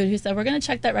 Jude, who said, we're going to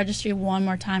check that registry one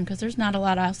more time because there's not a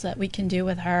lot else that we can do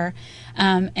with her.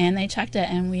 And they checked it,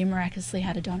 and we miraculously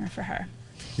had a donor for her.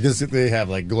 Because they have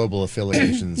like global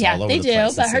affiliations all over they the do,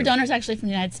 place. but her donor's actually from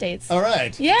the United States. All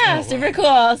right. Yeah, super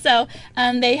cool. So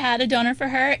they had a donor for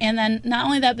her, and then not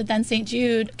only that, but then St.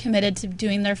 Jude committed to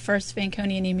doing their first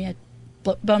Fanconi anemia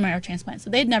bone marrow transplant. So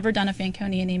they'd never done a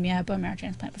Fanconi anemia bone marrow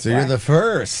transplant before. So you're the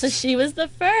first. So she was the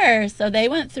first. So they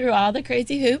went through all the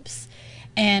crazy hoops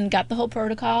and got the whole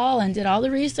protocol and did all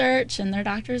the research, and their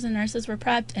doctors and nurses were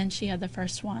prepped, and she had the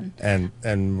first one. And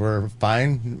we're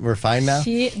fine? We're fine now?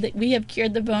 We have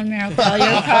cured the bone marrow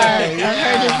failure part of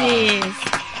her disease.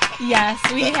 Yes,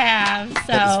 we have. So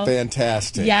That's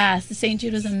fantastic. Yes, St.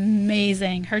 Jude was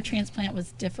amazing. Her transplant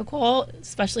was difficult,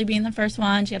 especially being the first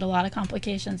one. She had a lot of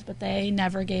complications, but they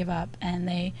never gave up, and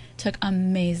they took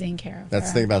amazing care of her. That's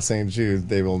the thing about St. Jude.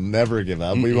 They will never give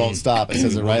up. We won't stop. It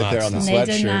says it right there on the sweatshirt.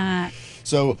 They did not.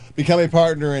 So become a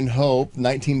partner in Hope.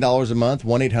 $19 a month.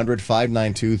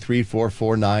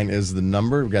 1-800-592-3449 is the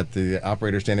number. We've got the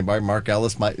operator standing by. Mark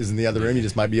Ellis is in the other room. You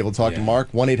just might be able to talk to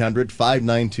Mark.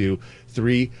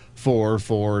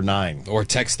 1-800-592-3449. Or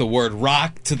text the word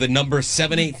ROCK to the number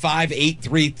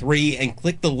 785-833 and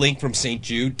click the link from St.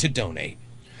 Jude to donate.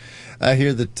 I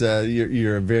hear that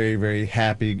you're a very, very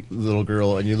happy little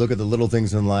girl, and you look at the little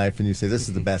things in life, and you say, this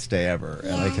is the best day ever.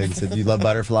 And like I said, you love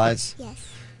butterflies? Yes.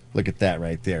 Look at that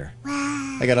right there.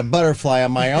 Wow. I got a butterfly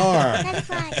on my arm.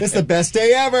 It's the best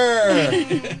day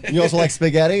ever. You also like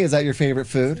spaghetti? Is that your favorite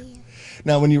food?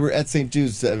 Now, when you were at St.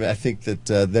 Jude's, I think that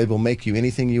they will make you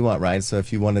anything you want, right? So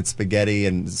if you wanted spaghetti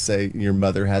and say your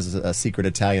mother has a secret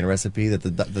Italian recipe, that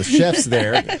the chefs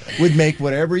there would make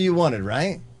whatever you wanted,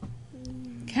 right?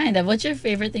 Kind of. What's your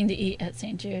favorite thing to eat at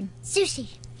St. Jude?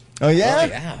 Sushi. Oh, yeah? Oh,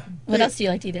 yeah. What else do you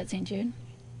like to eat at St. Jude?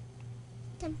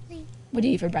 Dumpling. What do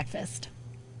you eat for breakfast?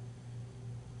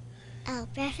 Oh,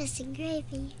 breakfast and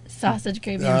gravy. Sausage,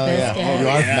 gravy, and biscuits. Yeah. Oh, you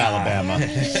are from Alabama.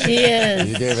 She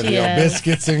is. You gave her the old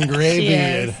biscuits and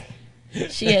gravy.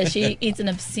 She is. She eats an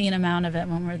obscene amount of it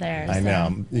when we're there. I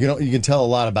know. You can tell a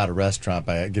lot about a restaurant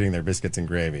by getting their biscuits and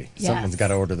gravy. Yes. Someone's got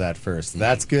to order that first. If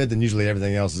that's good, then usually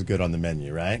everything else is good on the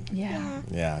menu, right? Yeah.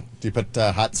 Yeah. Do you put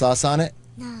hot sauce on it?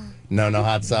 No. No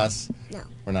hot sauce? No.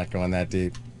 We're not going that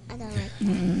deep. I don't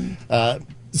like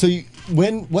So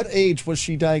what age was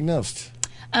she diagnosed?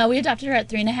 We adopted her at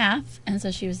 3.5, and so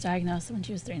she was diagnosed when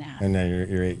she was 3.5. And now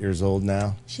you're 8 years old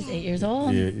now? She's 8 years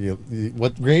old.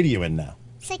 What grade are you in now?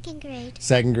 2nd grade.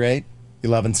 2nd grade? You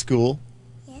loving school?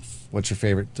 Yes. What's your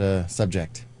favorite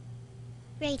subject?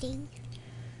 Reading.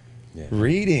 Yeah.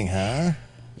 Reading, huh?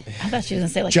 I thought she was going to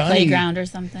say like playground or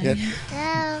something.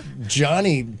 No.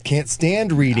 Johnny can't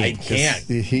stand reading. I can't.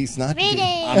 He's not. Reading.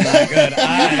 I'm not good.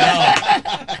 I know.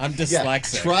 I'm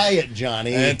dyslexic. Yeah, try it,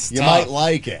 Johnny. It's you tough. might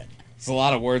like it. There's a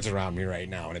lot of words around me right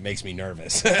now, and it makes me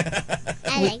nervous.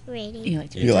 I like reading. You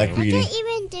like reading? I can't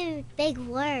even do big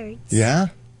words. Yeah?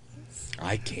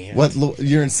 I can't.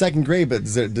 You're in 2nd grade, but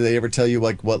do they ever tell you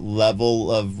like what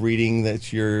level of reading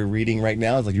that you're reading right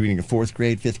now? Is like you're reading a 4th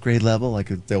grade, 5th grade level,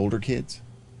 like the older kids?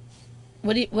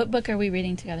 What book are we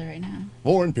reading together right now?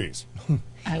 War and Peace.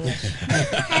 I wish.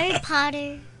 Harry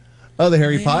Potter. Oh, the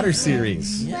Harry Potter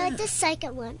series. Well, the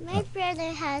 2nd one. My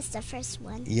brother has the 1st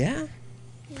one. Yeah?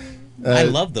 I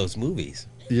love those movies.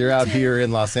 You're out here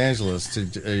in Los Angeles.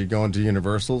 Are you going to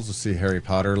Universal to see Harry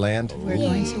Potter Land? We're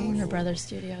going to Warner Brothers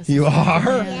Studios. You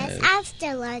are? Yes,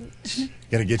 after lunch.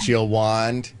 Gonna get you a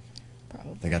wand?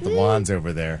 Probably. They got the wands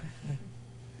over there.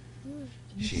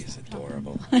 She is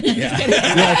adorable.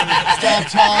 Stop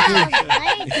talking.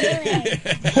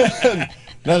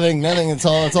 Nothing. It's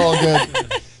all good.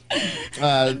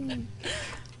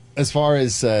 As far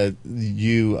as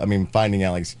finding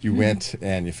out, like you went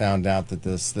and you found out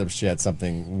that she had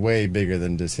something way bigger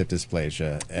than just hip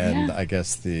dysplasia, and I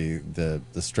guess the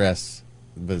stress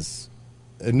was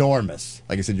enormous.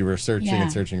 Like I said, you were searching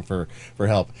and searching for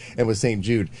help. And with St.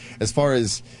 Jude, as far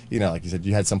as like you said,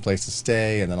 you had some place to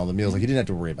stay, and then all the meals. Like you didn't have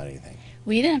to worry about anything.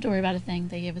 We didn't have to worry about a thing.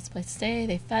 They gave us a place to stay.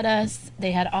 They fed us.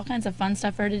 They had all kinds of fun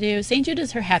stuff for her to do. St. Jude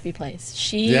is her happy place.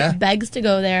 She begs to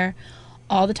go there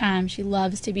all the time. She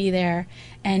loves to be there,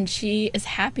 and she is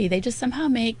happy. They just somehow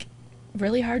make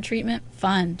really hard treatment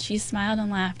fun. She smiled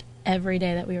and laughed every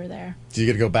day that we were there. Do you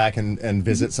get to go back and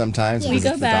visit sometimes? We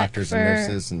go the back doctors for and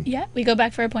nurses. we go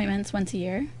back for appointments once a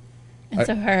year. And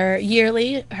so her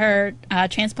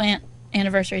transplant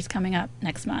anniversary is coming up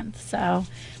next month. So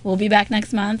we'll be back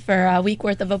next month for a week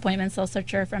worth of appointments. They'll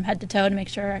search her from head to toe to make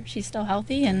sure she's still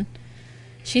healthy, and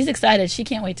she's excited. She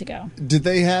can't wait to go. Did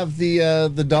they have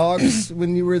the dogs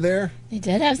when you were there? They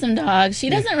did have some dogs. She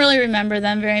doesn't really remember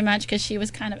them very much because she was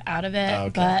kind of out of it. Okay.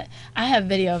 But I have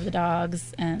video of the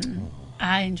dogs, and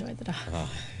I enjoyed the dogs.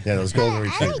 Yeah, those golden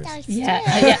retrievers. I like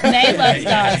dogs May loves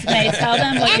dogs. May, tell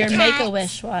them what your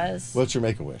Make-A-Wish was. What's your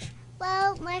Make-A-Wish?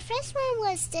 Well, my first one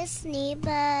was Disney,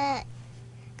 but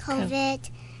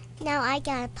COVID. Now I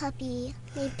got a puppy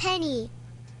named Penny.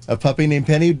 A puppy named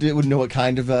Penny? Do you know what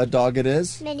kind of dog it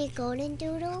is? Mini golden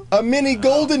doodle. A mini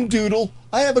golden doodle?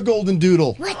 I have a golden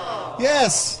doodle. What?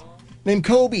 Yes. Named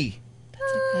Kobe. That's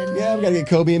a good Yeah, we got to get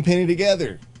Kobe and Penny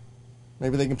together.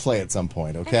 Maybe they can play at some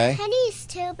point, okay? Penny's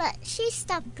too, but she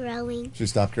stopped growing. She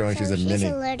stopped growing. So she's a mini. She's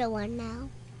a little one now.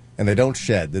 And they don't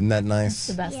shed. Isn't that nice? That's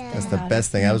the best. Yeah. That's the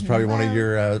best thing. That was probably one of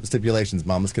your stipulations.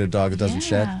 Mom, let's get a dog that doesn't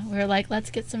shed. We were like, let's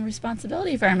get some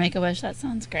responsibility for our Make-A-Wish. That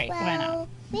sounds great. Why not? Well,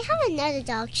 we have another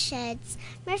dog sheds.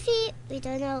 Murphy, we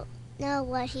don't know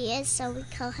what he is, so we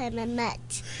call him a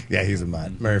mutt. Yeah, he's a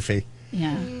mutt. Murphy.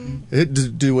 Yeah.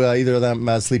 Do either of them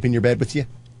sleep in your bed with you?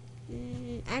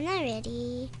 I'm not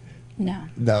ready. No.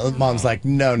 No, Mom's like,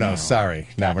 no, sorry.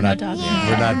 No, we're not.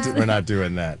 We're not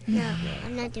doing that. No,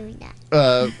 I'm not doing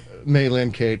that.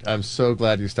 Maylin, Kate, I'm so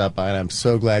glad you stopped by, and I'm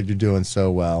so glad you're doing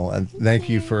so well. And thank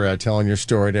you for telling your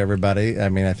story to everybody. I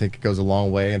mean, I think it goes a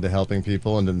long way into helping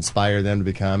people and to inspire them to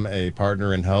become a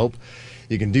partner in hope.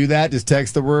 You can do that. Just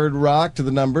text the word ROCK to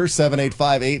the number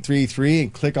 785-833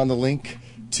 and click on the link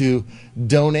to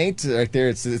donate right there.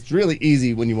 It's really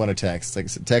easy when you want to text. Like I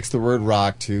said, text the word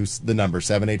ROCK to the number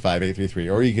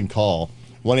 785-833, or you can call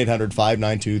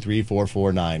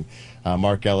 1-800-592-3449.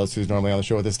 Mark Ellis, who's normally on the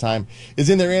show at this time, is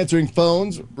in there answering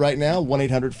phones right now.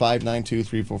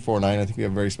 1-800-592-3449. I think we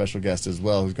have a very special guest as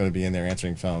well who's going to be in there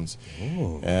answering phones.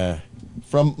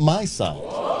 From my side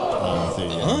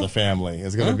of the family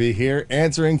is going to be here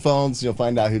answering phones. You'll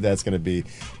find out who that's going to be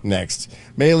next.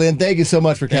 Maylin, thank you so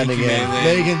much for coming in.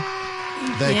 Megan,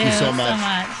 thank you so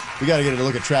much. We got to get a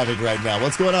look at traffic right now.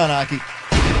 What's going on, Aki?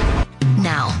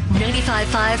 Now,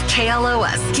 95.5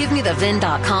 KLOS,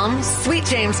 GiveMeTheVin.com,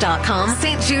 SweetJames.com,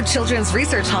 St. Jude Children's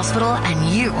Research Hospital,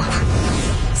 and you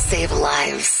save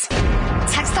lives.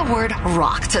 Text the word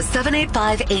ROCK to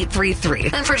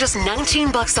 785-833. And for just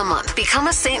 $19 a month, become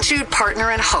a St. Jude Partner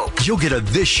in Hope. You'll get a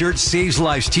This Shirt Saves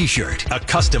Lives t-shirt, a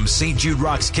custom St. Jude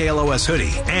Rocks KLOS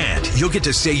hoodie, and you'll get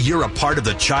to say you're a part of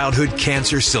the childhood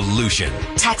cancer solution.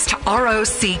 Text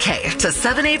ROCK to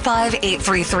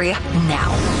 785-833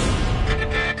 now.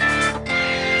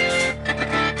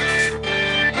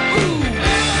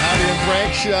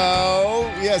 show.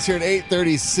 Yes, here at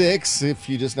 8:36. If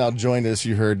you just now joined us,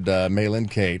 you heard Malin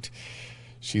Kate.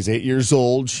 She's 8 years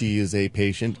old. She is a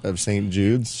patient of St.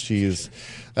 Jude's. She is,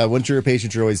 once you're a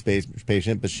patient, you're always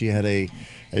patient, but she had a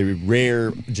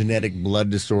rare genetic blood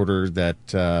disorder that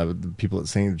the people at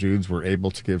St. Jude's were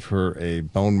able to give her a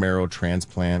bone marrow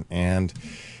transplant and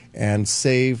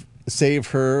save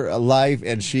her life,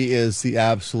 and she is the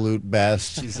absolute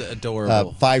best. She's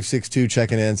adorable. 562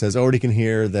 checking in says, already can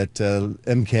hear that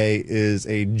MK is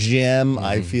a gem.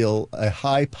 I feel a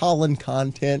high pollen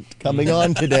content coming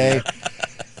on today.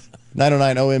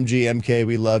 909 OMG MK,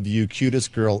 we love you.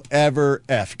 Cutest girl ever.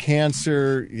 F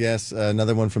Cancer. Yes,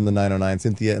 another one from the 909.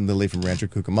 Cynthia and Lily from Rancho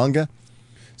Cucamonga.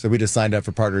 So we just signed up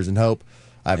for Partners in Hope.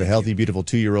 I have a healthy, beautiful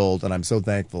 2-year-old, and I'm so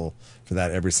thankful for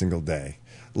that every single day.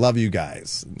 Love you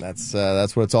guys. That's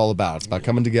what it's all about. It's about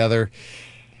coming together.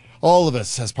 All of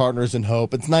us as Partners in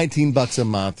Hope. It's $19 a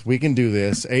month. We can do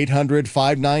this.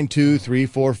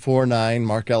 800-592-3449.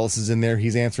 Mark Ellis is in there.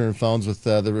 He's answering phones with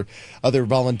the other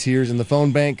volunteers in the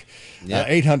phone bank. Yep.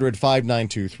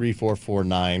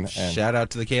 800-592-3449. Shout out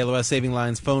to the KLOS Saving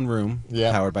Lines phone room,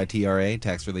 powered by TRA,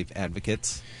 Tax Relief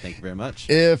Advocates. Thank you very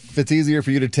much. If it's easier for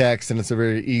you to text, and it's a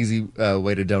very easy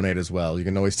way to donate as well, you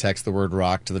can always text the word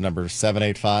ROCK to the number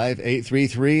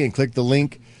 785-833 and click the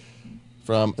link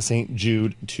from St.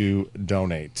 Jude to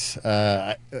donate.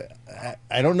 I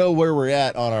don't know where we're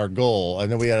at on our goal. I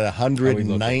know we had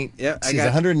 109. Yeah, I got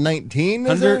 119.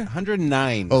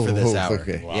 109 for this hour.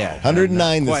 Okay. Wow. Yeah,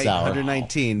 109 this hour.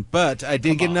 119. But I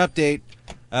did get an update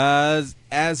as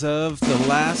of the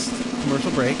last commercial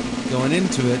break. Going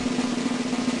into it,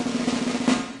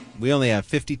 we only have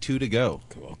 52 to go.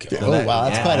 Okay. So wow,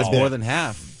 that's quite a bit. More than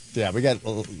half. Yeah, we got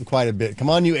quite a bit. Come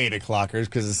on, you 8 o'clockers,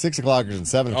 because the 6 o'clockers and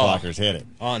 7 o'clockers hit it.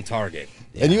 On target.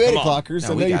 Yeah. And you 8 o'clockers,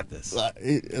 no, we got this.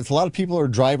 It's a lot of people are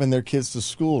driving their kids to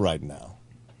school right now.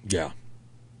 Yeah.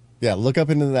 Yeah, look up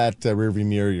into that rearview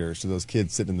mirror of yours to those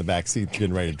kids sitting in the back seat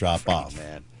getting ready to drop off.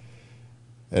 Man.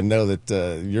 And know that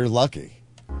you're lucky.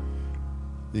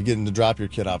 You're getting to drop your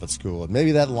kid off at school. And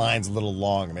maybe that line's a little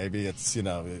long. Maybe it's,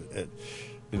 you're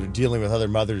dealing with other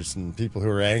mothers and people who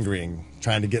are angry and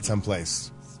trying to get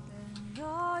someplace.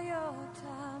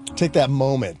 Take that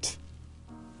moment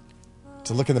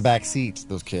to look in the back seat,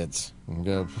 those kids, and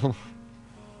go,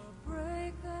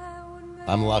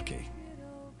 I'm lucky.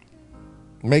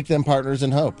 Make them Partners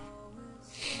in Hope.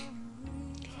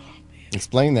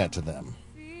 Explain that to them.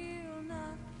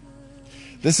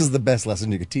 This is the best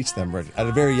lesson you could teach them at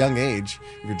a very young age,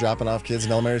 if you're dropping off kids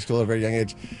in elementary school at a very young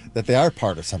age, that they are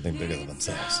part of something bigger than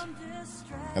themselves.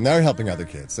 And they're helping other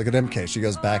kids. Look at MK. She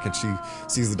goes back and she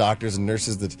sees the doctors and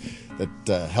nurses that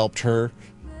helped her.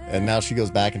 And now she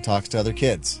goes back and talks to other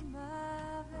kids.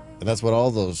 And that's what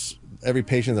every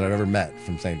patient that I've ever met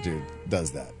from St. Jude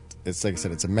does that. It's like I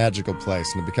said, it's a magical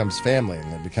place, and it becomes family,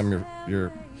 and it becomes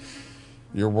your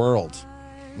world.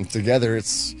 And together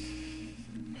it's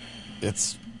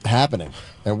happening.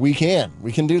 And we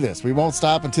can do this. We won't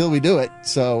stop until we do it.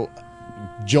 So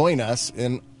join us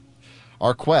in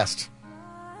our quest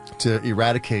to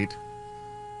eradicate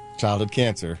childhood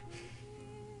cancer.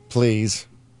 Please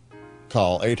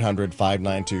call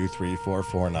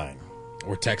 800-592-3449.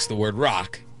 Or text the word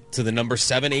ROCK to the number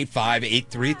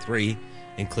 785-833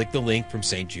 and click the link from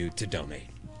St. Jude to donate.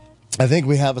 I think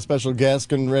we have a special guest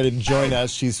getting ready to join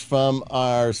us. She's from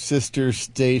our sister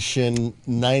station,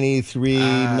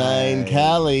 93.9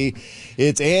 Cali.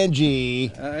 It's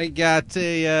Angie. I got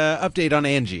a update on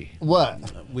Angie.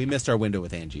 What? We missed our window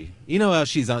with Angie. You know how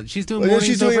she's on. She's doing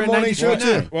mornings mornings doing over a morning at show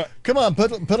 94.9. too. What? Come on,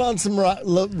 put on some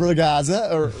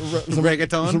ragazza or some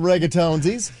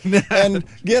reggaetonesies and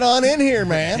get on in here,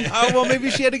 man. Oh, well, maybe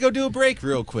she had to go do a break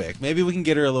real quick. Maybe we can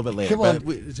get her a little bit later. Come on.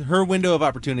 But her window of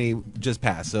opportunity just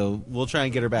passed, so we'll try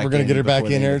and get her back. We're going to get her back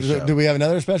in here. Do we have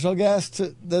another special guest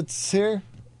that's here?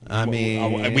 I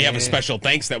mean, we have a special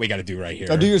thanks that we got to do right here.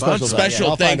 Oh, do your special thanks.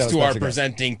 Special thanks to our guest.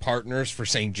 presenting partners for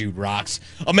St. Jude Rocks,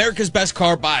 America's Best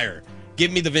Car Buyer.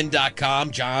 GiveMeTheVin.com.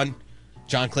 John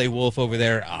Clay Wolf over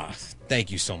there.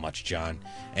 Thank you so much, John.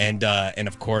 And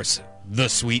of course, the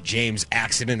Sweet James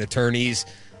Accident Attorneys,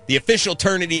 the official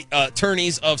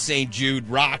attorneys of St. Jude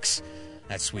Rocks.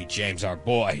 That's Sweet James, our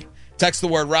boy. Text the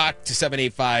word ROCK to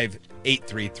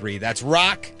 785-833. That's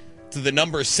ROCK to the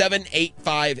number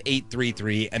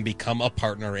 785-833 and become a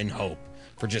partner in hope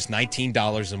for just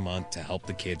 $19 a month to help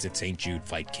the kids at St. Jude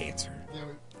fight cancer.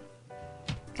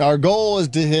 Our goal is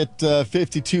to hit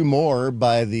 52 more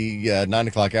by the 9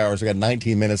 o'clock hour. So we got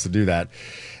 19 minutes to do that.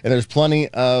 And there's plenty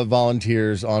of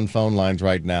volunteers on phone lines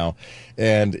right now.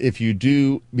 And if you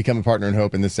do become a partner in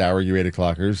hope in this hour, you 8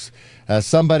 o'clockers,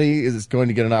 somebody is going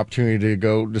to get an opportunity to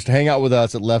go just hang out with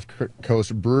us at Left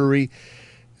Coast Brewery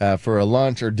for a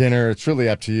lunch or dinner. It's really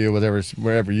up to you,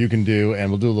 wherever you can do.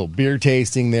 And we'll do a little beer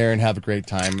tasting there and have a great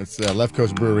time. It's Left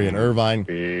Coast Brewery in Irvine.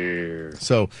 Beer.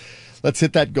 So let's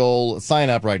hit that goal. Sign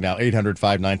up right now,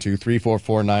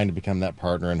 800-592-3449 to become that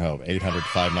partner in hope.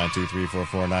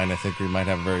 800-592-3449. I think we might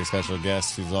have a very special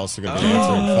guest who's also going to be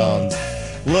answering phones.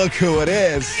 Look who it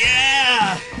is.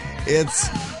 Yeah! It's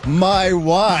my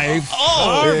wife.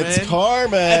 Oh, it's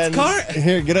Carmen.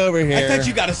 Here, get over here. I thought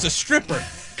you got us a stripper.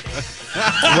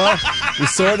 Well, we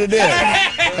sorta did.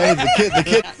 Hey, the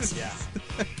kid. Yeah.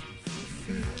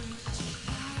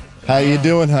 How you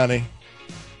doing, honey?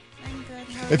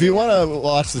 If you want to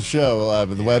watch the show,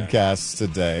 the webcast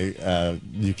today,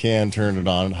 you can turn it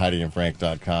on at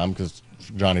HeidiandFrank.com because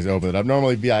Johnny's opened it up.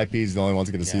 Normally, VIPs are the only ones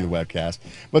that get to see the webcast.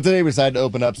 But today we decided to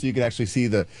open up so you can actually see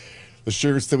the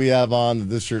shirts that we have on.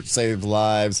 This shirt saves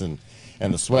lives and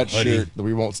the sweatshirt, the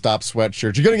We Won't Stop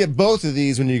sweatshirt. You're going to get both of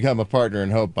these when you become a partner in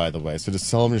hope, by the way. So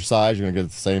just tell them your size. You're going to get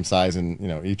the same size in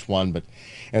each one. And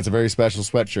it's a very special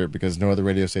sweatshirt because no other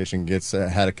radio station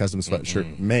had a custom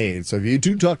sweatshirt made. So if you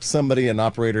do talk to somebody, an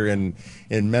operator in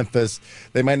Memphis,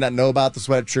 they might not know about the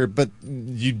sweatshirt, but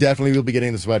you definitely will be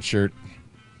getting the sweatshirt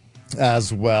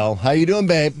as well. How you doing,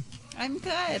 babe? I'm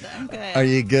good. Are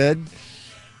you good?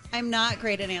 I'm not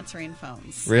great at answering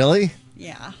phones. Really?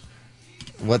 Yeah.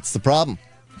 What's the problem?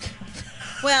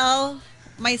 Well,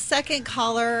 my second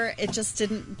caller,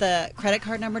 the credit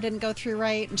card number didn't go through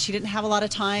right, and she didn't have a lot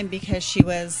of time because she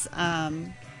was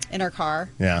in her car.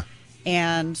 Yeah.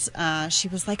 And she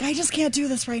was like, I just can't do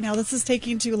this right now. This is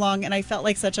taking too long. And I felt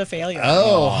like such a failure.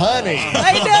 Oh, honey.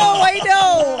 I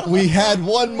know. We had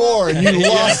one more, and you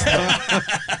lost it.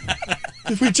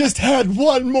 If we just had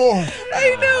one more.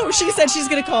 I know. She said she's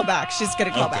going to call back.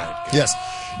 Back.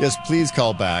 Yes, please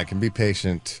call back and be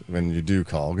patient when you do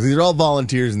call because these are all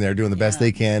volunteers in there doing the best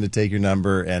they can to take your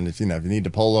number. And if you need to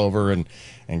pull over and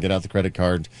get out the credit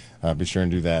card, be sure and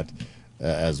do that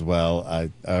as well.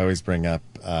 I always bring up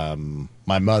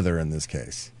my mother in this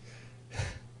case.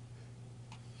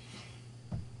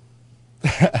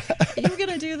 Are you going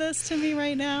to do this to me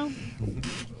right now?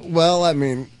 Well, I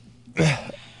mean,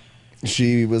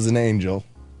 she was an angel.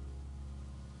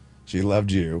 She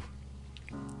loved you.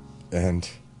 And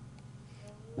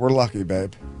we're lucky,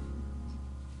 babe.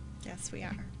 Yes, we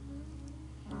are.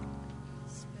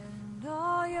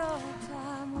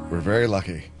 We're very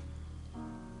lucky.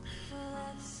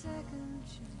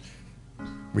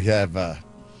 We have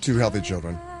 2 healthy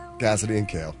children, Cassidy and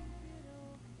Kale.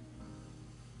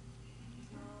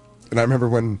 And I remember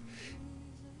when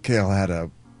Kale had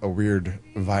a weird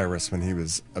virus when he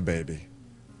was a baby.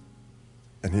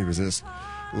 And he was just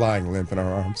lying limp in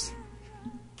our arms.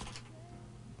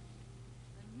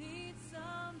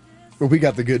 But we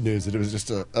got the good news that it was just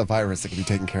a virus that could be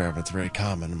taken care of. It's very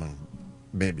common among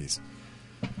babies.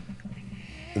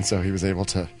 And so he was able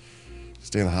to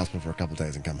stay in the hospital for a couple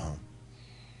days and come home.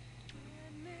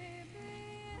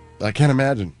 But I can't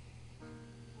imagine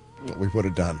what we would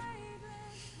have done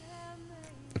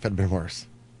if it had been worse.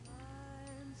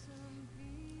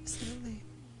 Absolutely.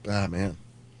 Ah, man.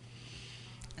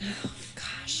 Oh,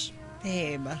 gosh.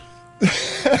 Babe.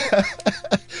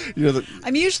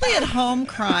 I'm usually at home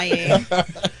crying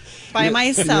by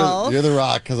myself. You're the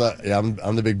rock because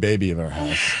I'm the big baby of our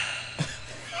house.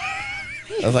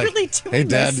 I was like, really hey,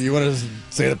 Dad, do you want to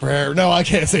say the prayer? No, I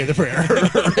can't say the prayer.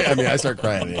 I mean, I start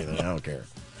crying at anything. I don't care.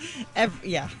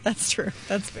 Yeah, that's true.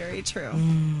 That's very true.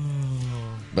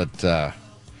 But,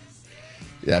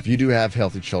 if you do have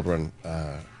healthy children,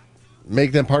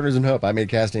 make them partners in hope. I made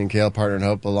Cassidy and Kale partner in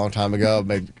hope a long time ago.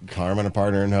 Made Carmen a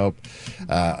partner in hope.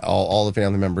 All the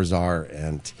family members are.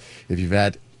 And if you've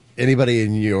had anybody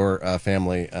in your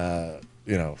family,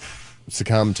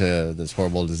 succumb to this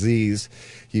horrible disease,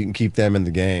 you can keep them in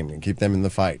the game and keep them in the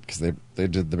fight because they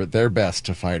did their best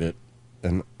to fight it.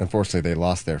 And unfortunately, they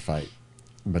lost their fight.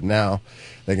 But now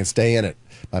they can stay in it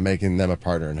by making them a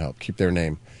partner in hope. Keep their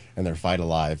name and their fight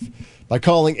alive by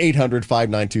calling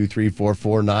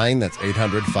 800-592-3449. That's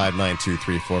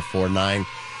 800-592-3449.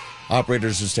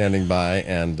 Operators are standing by,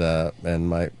 and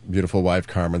my beautiful wife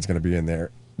Carmen's going to be in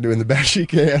there doing the best she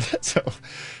can.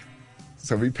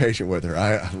 So be patient with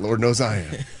her. Lord knows I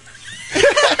am.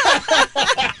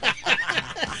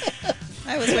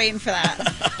 I was waiting for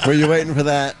that. Were you waiting for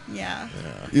that? Yeah.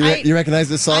 You recognize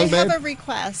this song, babe? I have a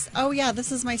request. Oh, yeah,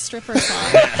 this is my stripper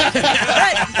song.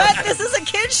 but this is a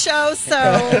kid's show,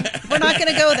 so we're not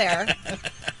going to go there.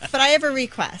 But I have a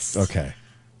request. Okay.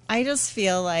 I just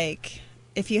feel like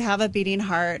if you have a beating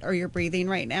heart or you're breathing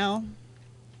right now,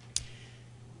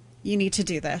 you need to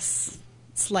do this.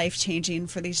 It's life-changing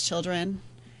for these children.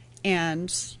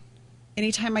 And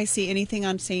anytime I see anything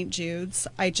on St. Jude's,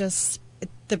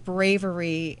 the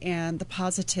bravery and the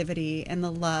positivity and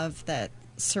the love that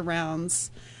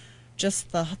surrounds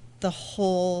just the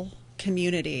whole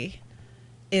community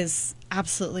is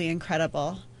absolutely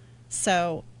incredible.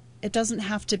 So it doesn't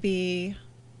have to be,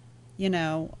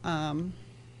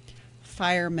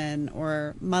 firemen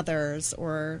or mothers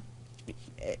or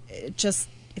just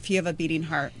if you have a beating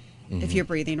heart, if you're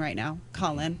breathing right now,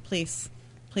 call in, please.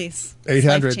 Please.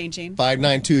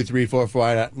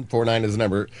 800-592-3449 is the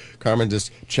number. Carmen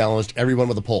just challenged everyone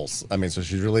with a pulse. I mean, so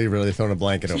she's really, really thrown a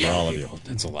blanket over all of you.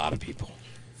 That's a lot of people.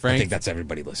 Frank, I think that's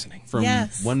everybody listening. From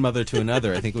one mother to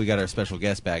another, I think we got our special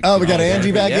guest back. Oh, we got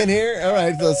Angie back in here? All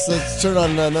right, let's turn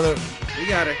on another. We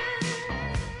got her.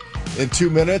 In 2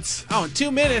 minutes? Oh, in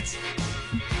 2 minutes.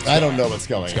 I don't know what's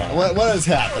going on. What is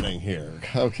happening here?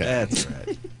 Okay. That's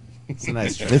right. It's a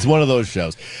nice show. It's one of those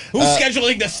shows. Who's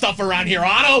scheduling this stuff around here,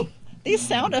 Otto? These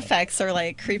sound effects are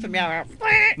like creeping me out.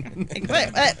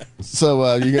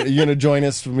 So you're going to join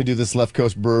us when we do this Left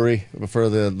Coast Brewery for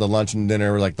the lunch and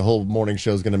dinner. Like the whole morning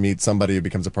show is going to meet somebody who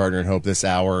becomes a partner in Hope this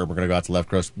hour. We're going to go out to Left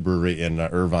Coast Brewery in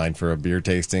Irvine for a beer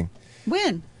tasting.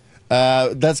 When?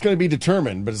 That's going to be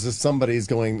determined, but it's just somebody's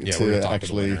going to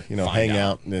actually, hang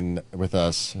out with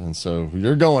us, and so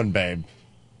you're going, babe.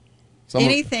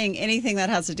 Anything that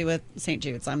has to do with St.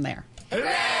 Jude's, I'm there.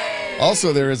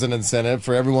 Also, there is an incentive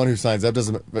for everyone who signs up.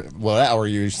 That hour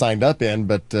you signed up in,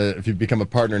 but if you become a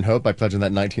partner in Hope by pledging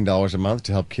that $19 a month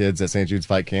to help kids at St. Jude's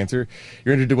fight cancer,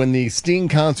 you're entered to win the Sting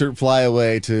concert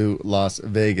flyaway to Las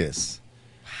Vegas.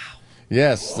 Wow!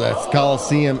 Yes, that's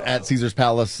Coliseum at Caesar's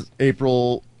Palace,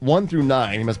 April 1 through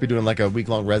 9. You must be doing like a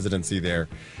week-long residency there,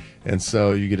 and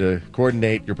so you get to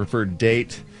coordinate your preferred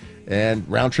date. And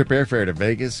round-trip airfare to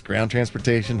Vegas, ground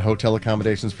transportation, hotel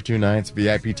accommodations for 2 nights,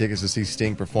 VIP tickets to see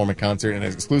Sting perform a concert, and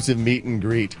an exclusive meet and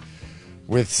greet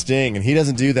with Sting. And he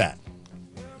doesn't do that.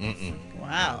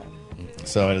 Wow.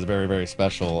 So it is very, very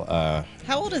special. How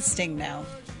old is Sting now?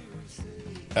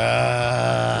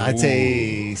 I'd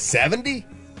say 70.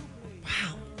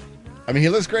 Wow. I mean, he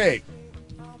looks great.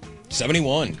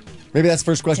 71. Maybe that's the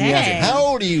first question you ask him. Dang. How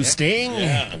old are you, Sting?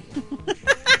 Yeah.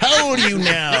 How old are you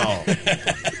now?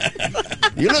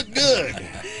 You look good.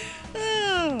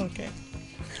 Oh, okay.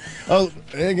 Oh,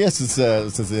 I guess it's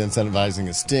since the incentivizing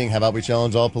is Sting, how about we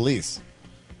challenge all police?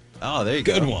 Oh, there you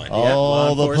go. Good one.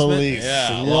 All the police.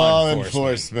 Yeah, law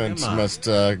enforcement must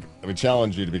we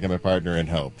challenge you to become a partner in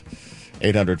Hope.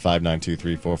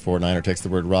 800-592-3449 or text the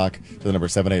word rock to the number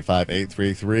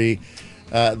 785-833.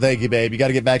 Thank you, babe. You got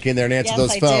to get back in there and answer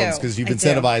those phones because you've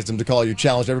incentivized them to call you,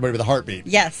 challenge everybody with a heartbeat.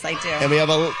 Yes, I do. And we have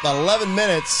about 11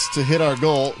 minutes to hit our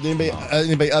goal.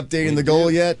 Anybody updating the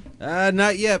goal yet?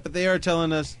 Not yet, but they are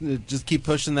telling us to just keep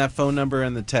pushing that phone number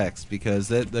and the text because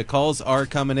the calls are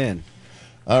coming in.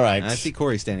 All right. And I see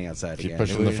Corey standing outside Keep again.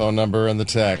 pushing the phone number and the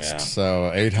text. Yeah.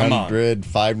 So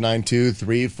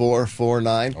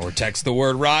 800-592-3449. Or text the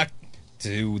word rock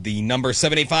to the number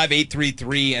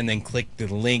 785-833 and then click the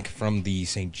link from the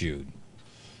St. Jude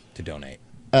to donate.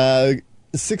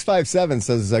 657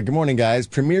 says, good morning, guys.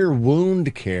 Premier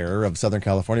Wound Care of Southern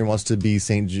California wants to be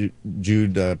St.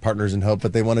 Jude Partners in Hope,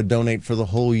 but they want to donate for the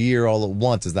whole year all at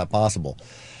once. Is that possible?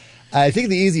 I think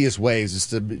the easiest way is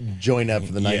just to join up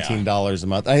for the $19 a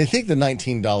month. I think the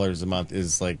 $19 a month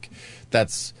is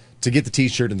that's to get the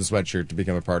T-shirt and the sweatshirt to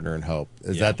become a partner in Hope.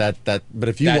 Is that? But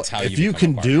if you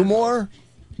can do more,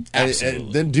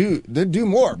 then do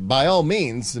more by all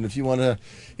means. And if you want to,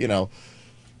 do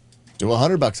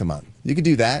 $100 a month, you could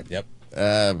do that. Yep.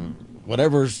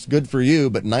 Whatever's good for you,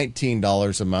 but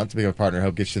 $19 a month to become a partner in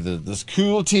Hope gets you this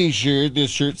cool T-shirt. This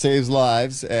shirt saves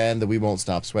lives, and the We Won't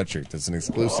Stop sweatshirt. It's an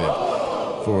exclusive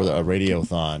for a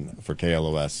radiothon for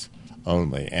KLOS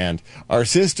only. And our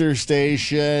sister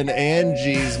station,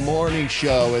 Angie's Morning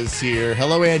Show, is here.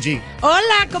 Hello, Angie.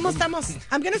 Hola, ¿cómo estamos?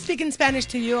 I'm going to speak in Spanish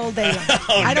to you all day long.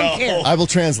 I don't care. I will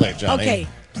translate, Johnny. Okay.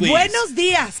 Please. Buenos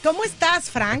días. ¿Cómo estás,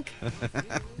 Frank?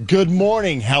 Good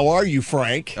morning. How are you,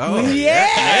 Frank? Oh, muy bien.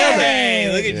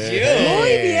 Hey, look at you.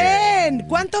 Muy bien.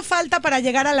 ¿Cuánto falta para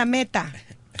llegar a la meta?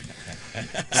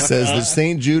 says that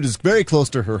St. Jude is very close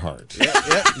to her heart.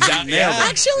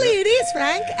 Actually, it is,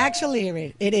 Frank.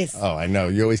 Actually, it is. Oh, I know.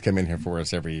 You always come in here for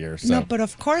us every year. So. No, but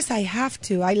of course I have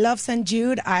to. I love St.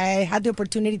 Jude. I had the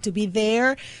opportunity to be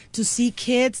there to see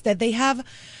kids that they have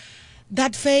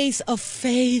that face of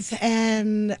faith,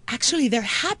 and actually they're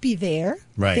happy there.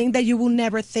 Right. Thing that you will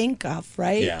never think of,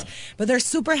 right? Yeah. But they're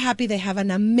super happy. They have an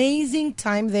amazing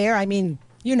time there. I mean,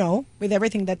 you know, with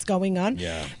everything that's going on.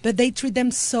 Yeah. But they treat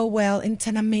them so well. And it's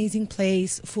an amazing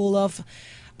place full of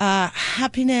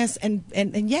happiness and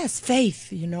yes,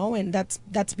 faith, you know, and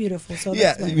that's beautiful. So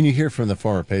yeah, that's when you hear from the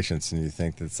former patients and you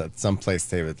think that's at some place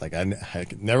they would like, I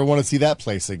never want to see that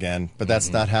place again. But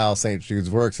that's not how St. Jude's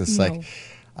works. It's like,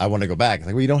 I want to go back. It's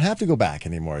like, well, you don't have to go back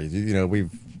anymore. You know,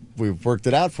 we've worked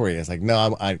it out for you. It's like,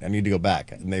 no, I need to go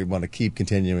back. And they want to keep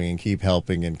continuing and keep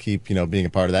helping and keep, you know, being a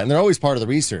part of that. And they're always part of the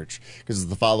research because it's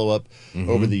the follow-up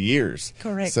over the years.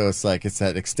 Correct. So it's like, it's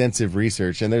that extensive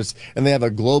research. And they have a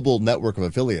global network of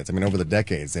affiliates. I mean, over the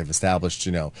decades, they've established,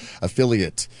 you know,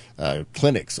 affiliate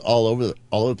clinics all over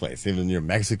the place. Even near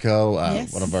Mexico,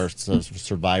 Yes. one of our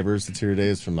survivors that's here today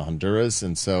is from Honduras.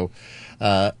 And so,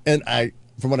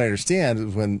 from what I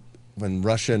understand, when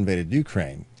Russia invaded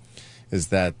Ukraine, is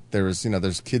that there's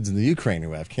kids in the Ukraine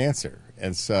who have cancer.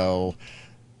 And so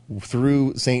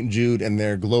through St. Jude and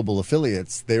their global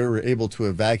affiliates, they were able to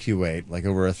evacuate like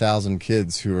over 1,000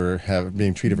 kids who are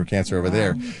being treated for cancer over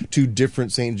there to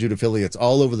different St. Jude affiliates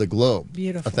all over the globe.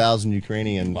 Beautiful. 1,000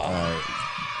 Ukrainian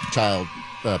child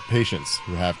patients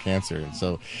who have cancer. And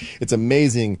so it's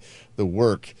amazing the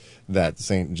work that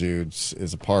St. Jude's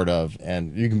is a part of,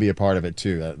 and you can be a part of it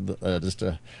too, just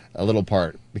a little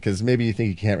part, because maybe you think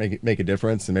you can't make a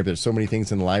difference, and maybe there's so many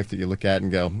things in life that you look at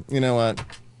and go, you know what,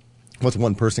 what's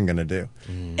one person going to do?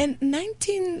 And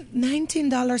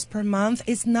 $19 per month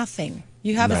is nothing.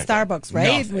 You have a Starbucks,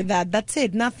 right? Nothing. With that's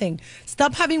it, nothing.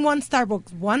 Stop having one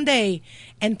Starbucks one day,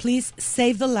 and please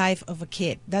save the life of a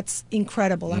kid. That's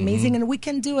incredible, amazing, and we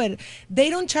can do it. They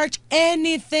don't charge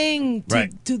anything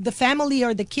to the family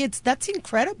or the kids. That's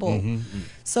incredible.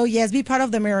 So yes, be part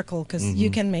of the miracle, because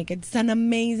you can make it. It's an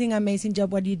amazing, amazing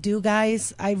job what you do,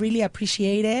 guys. I really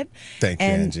appreciate it. Thank you,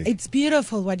 and Angie. It's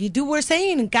beautiful what you do. We're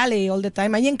saying in Cali all the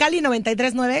time. Ahí en Cali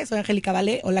 93.9, soy Angélica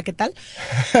Vale. Hola, ¿qué tal?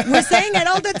 We're saying it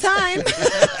all the time.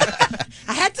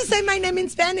 I had to say my name in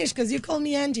Spanish because you call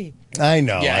me Angie. I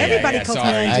know. Everybody calls me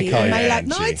Angie. I call you Angie.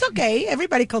 No, Angie. it's okay.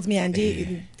 Everybody calls me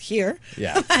Angie here.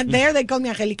 Yeah. There they call me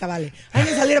Angélica Vale. I think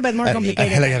it's a little bit more complicated.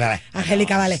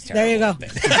 Angélica Vale. There you go.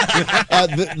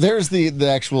 There's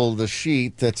the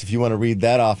sheet that if you want to read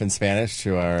that off in Spanish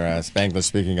to our Spanglish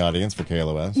speaking audience for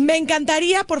KLOS. Me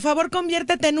encantaría, por favor,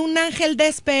 conviértete en un ángel de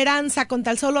esperanza. Con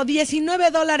tan solo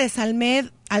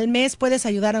 $19 al mes puedes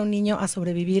ayudar a un niño a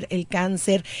sobrevivir el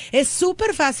cáncer. Es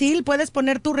súper fácil. Puedes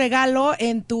poner tu regalo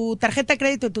en tu tarjeta de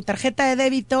crédito, en tu tarjeta de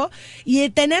débito, y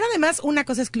tener además una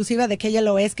cosa exclusiva de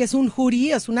KLOS, que es un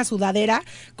hoodie, es una sudadera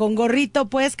con gorrito,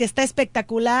 pues, que está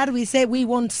espectacular. Dice We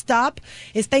Won't Stop.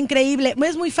 Está increíble.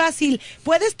 Es muy fácil.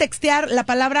 Puedes textear la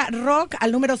palabra rock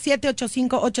al número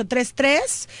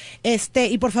 785-833.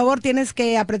 Y por favor tienes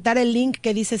que apretar el link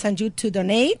que dice St. Jude to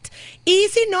donate. Y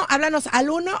si no, háblanos al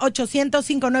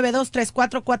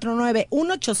 1-800-592-3449.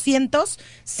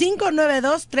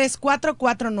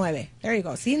 1-800-592-3449. There you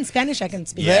go. See, in Spanish I can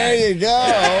speak. There you go.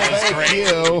 Thank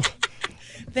you.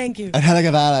 Thank you.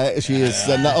 Angélica Vale, she is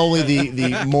not only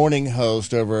the morning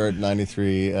host over at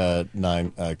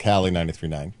 93.9, Cali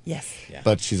 93.9. Yes.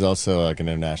 But she's also like an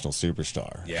international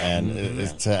superstar. Yeah. And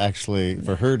it's actually,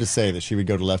 for her to say that she would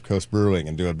go to Left Coast Brewing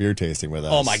and do a beer tasting with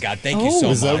us. Oh, my God. Thank you so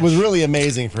much. It was really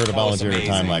amazing for her to volunteer a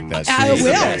time like that. I will.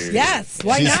 Yes.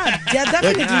 Why not? Yeah,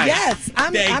 definitely. Yes.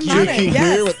 I'm on it. Drinking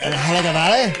beer with Angélica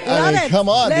Vale? I mean, come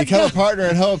on. Let's Become go. a partner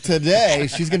in Hope today.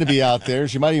 She's going to be out there.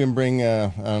 She might even bring, I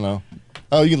don't know.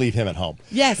 Oh, you can leave him at home.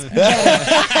 Yes.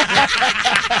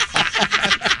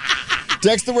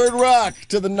 Text the word rock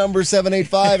to the number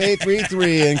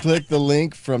 785-833 and click the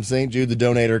link from St. Jude, the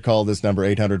donator. Call this number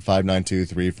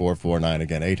 800-592-3449.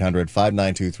 Again,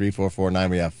 800-592-3449.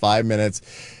 We have 5 minutes.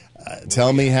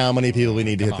 Tell me how many people we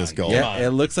need to hit this goal. Yeah,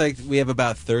 it looks like we have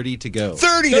about 30 to go.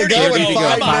 30 to go in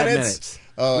 5 5 minutes.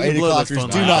 Oh, We 8 blew this o'clockers, phone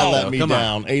do line. not let me Come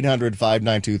on. down.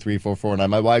 800-592-3449.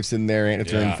 My wife's in there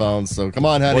answering phones, so come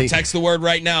on, honey. Or text the word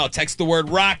right now. Text the word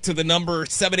rock to the number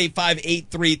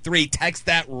 785-833. Text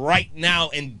that right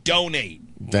now and donate.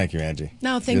 Thank you, Angie.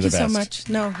 No, thank You're you the so best. much.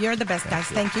 No, you're the best, guys.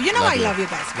 Thank you. You know Love I you. love you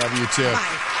guys. Love you, too.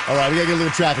 Bye. All right, we got to get a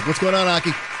little traffic. What's going on,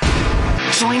 Aki?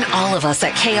 Join all of us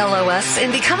at KLOS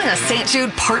in becoming a St.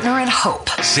 Jude Partner in Hope.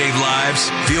 Save lives,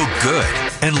 feel good.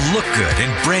 and look good in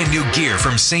brand new gear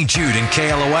from St. Jude and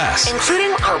KLOS.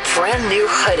 Including our brand new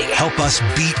hoodie. Help us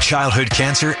beat childhood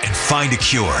cancer and find a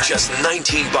cure. Just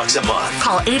 $19 a month.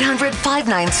 Call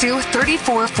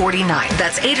 800-592-3449.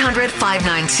 That's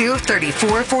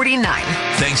 800-592-3449.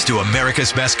 Thanks to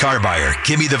America's Best Car Buyer,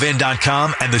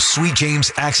 GimmeTheVin.com, and the Sweet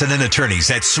James Accident Attorneys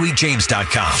at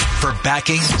SweetJames.com for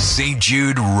backing St.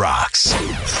 Jude Rocks.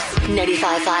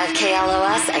 95.5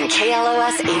 KLOS and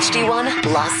KLOS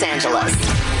HD1 Los Angeles.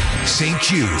 St.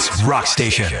 Jude's Rock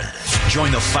Station.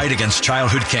 Join the fight against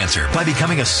childhood cancer by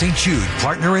becoming a St. Jude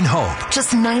Partner in Hope.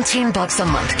 Just $19 a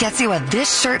month gets you a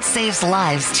This Shirt Saves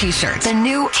Lives t-shirt, the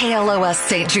new KLOS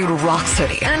St. Jude Rocks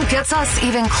hoodie, and gets us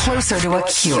even closer to a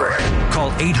cure.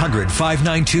 Call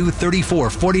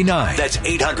 800-592-3449. That's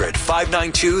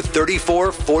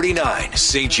 800-592-3449.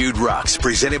 St. Jude Rocks,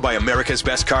 presented by America's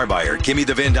Best Car Buyer,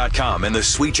 GimmeTheVin.com, and the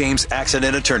Sweet James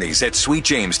Accident Attorneys at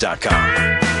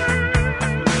SweetJames.com.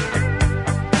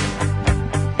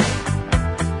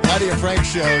 Heidi and Frank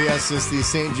Show. Yes, it's the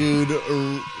St. Jude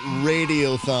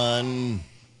Radiothon.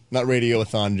 Not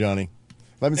Radiothon, Johnny.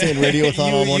 I've been saying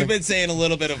Radiothon all morning. You've been saying a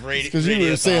little bit of because you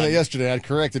were saying that yesterday. I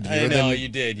corrected you. I know, you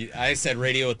did. I said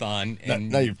Radiothon.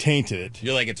 And now you've tainted it.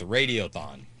 You're like, it's a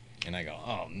Radiothon. And I go,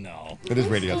 oh, no. It is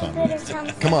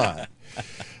Radiothon. Come on.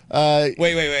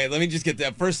 Wait. Let me just get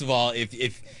that. First of all,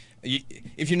 if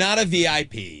you're not a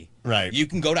VIP, right, you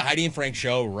can go to Heidi and Frank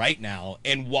Show right now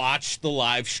and watch the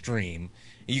live stream.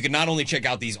 You can not only check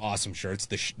out these awesome shirts,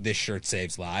 This Shirt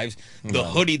Saves Lives, the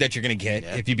hoodie that you're going to get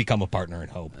if you become a Partner in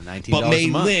Hope. But May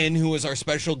Lynn, who was our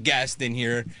special guest in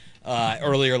here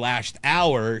earlier last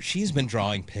hour, she's been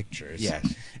drawing pictures.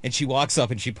 Yes. And she walks up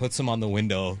and she puts them on the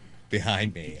window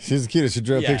behind me. She's the cutest. She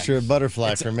drew a picture of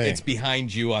Butterfly for me. It's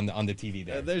behind you on the TV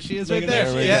there. There she is right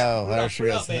there. There we go. There she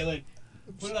is.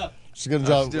 Put it up. She's going to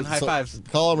draw. She's doing high fives.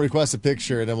 Call and request a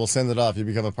picture, and then we'll send it off. You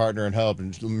become a Partner in Hope,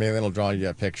 and Maylin will draw you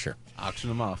a picture. Auction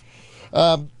them off.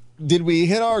 Did we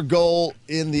hit our goal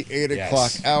in the 8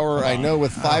 o'clock hour? I know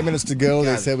with 5 minutes to go,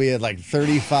 they said we had like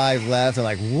 35 left. I'm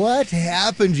like, what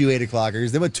happened, you 8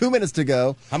 o'clockers? Then with 2 minutes to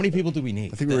go. How many people do we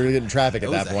need? I think we were getting traffic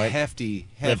at that point. It was hefty.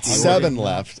 7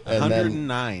 left.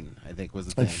 109, I think, was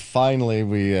the thing. And finally,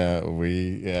 we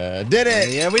did it.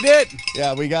 Yeah, we did.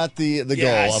 Yeah, we got the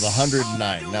goal of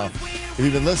 109. Now, if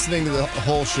you've been listening to the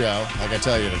whole show, like I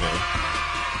tell you to do,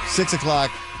 6 o'clock,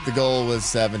 the goal was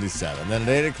 77. Then at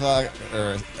 8 o'clock,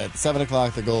 or at 7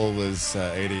 o'clock, the goal was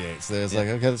 88. So it's like,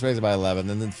 okay, let's raise it by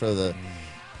 11. And then for the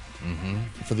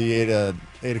 8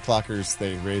 o'clockers,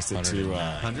 they raised it to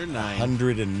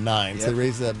 109. So they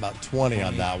raised it about 20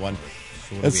 on that one.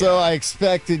 So I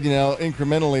expected,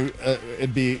 incrementally,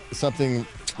 it'd be something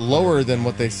lower than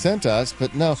what they sent us,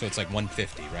 but no. So it's like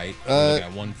 150, right?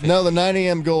 150. No, the 9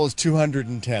 a.m. goal is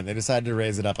 210. They decided to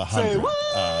raise it up 100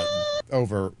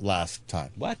 over last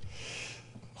time. What?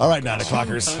 All right, 9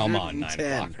 o'clockers. Come on, 9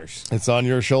 o'clockers. It's on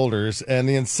your shoulders. And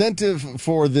the incentive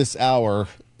for this hour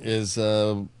is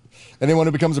anyone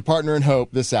who becomes a Partner in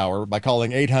Hope this hour by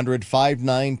calling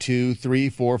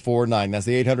 800-592-3449. That's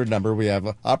the 800 number. We have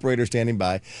an operator standing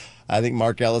by. I think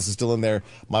Mark Ellis is still in there.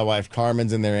 My wife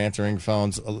Carmen's in there answering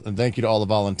phones. Thank you to all the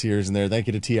volunteers in there. Thank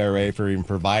you to TRA for even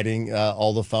providing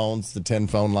all the phones, the 10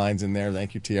 phone lines in there.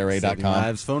 Thank you, TRA.com.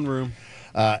 Lives phone room.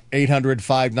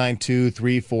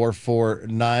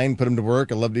 800-592-3449. Put them to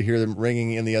work. I'd love to hear them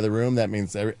ringing in the other room. That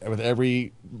means with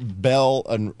every bell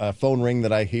and phone ring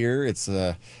that I hear, it's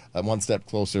one step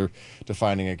closer to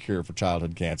finding a cure for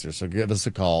childhood cancer. So give us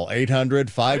a call.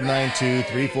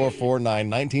 800-592-3449.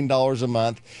 $19 a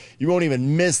month. You won't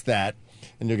even miss that.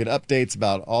 And you'll get updates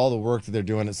about all the work that they're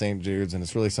doing at St. Jude's. And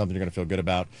it's really something you're going to feel good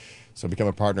about. So become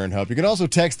a Partner in Hope. You can also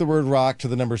text the word ROCK to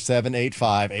the number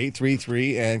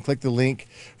 785-833 and click the link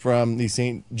from the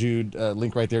St. Jude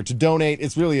link right there to donate.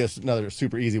 It's really another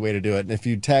super easy way to do it. And if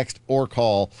you text or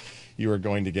call, you are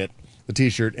going to get the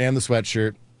T-shirt and the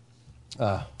sweatshirt.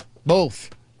 Both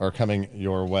are coming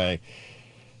your way.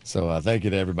 So thank you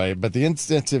to everybody. But the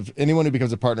incentive, anyone who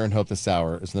becomes a Partner in Hope this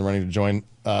hour is in the running to join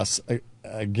us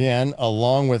again,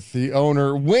 along with the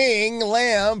owner, Wing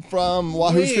Lamb from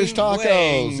Wahoo's Fish Tacos.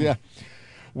 Wing. Yeah.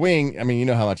 Wing, I mean, you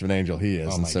know how much of an angel he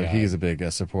is. And so he's a big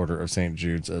supporter of St.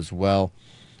 Jude's as well.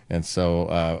 And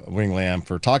so Wing Lamb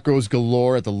for tacos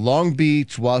galore at the Long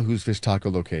Beach Wahoo's Fish Taco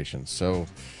location. So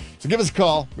give us a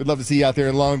call. We'd love to see you out there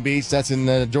in Long Beach. That's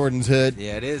in Jordan's Hood.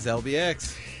 Yeah, it is.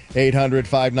 LBX.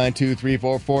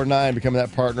 800-592-3449. Become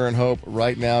that Partner in Hope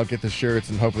right now. Get the shirts,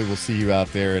 and hopefully we'll see you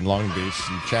out there in Long Beach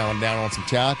and chowing down on some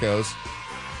tacos.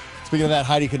 Speaking of that,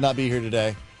 Heidi could not be here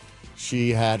today.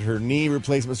 She had her knee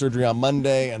replacement surgery on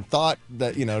Monday and thought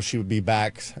that, she would be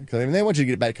back. Because they want you to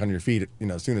get back on your feet,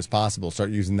 as soon as possible. Start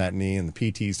using that knee, and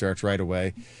the PT starts right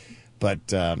away.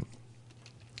 But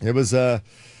it was a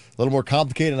little more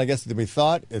complicated, I guess, than we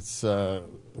thought. It's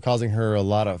causing her a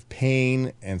lot of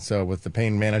pain. And so with the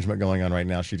pain management going on right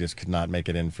now, she just could not make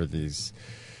it in for these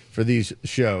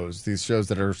shows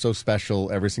that are so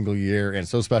special every single year, and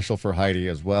so special for Heidi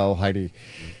as well. Heidi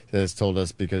has told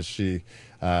us, because she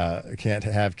can't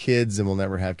have kids and will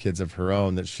never have kids of her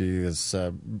own, that she is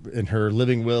in her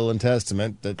living will and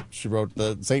testament that she wrote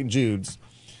the St. Jude's.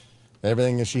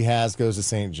 Everything that she has goes to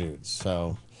St. Jude's.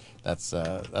 So that's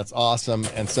awesome.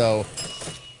 And so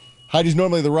Heidi's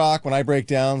normally the rock. When I break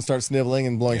down, start sniveling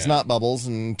and blowing snot bubbles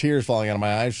and tears falling out of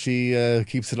my eyes, she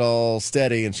keeps it all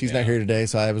steady, and she's not here today,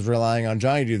 so I was relying on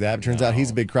Johnny to do that. But turns out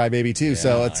he's a big crybaby too,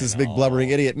 so it's this big blubbering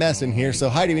idiot mess in here. So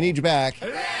Heidi, we need you back.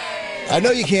 I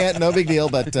know you can't, no big deal,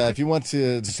 but if you want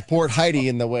to support Heidi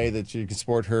in the way that you can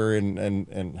support her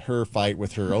in her fight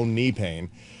with her own knee pain,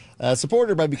 support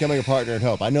her by becoming a partner in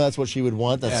hope. I know that's what she would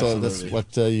want. That's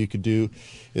what you could do,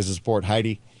 is to support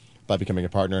Heidi by becoming a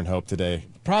partner in hope today.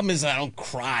 The problem is I don't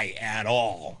cry at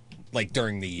all, like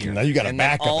during the year. Now you got to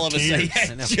back up all of a sudden,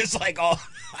 tears. just like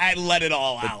I let it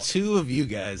all out. Two of you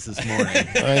guys this morning.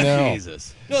 I know.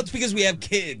 Jesus. No, it's because we have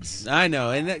kids. I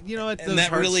know, and that, and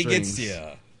that really gets you.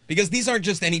 Because these aren't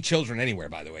just any children anywhere,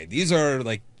 by the way. These are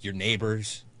like your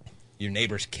neighbors'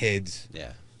 kids,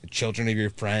 the children of your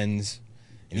friends,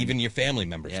 and even your family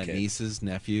members' kids. Nieces,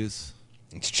 nephews.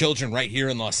 It's children right here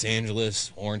in Los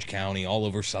Angeles, Orange County, all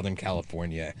over Southern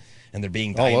California, and they're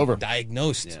being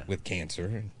diagnosed with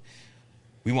cancer.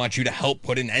 We want you to help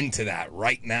put an end to that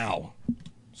right now.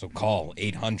 So call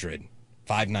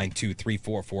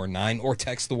 800-592-3449 or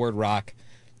text the word ROCK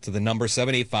to the number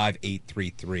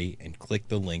 785-833 and click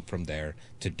the link from there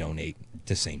to donate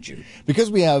to St. Jude.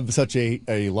 Because we have such a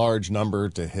large number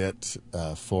to hit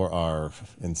for our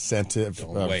incentive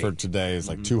for today is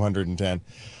like 210.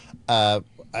 I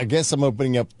guess I'm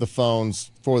opening up the phones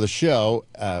for the show.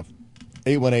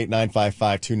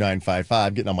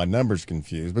 818-955-2955. Getting all my numbers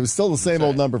confused, but it's still the same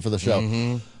old number for the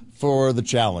show. For the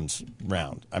challenge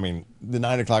round. I mean, the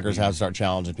 9 o'clockers have to start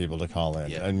challenging people to call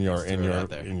in. In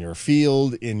your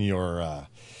field, in your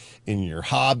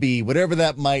hobby, whatever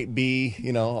that might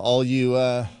be. All you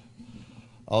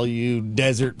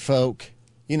desert folk.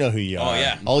 You know who you are. Oh,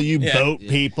 yeah. All you boat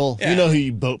people. Yeah. You know who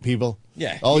you boat people.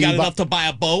 Yeah. All you got enough to buy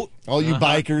a boat? All you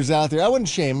bikers out there. I wouldn't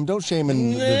shame them. Don't shame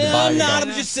them. I'm not. I'm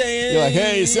just saying. You're like,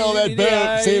 hey, sell that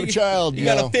boat. Save a child. You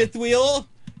got a fifth wheel?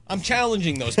 I'm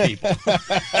challenging those people.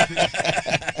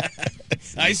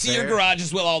 I see your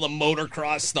garages with all the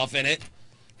motocross stuff in it.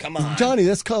 Come on. Johnny,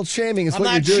 that's called shaming. It's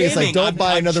what you're doing. It's like, don't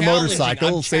buy another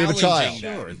motorcycle. Save a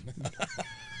child.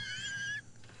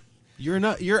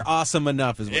 You're awesome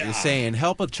enough, is what you're saying.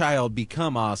 Help a child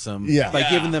become awesome by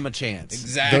giving them a chance.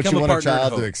 Exactly. Don't you want a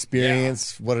child to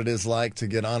experience what it is like to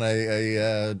get on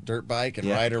a dirt bike and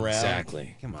ride around?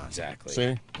 Exactly. Come on. Exactly.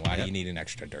 See? Why do you need an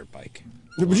extra dirt bike?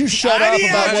 Would you shut up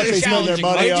about what they spend their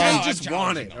money on? They just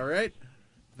want it, all right?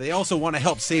 They also want to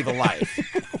help save a life.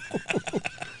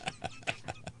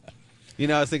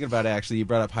 I was thinking about it, actually. You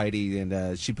brought up Heidi,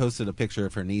 and she posted a picture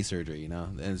of her knee surgery,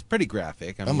 and it's pretty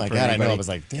graphic. I mean, oh, my God, I know. I was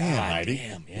like, damn, Heidi.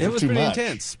 It was pretty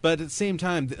intense. But at the same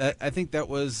time, I think that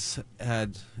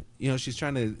she's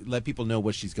trying to let people know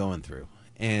what she's going through.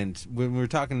 And when we were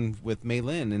talking with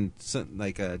Maylin and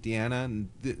Deanna, and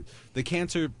the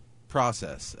cancer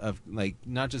process of, like,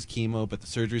 not just chemo, but the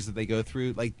surgeries that they go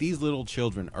through, like, these little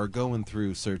children are going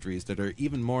through surgeries that are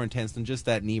even more intense than just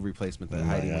that knee replacement that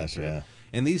Heidi went through. Yeah.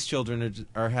 And these children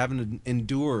are having to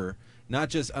endure not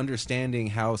just understanding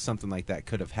how something like that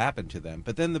could have happened to them,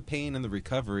 but then the pain and the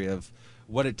recovery of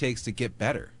what it takes to get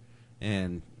better.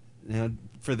 And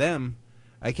for them,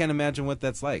 I can't imagine what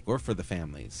that's like, or for the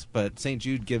families. But St.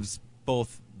 Jude gives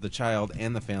both the child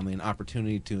and the family an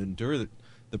opportunity to endure the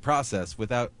process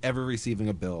without ever receiving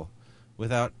a bill,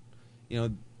 without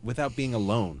being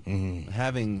alone,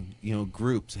 having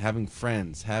groups, having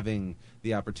friends, having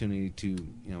the opportunity to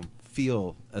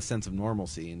feel a sense of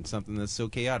normalcy in something that's so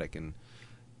chaotic. And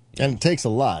it takes a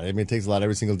lot. I mean, it takes a lot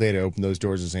every single day to open those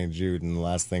doors of St. Jude, and the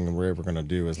last thing we're ever going to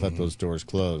do is let those doors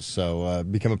close. So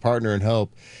become a partner in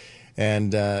hope,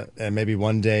 and maybe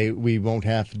one day we won't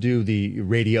have to do the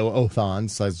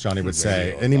radio-o-thons, as Johnny would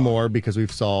say, anymore, because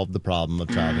we've solved the problem of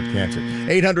childhood cancer.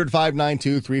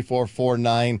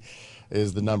 800-592-3449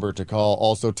 is the number to call.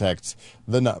 Also text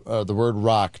the word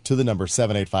ROCK to the number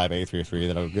 785-833.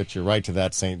 That'll get you right to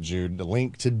that St. Jude. The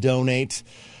link to donate.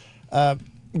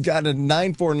 Got a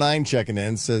 949 checking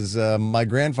in. Says, my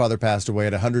grandfather passed away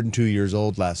at 102 years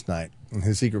old last night. And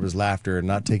his secret was laughter and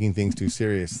not taking things too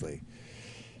seriously.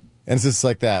 And it's just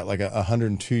like that. Like a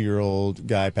 102-year-old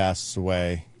guy passes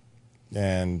away.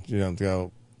 And you don't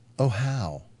go, oh,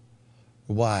 how?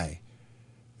 Why?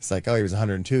 It's like, oh, he was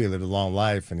 102. He lived a long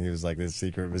life. And he was like, his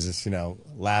secret was just,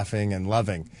 laughing and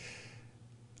loving.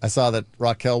 I saw that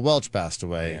Raquel Welch passed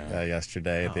away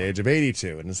yesterday at the age of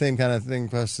 82. And the same kind of thing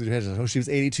passed through your head. Oh, she was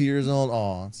 82 years old.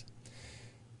 Aw.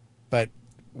 But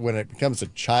when it becomes a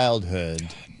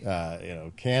childhood,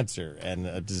 cancer and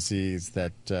a disease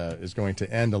that is going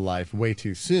to end a life way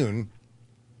too soon,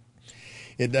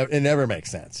 it never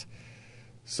makes sense.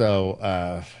 So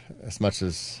as much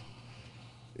as,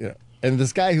 and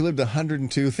this guy who lived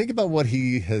 102, think about what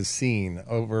he has seen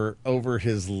over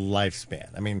his lifespan.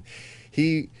 I mean,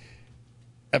 St.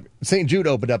 Jude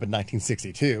opened up in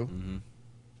 1962. Mm-hmm.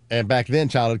 And back then,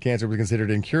 childhood cancer was considered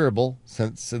incurable.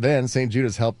 Since then, St. Jude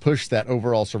has helped push that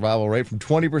overall survival rate from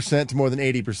 20% to more than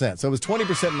 80%. So it was 20%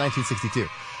 in 1962.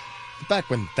 Back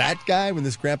when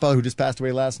this grandpa who just passed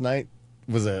away last night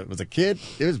was a kid,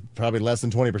 it was probably less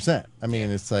than 20%. I mean,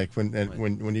 it's like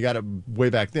when you got it way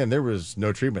back then, there was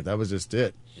no treatment. That was just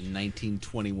it. In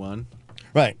 1921.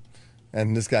 Right.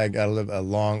 And this guy got to live a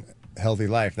long, healthy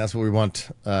life. And that's what we want,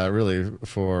 really,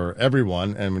 for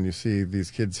everyone. And when you see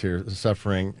these kids here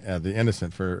suffering, the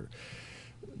innocent, for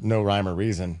no rhyme or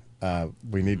reason,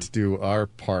 we need to do our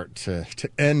part to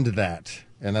end that.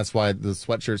 And that's why the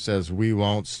sweatshirt says, we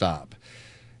won't stop.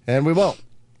 And we won't.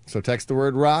 So text the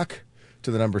word ROCK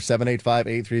to the number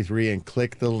 785-833 and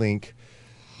click the link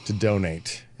to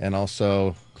donate. And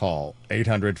also call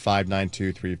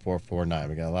 800-592-3449.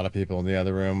 We got a lot of people in the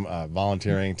other room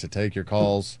volunteering to take your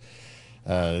calls.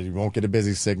 You won't get a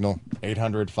busy signal.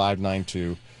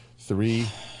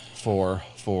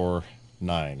 800-592-3449.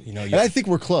 And I think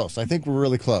we're close. I think we're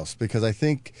really close because I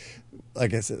think,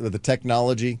 like I said, with the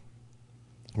technology,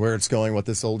 where it's going, what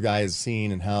this old guy has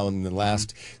seen, and how in the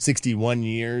last 61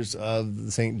 years of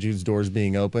the St. Jude's doors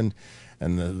being open,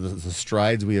 and the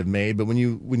strides we have made. But when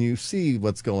you see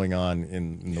what's going on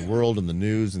in the world and the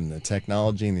news and the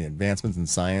technology and the advancements in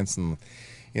science, and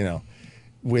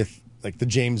with like the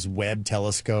James Webb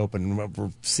telescope, and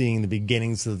we're seeing the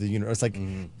beginnings of the universe, like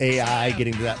AI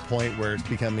getting to that point where it's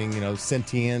becoming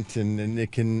sentient, and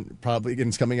it can probably,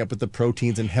 it's coming up with the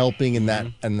proteins and helping in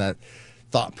that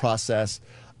thought process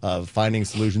of finding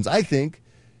solutions. I think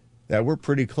that we're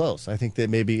pretty close. I think that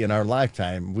maybe in our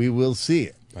lifetime we will see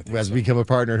it as we become a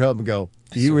partner at Hope and go,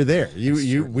 you were there.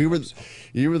 You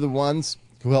were the ones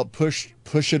who helped push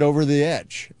it over the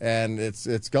edge, and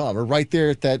it's gone. We're right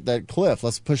there at that cliff.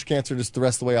 Let's push cancer just the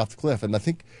rest of the way off the cliff, and I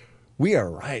think we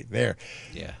are right there.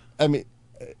 Yeah. I mean,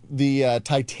 the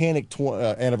Titanic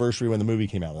anniversary when the movie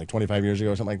came out, like 25 years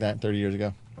ago or something like that, 30 years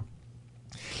ago.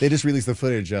 They just released the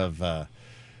footage of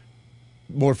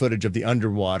more footage of the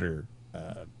underwater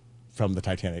from the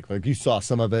Titanic. Like you saw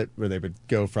some of it where they would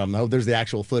go from there's the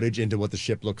actual footage into what the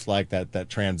ship looks like, that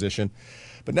transition.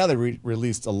 But now they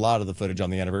released a lot of the footage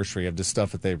on the anniversary of just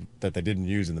stuff that they didn't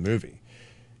use in the movie.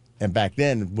 And back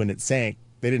then, when it sank,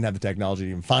 they didn't have the technology to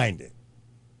even find it.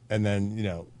 And then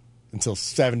until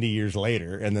 70 years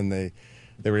later, and then they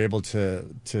were able to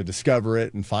discover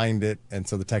it and find it, and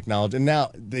so the technology. And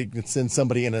now they can send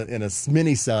somebody in a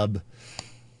mini sub,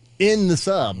 in the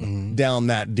sub down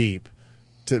that deep,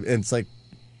 and it's like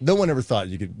no one ever thought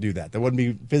you could do that. That wouldn't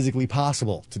be physically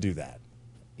possible to do that.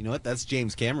 You know what? That's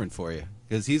James Cameron for you,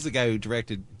 because he's the guy who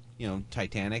directed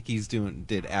Titanic.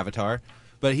 Did Avatar,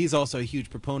 but he's also a huge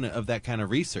proponent of that kind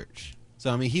of research. So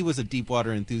I mean, he was a deep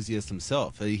water enthusiast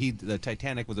himself. The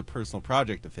Titanic was a personal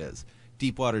project of his.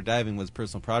 Deepwater diving was a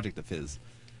personal project of his.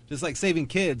 Just like saving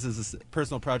kids is a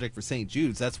personal project for St.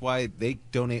 Jude's. That's why they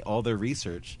donate all their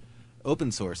research,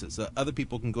 open sources. So other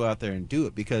people can go out there and do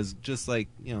it, because just like,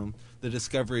 the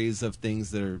discoveries of things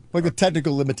that are... Like the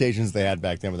technical limitations they had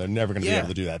back then, where they're never going to be able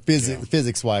to do that.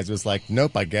 Physics-wise, it was like,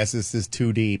 nope, I guess this is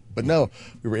too deep. But no,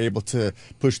 we were able to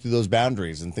push through those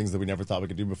boundaries and things that we never thought we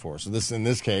could do before. So in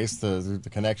this case, the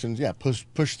connections,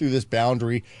 push through this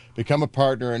boundary, become a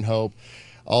partner in Hope.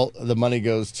 All the money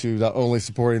goes to not only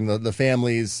supporting the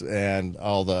families and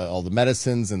all the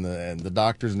medicines and the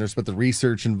doctors and nurses, but the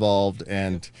research involved,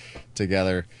 and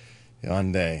together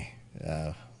one day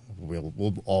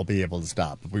we'll all be able to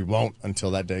stop. But we won't until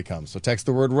that day comes. So text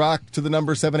the word ROCK to the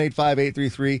number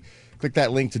 785-833. Click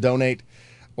that link to donate,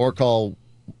 or call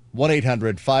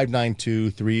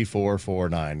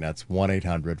 1-800-592-3449. That's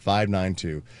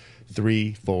 1-800-592-3449.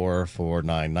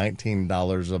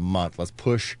 $19 a month. Let's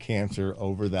push cancer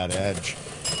over that edge.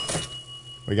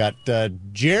 We got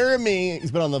Jeremy. He's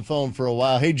been on the phone for a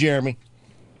while. Hey, Jeremy.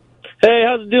 Hey,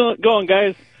 how's it going,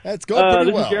 guys? That's going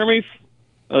pretty well. Is Jeremy.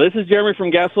 This is Jeremy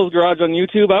from Gasol's Garage on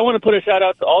YouTube. I want to put a shout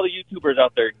out to all the YouTubers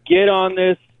out there. Get on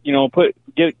this.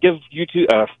 Give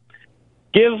YouTube,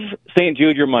 give St.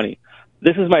 Jude your money.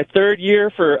 This is my third year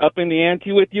for upping the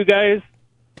ante with you guys.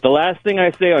 The last thing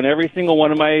I say on every single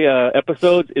one of my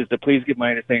episodes is to please give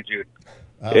money to St. Jude.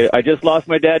 I just lost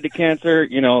my dad to cancer.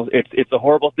 It's a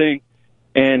horrible thing,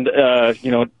 and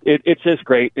it's just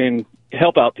great. And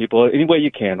help out people any way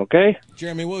you can. Okay,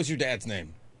 Jeremy, what was your dad's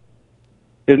name?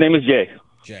 His name is Jay.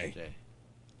 Jay.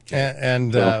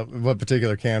 And what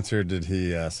particular cancer did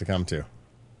he succumb to?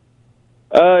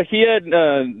 He had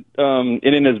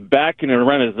it in his back and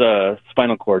around his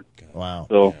spinal cord. Wow.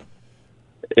 So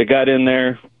it got in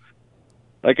there.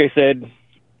 Like I said,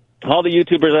 all the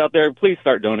YouTubers out there, please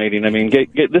start donating. I mean,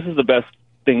 this is the best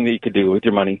thing that you could do with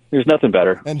your money. There's nothing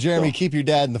better. And Jeremy, keep your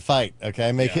dad in the fight,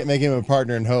 okay? Make him a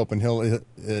partner in hope, and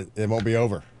it won't be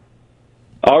over.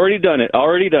 Already done it,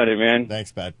 man.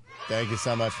 Thanks, bud. Thank you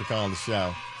so much for calling the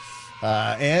show.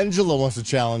 Angela wants to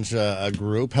challenge a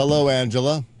group. Hello,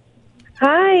 Angela.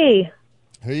 Hi.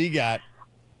 Who you got?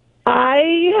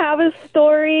 I have a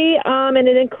story, and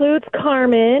it includes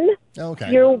Carmen,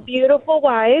 your beautiful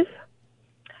wife.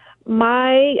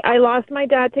 I lost my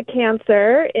dad to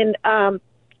cancer in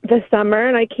the summer,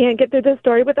 and I can't get through the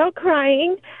story without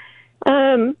crying.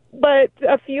 But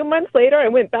a few months later, I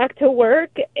went back to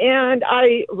work, and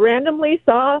I randomly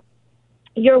saw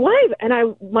your wife,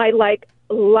 and my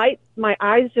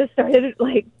eyes just started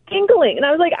tingling, and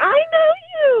I was like, I know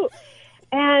you.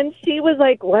 And she was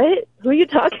like, what? Who are you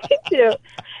talking to?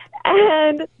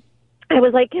 And I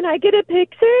was like, can I get a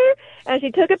picture? And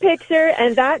she took a picture,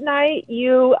 and that night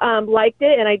you liked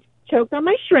it, and I choked on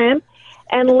my shrimp.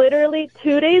 And literally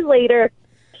 2 days later,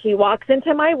 she walks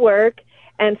into my work,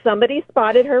 and somebody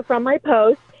spotted her from my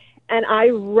post, and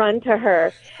I run to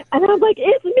her. And I'm like,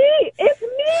 it's me!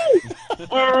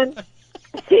 And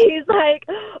she's like,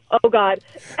 oh, God.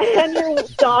 And your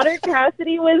daughter,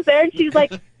 Cassidy, was there, and she's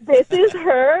like, this is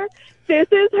her. And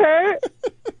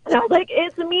I was like,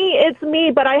 it's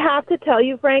me. But I have to tell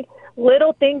you, Frank,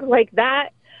 little things like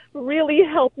that really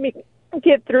helped me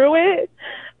get through it.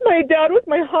 My dad was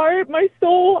my heart, my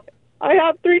soul. I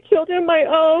have 3 children of my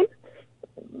own.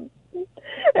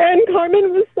 And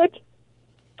Carmen was such,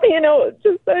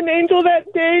 just an angel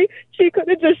that day. She could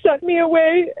have just shut me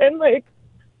away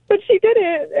but she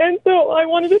didn't. And so I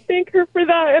wanted to thank her for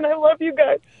that. And I love you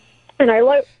guys. And I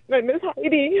miss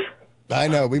Heidi. I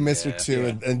know, we miss her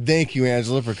too. And thank you,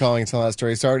 Angela, for calling and telling that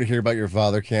story. Sorry to hear about your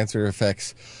father. Cancer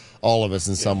affects all of us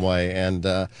in some way. And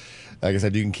like I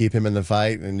said, you can keep him in the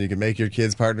fight, and you can make your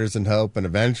kids partners in hope. And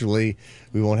eventually,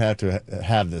 we won't have to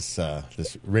have this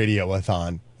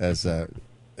radio-a-thon, as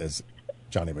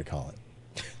Johnny would call it.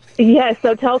 Yes,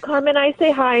 so tell Carmen I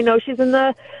say hi. I know she's in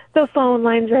the phone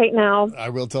lines right now. I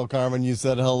will tell Carmen you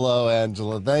said hello,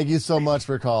 Angela. Thank you so much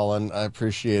for calling. I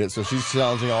appreciate it. So she's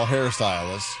challenging all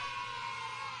hairstylists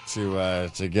to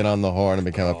get on the horn and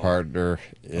become a partner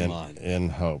in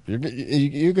hope.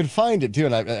 You can find it, too.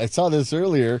 And I saw this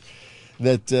earlier,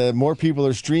 that more people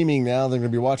are streaming now. They're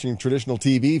going to be watching traditional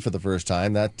TV for the first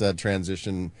time. That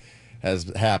transition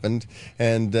has happened.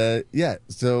 And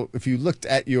so if you looked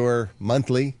at your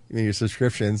monthly, your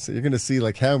subscriptions, you're going to see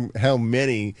how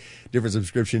many different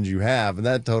subscriptions you have, and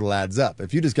that total adds up.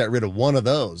 If you just got rid of one of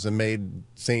those and made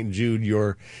St. Jude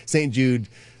your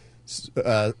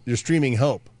streaming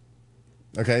hope,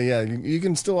 you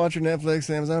can still watch your Netflix,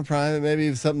 Amazon Prime,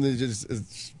 maybe something that just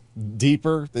is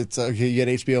deeper. It's okay. You get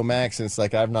HBO Max, and it's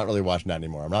like, I'm not really watching that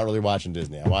anymore. I'm not really watching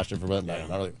Disney. I watched it for not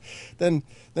really.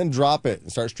 Then drop it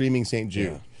and start streaming St.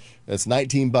 Jude. It's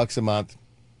 $19 a month,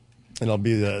 and it'll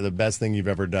be the best thing you've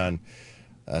ever done.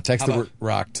 Text the word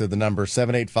rock to the number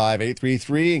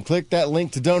 785-833 and click that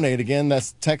link to donate. Again,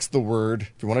 that's text the word.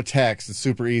 If you want to text, it's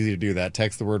super easy to do that.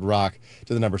 Text the word rock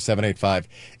to the number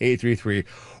 785-833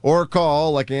 or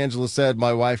call. Like Angela said,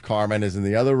 my wife Carmen is in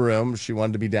the other room. She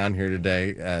wanted to be down here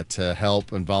today to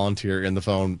help and volunteer in the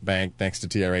phone bank. Thanks to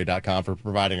TRA.com for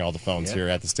providing all the phones here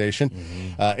at the station.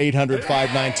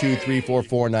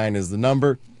 800-592-3449 is the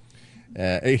number.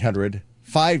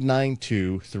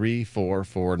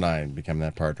 800-592-3449. Become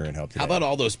that partner and help today. How about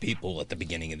all those people at the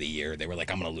beginning of the year? They were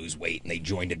like, I'm going to lose weight, and they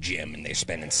joined a gym, and they're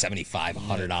spending $75,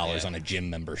 $100 on a gym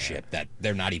membership that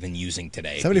they're not even using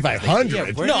today.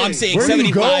 $7,500? No, I'm saying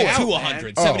 $75 to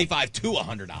 $100. $75 to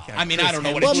 $100. I mean, I don't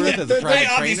know what a gym. I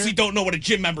obviously don't know what a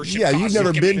gym membership costs. You've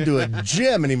never been to a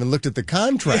gym and even looked at the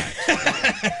contract.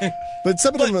 But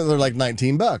some of them are like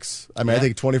 $19. I mean, I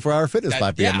think 24-hour fitness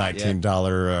might be a $19,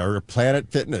 or Planet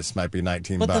Fitness might be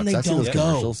 $19. But then they I've seen those don't go.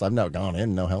 commercials. I've not gone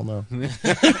in. No, hell no.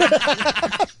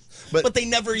 But they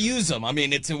never use them. I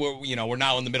mean, we're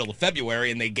now in the middle of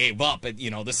February, and they gave up at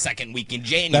the second week in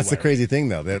January. That's the crazy thing,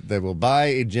 though. They will buy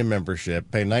a gym membership,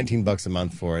 pay $19 a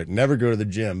month for it, never go to the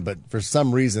gym, but for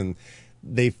some reason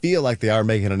they feel like they are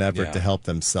making an effort to help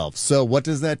themselves. So what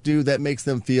does that do? That makes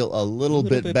them feel a little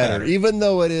bit better, even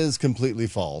though it is completely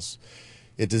false.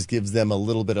 It just gives them a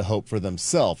little bit of hope for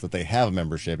themselves that they have a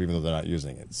membership, even though they're not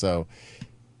using it. So,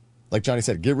 like Johnny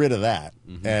said, get rid of that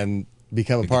and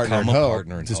become a partner in hope.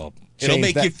 It'll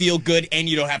make you feel good, and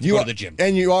you don't have to go to the gym.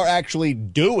 And you are actually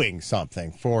doing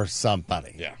something for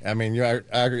somebody. Yeah. I mean, you are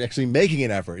actually making an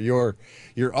effort. You're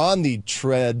on the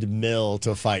treadmill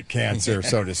to fight cancer,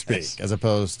 so to speak, as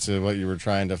opposed to what you were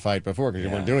trying to fight before because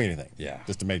you weren't doing anything. Yeah.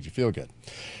 Just to make you feel good.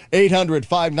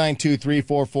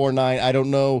 800-592-3449. I don't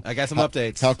know. I got some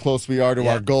updates. How close we are to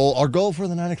our goal. Our goal for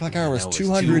the 9 o'clock hour is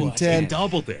 210.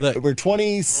 Doubled it. Look, we're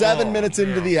 27 minutes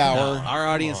into the hour. No, our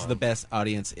audience is the best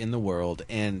audience in the world,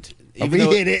 and We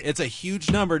hit it. It's a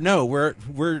huge number. No,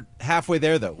 we're halfway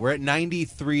there though. We're at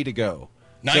 93 to go.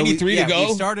 93 to go?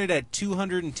 We started at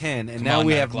 210, and now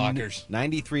we have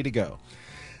 93 to go.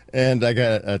 And I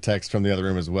got a text from the other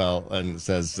room as well, and it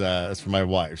says, it's from my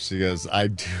wife. She goes, I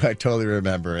totally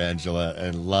remember Angela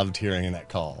and loved hearing that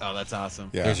call. Oh, that's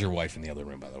awesome. Yeah. There's your wife in the other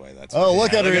room, by the way. That's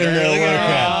look at her in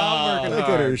there. Look Look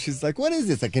at her. She's like, what is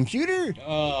this, a computer?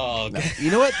 Oh, no.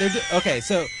 You know what? Okay,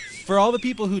 so for all the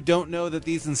people who don't know that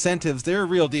these incentives, they're a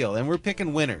real deal, and we're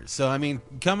picking winners. So, I mean,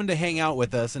 coming to hang out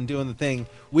with us and doing the thing,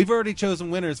 we've already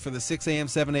chosen winners for the 6 a.m.,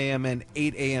 7 a.m., and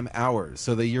 8 a.m. hours.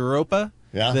 So the Europa...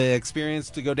 Yeah. The experience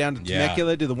to go down to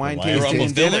Temecula, do the wine Europa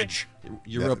tasting Village.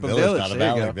 Europa Village. Not a there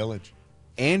you valley, go. village.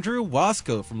 Andrew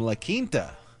Wasco from La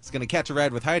Quinta is going to catch a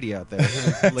ride with Heidi out there.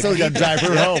 So we got to drive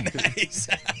her home. Nice.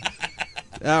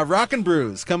 Rockin'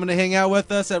 Brews coming to hang out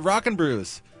with us at Rockin'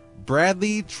 Brews.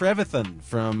 Bradley Trevathan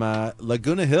from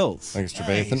Laguna Hills. Thanks,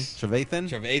 Trevathan. Trevathan?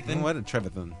 Trevathan? What a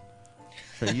Trevathan.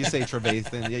 You say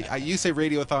Trevathan. You say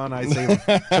Radiothon. I say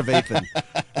Trevathan.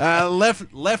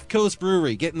 Left Coast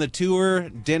Brewery getting the tour,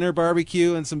 dinner,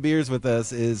 barbecue, and some beers with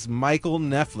us is Michael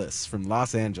Neflis from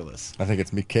Los Angeles. I think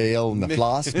it's Mikhail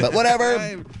Neflas, but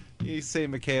whatever. You say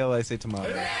Mikhail, I say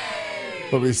Tomato.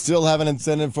 But we still have an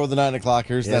incentive for the 9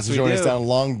 o'clockers. Yes, That's joining us down in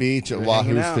Long Beach at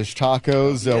Wahoo's Fish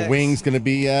Tacos. Yes. Wing's going to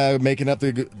be making up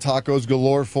the tacos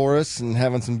galore for us and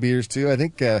having some beers too. I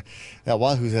think that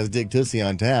Wahoo's has Dig Tussie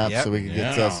on tap, so we can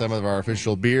get some of our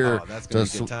official beer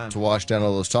to wash down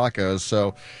all those tacos.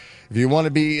 So if you want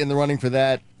to be in the running for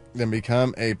that, then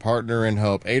become a partner in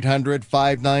hope.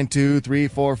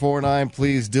 800-592-3449.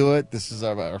 Please do it. This is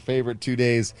our favorite 2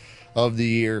 days of the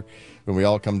year, when we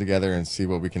all come together and see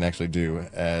what we can actually do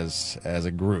as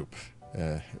a group.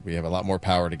 We have a lot more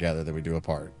power together than we do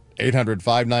apart.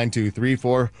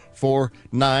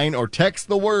 800-592-3449 or text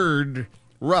the word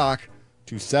ROCK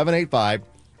to 785.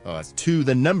 Oh, that's to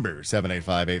the number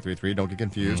 785-833. Don't get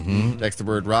confused. Text the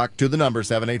word ROCK to the number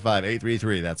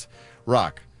 785-833. That's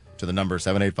ROCK to the number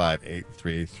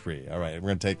 785-833. All right, we're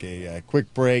going to take a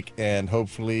quick break, and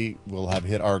hopefully we'll have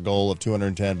hit our goal of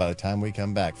 210 by the time we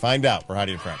come back. Find out. We're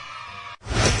Heidi and Frank.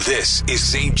 This is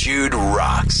St. Jude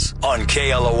Rocks on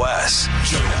KLOS.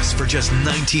 Join us for just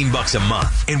 $19 a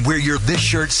month and wear your This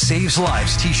Shirt Saves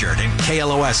Lives t-shirt and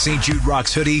KLOS St. Jude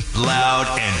Rocks hoodie loud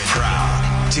and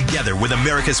proud. Together with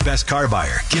America's Best Car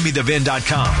Buyer,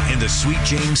 GimmeTheVin.com, and the Sweet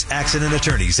James Accident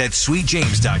Attorneys at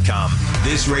SweetJames.com.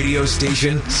 This radio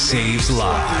station saves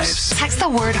lives. Text the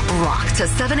word ROCK to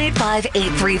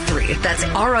 785-833. That's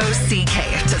ROCK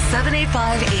to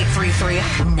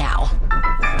 785-833 now.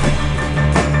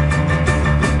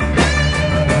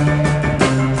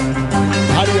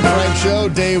 Heidi and Frank Show,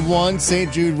 Day 1,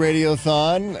 St. Jude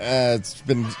Radiothon. It's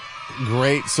been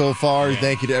great so far.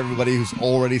 Thank you to everybody who's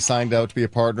already signed up to be a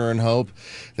partner in Hope.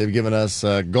 They've given us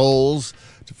goals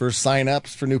for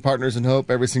sign-ups for new partners in Hope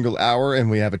every single hour,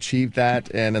 and we have achieved that.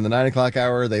 And in the 9 o'clock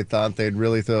hour, they thought they'd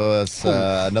really throw us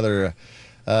another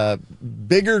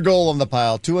bigger goal on the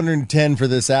pile, 210 for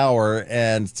this hour.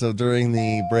 And so during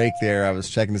the break there, I was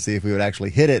checking to see if we would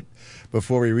actually hit it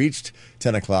before we reached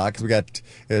 10 o'clock. We got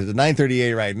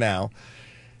 9:38 right now.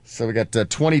 So we got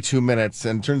 22 minutes,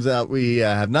 and it turns out we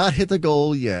have not hit the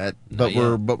goal yet, but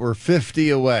we're 50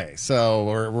 away. So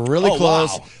we're really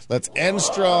close. Wow. Let's end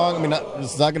strong. I mean,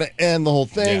 it's not going to end the whole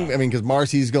thing. Yeah. I mean, because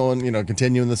Marcy's going,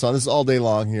 continuing this on. This is all day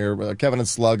long here. Kevin and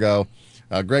Sluggo,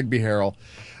 Greg B. Harrell.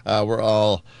 we're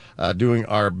all doing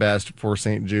our best for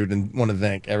St. Jude, and want to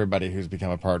thank everybody who's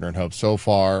become a partner in Hope so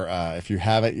far. If you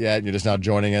haven't yet, you're just now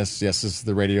joining us. Yes, this is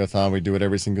the Radiothon. We do it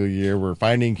every single year. We're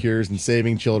finding cures and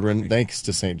saving children thanks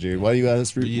to St. Jude. What do you want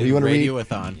to read?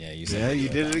 Radiothon. Yeah, you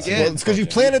did it again. Well, it's because you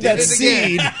planted that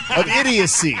seed of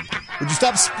idiocy. Would you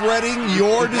stop spreading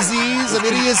your disease of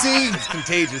idiocy? It's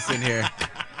contagious in here.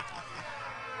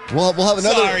 We'll have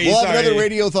another Sorry. another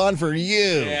radiothon for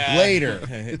you later.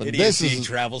 But Idiocy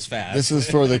travels fast. This is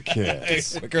for the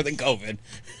kids. Quicker than COVID.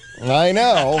 I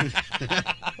know.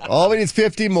 All we need is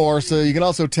 50 more, so you can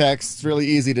also text. It's really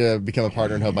easy to become a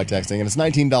partner in Hope by texting, and it's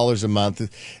 $19 a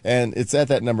month, and it's at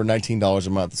that number, $19 a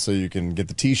month, so you can get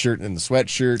the T-shirt and the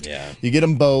sweatshirt. Yeah. You get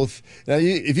them both. Now,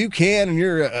 if you can and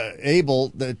you're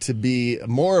able to be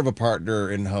more of a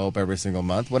partner in Hope every single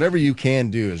month, whatever you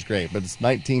can do is great, but it's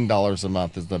 $19 a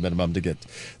month is the minimum to get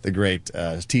the great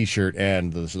T-shirt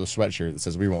and the sweatshirt that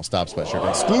says "We Won't Stop" sweatshirt,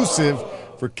 exclusive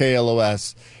for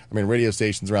KLOS. I mean, radio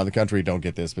stations around the country don't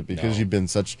get this, but because you've been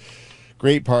such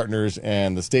great partners,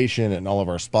 and the station and all of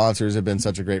our sponsors have been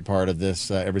such a great part of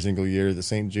this every single year, that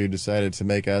St. Jude decided to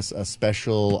make us a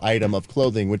special item of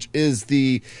clothing, which is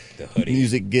the hoodie.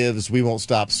 Music Gives We Won't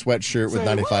Stop sweatshirt with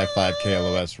 95.5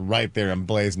 KLOS right there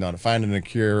emblazoned on it. Finding a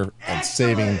cure and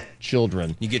saving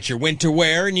children. You get your winter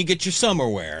wear and you get your summer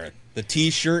wear. The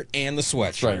T-shirt and the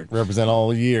sweatshirt. Right, represent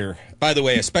all year. By the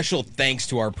way, a special thanks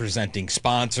to our presenting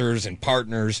sponsors and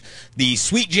partners, the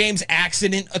Sweet James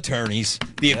Accident Attorneys,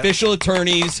 the official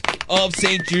attorneys of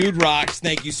St. Jude Rocks.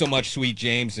 Thank you so much, Sweet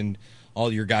James, and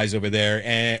all your guys over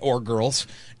there, or girls.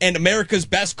 And America's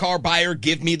Best Car Buyer,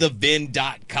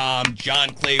 GiveMeTheVin.com. John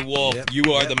Clay Wolf,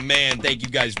 you are the man. Thank you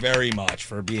guys very much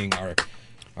for being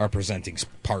our presenting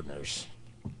partners.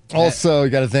 Also, you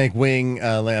got to thank Wing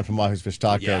Lamb from Wahoo's Fish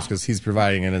Tacos, because he's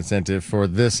providing an incentive for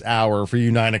this hour for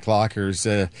you 9 o'clockers.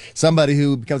 Somebody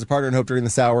who becomes a partner in Hope during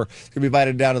this hour is going to be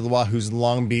invited down to the Wahoo's in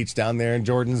Long Beach down there in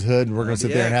Jordan's Hood, and we're going to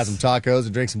sit there and have some tacos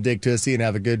and drink some Dig Tussie and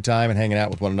have a good time and hanging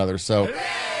out with one another. So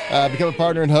become a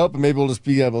partner in Hope, and maybe we'll just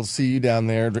be able to see you down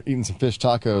there eating some fish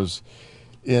tacos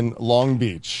in Long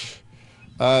Beach.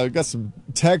 Got some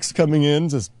text coming in.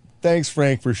 Says, thanks,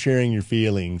 Frank, for sharing your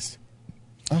feelings.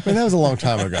 I mean, that was a long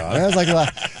time ago. I mean, I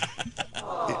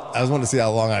was wanting to see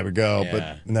how long I would go,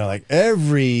 but they're like,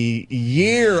 every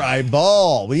year I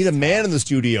bawl. We need a man in the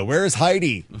studio. Where is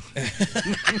Heidi?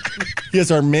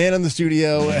 Yes, our man in the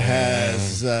studio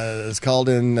has called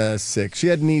in sick. She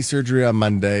had knee surgery on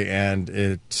Monday, and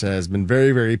it has been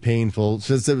very, very painful.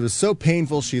 She said it was so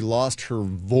painful she lost her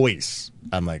voice.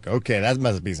 I'm like, okay, that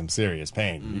must be some serious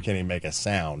pain. You can't even make a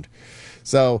sound.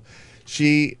 So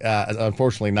she is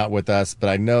unfortunately not with us, but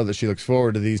I know that she looks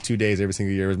forward to these 2 days every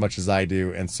single year as much as I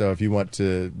do. And so if you want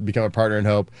to become a partner in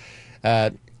Hope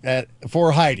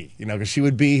for Heidi, because she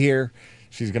would be here.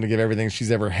 She's going to give everything she's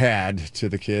ever had to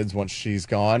the kids once she's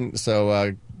gone.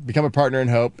 So become a partner in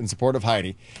Hope in support of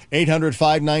Heidi.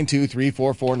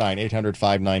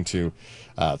 800-592-3449.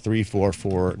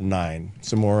 800-592-3449.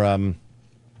 Some more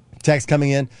text coming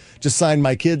in. Just signed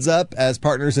my kids up as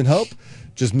partners in Hope.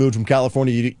 Just moved from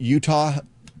California to Utah,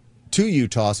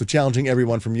 so challenging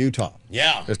everyone from Utah.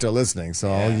 Yeah. They're still listening.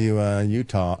 So all you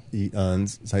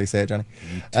Utah-ians, is how you say it, Johnny?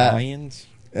 Utahans.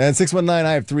 And 619,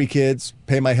 I have 3 kids,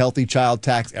 pay my healthy child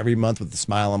tax every month with a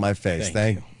smile on my face.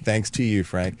 Thanks to you,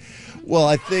 Frank. Well,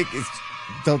 I think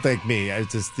don't thank me.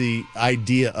 It's just the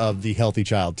idea of the healthy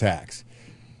child tax.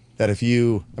 That if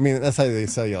you, that's how they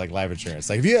sell you like life insurance.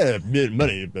 Like if you had a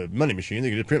money machine,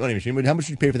 they could print money machine, but how much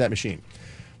would you pay for that machine?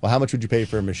 Well, how much would you pay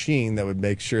for a machine that would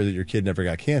make sure that your kid never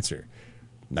got cancer?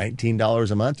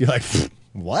 $19 a month? You're like,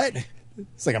 what?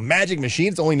 It's like a magic machine.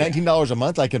 It's only $19 a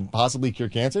month. I could possibly cure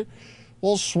cancer?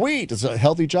 Well, sweet. It's a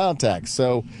healthy child tax.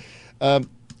 So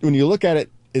when you look at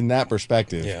it in that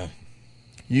perspective,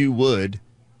 you would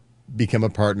become a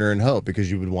partner in Hope because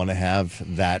you would want to have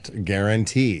that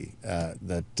guarantee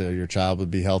that your child would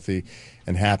be healthy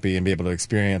and happy and be able to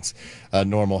experience a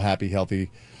normal, happy, healthy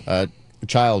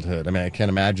childhood. I can't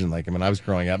imagine, I was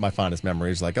growing up, my fondest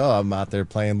memories, I'm out there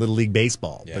playing Little League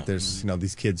Baseball. But there's,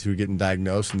 these kids who are getting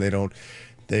diagnosed and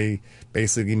they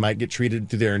basically might get treated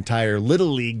through their entire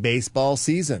Little League Baseball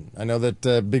season. I know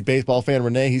that big baseball fan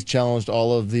Renee, he's challenged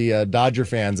all of the Dodger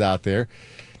fans out there.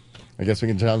 I guess we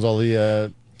can challenge all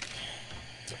the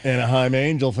Anaheim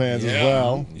Angel fans as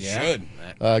well. Should.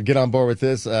 Get on board with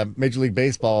this. Major League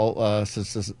Baseball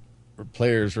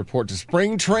players report to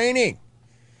spring training.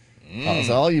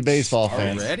 So all you baseball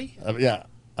fans. Already?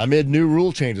 Amid new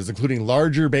rule changes, including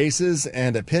larger bases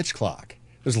and a pitch clock.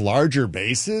 There's larger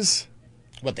bases?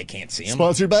 What, they can't see them?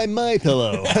 Sponsored by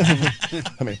MyPillow.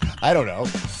 I don't know.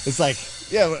 It's like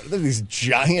Yeah, they're these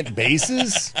giant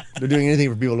bases. They're doing anything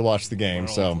for people to watch the game.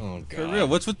 So for real,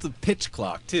 what's with the pitch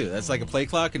clock too? That's like a play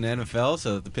clock in the NFL,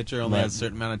 so that the pitcher only has a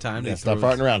certain amount of time. Yeah, stop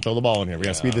farting around. Throw the ball in here. We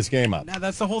got to speed this game up. Now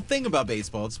that's the whole thing about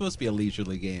baseball. It's supposed to be a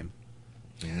leisurely game.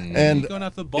 And going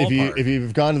out to the ballpark. if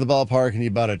you've gone to the ballpark and you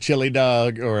bought a chili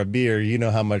dog or a beer, you know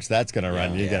how much that's going to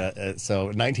run. You got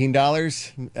so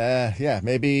 $19. Yeah,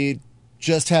 maybe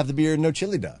just have the beer and no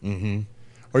chili dog,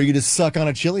 or you could just suck on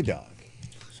a chili dog.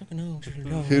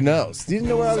 Who knows? Do you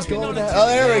know where I was going with that? Oh,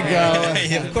 there we go.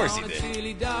 Yeah, of course he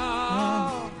did.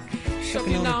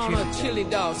 Sucking on a chili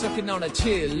dog, sucking on a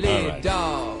chili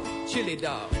dog, chili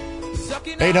dog.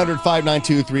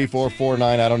 800-592-3449.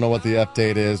 I don't know what the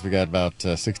update is. We got about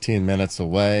 16 minutes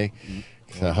away.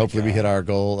 Hopefully we hit our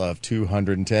goal of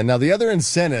 210. Now, the other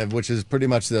incentive, which is pretty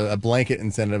much a blanket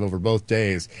incentive over both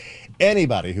days,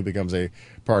 anybody who becomes a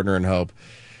partner in Hope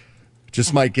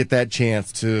just might get that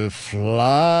chance to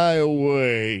fly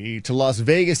away to Las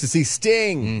Vegas to see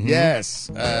Sting. Yes.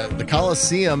 The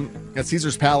Coliseum at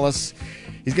Caesar's Palace.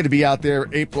 He's going to be out there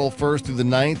April 1st through the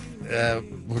 9th.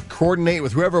 We'll coordinate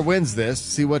with whoever wins this,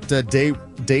 see what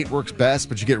date works best,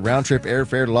 but you get round-trip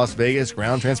airfare to Las Vegas,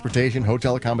 ground transportation,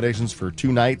 hotel accommodations for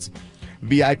 2 nights,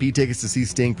 VIP tickets to see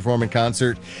Sting perform in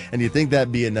concert, and you'd think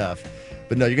that'd be enough.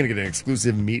 But no, you're going to get an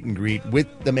exclusive meet and greet with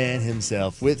the man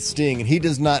himself, with Sting, and he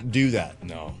does not do that.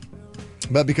 No.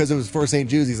 But because it was for St.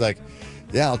 Jude's, he's like,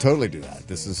 yeah, I'll totally do that.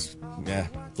 This is,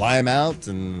 fly him out,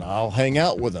 and I'll hang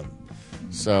out with him.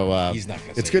 So he's not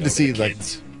gonna it's say good no to see, the like,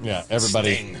 kids.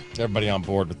 everybody on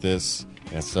board with this.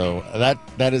 And so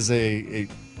that is a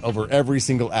over every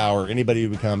single hour, anybody who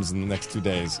becomes in the next 2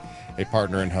 days a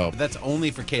partner in Hope. But that's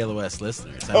only for KLOS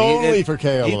listeners. For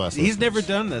KLOS listeners. He's never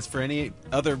done this for any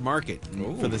other market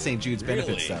for the St. Jude's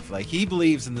benefit stuff. Like, he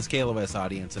believes in this KLOS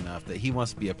audience enough that he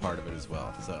wants to be a part of it as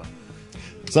well. So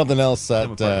something else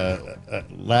that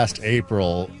last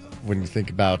April, when you think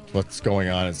about what's going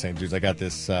on at St. Jude's, I got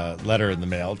this letter in the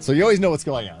mail. So you always know what's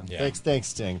going on. Yeah. Thanks,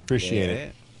 Sting.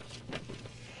 Appreciate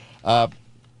it.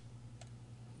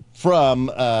 From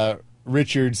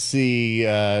Richard C.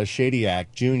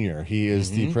 Shadyac Jr. He is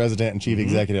the president and chief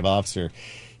executive officer.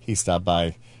 He stopped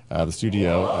by the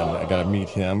studio, and I got to meet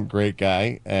him. Great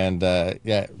guy. And,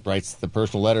 writes the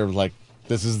personal letter of, like,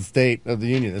 this is the state of the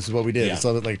union. This is what we did. Yeah. It's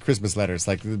like a Christmas letter. It's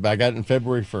like, I got it on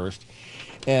February 1st.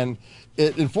 And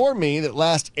it informed me that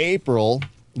last April,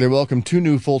 they welcomed 2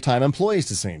 new full-time employees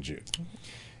to St. Jude.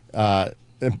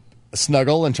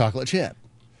 Snuggle and Chocolate Chip.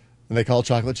 And they call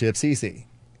Chocolate Chip Cece.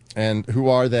 And who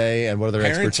are they, and what are their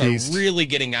Parents expertise? are really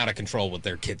getting out of control with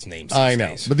their kids' names. I know.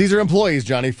 Days. But these are employees,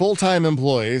 Johnny, full-time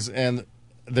employees, and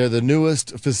they're the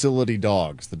newest facility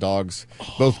dogs. The dogs,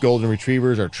 both golden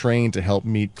retrievers, are trained to help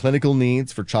meet clinical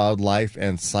needs for child life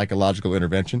and psychological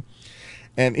intervention.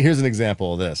 And here's an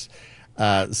example of this.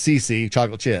 Cece,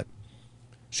 Chocolate Chip,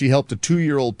 she helped a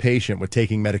 2-year-old patient with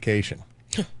taking medication,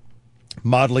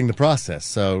 modeling the process.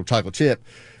 So Chocolate Chip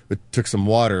took some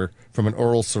water from an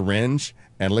oral syringe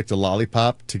and licked a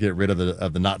lollipop to get rid of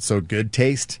the not so good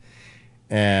taste.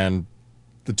 And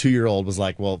the 2-year-old was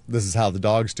like, "Well, this is how the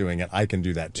dog's doing it. I can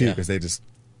do that too," because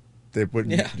they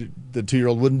wouldn't. The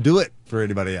 2-year-old wouldn't do it for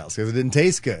anybody else because it didn't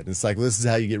taste good. And it's like, well, this is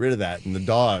how you get rid of that. And the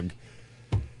dog,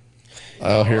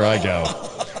 oh, here I go.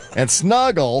 And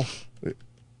Snuggle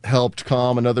helped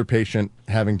calm another patient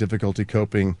having difficulty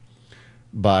coping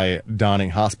by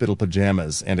donning hospital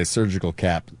pajamas and a surgical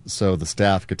cap so the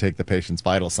staff could take the patient's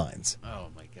vital signs. Oh,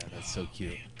 my God, that's so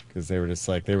cute. Because they were just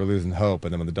like, they were losing hope.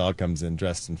 And then when the dog comes in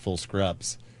dressed in full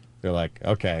scrubs, they're like,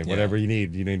 okay, whatever you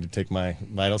need to take my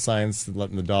vital signs,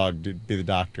 letting the dog be the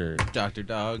doctor. Dr.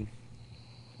 Dog.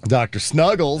 Dr.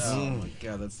 Snuggles. Oh, my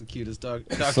God, that's the cutest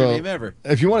doctor name ever.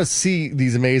 If you want to see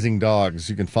these amazing dogs,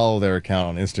 you can follow their account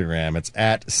on Instagram. It's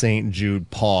at St.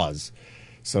 Jude Paws.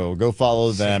 So go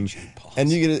follow them,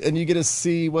 and you get to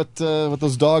see what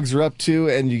those dogs are up to,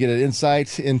 and you get an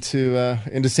insight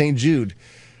into St. Jude,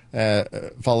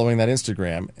 following that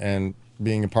Instagram. And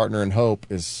being a partner in Hope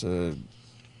is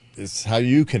how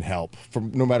you can help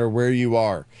from no matter where you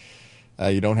are.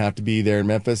 You don't have to be there in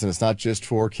Memphis, and it's not just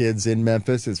for kids in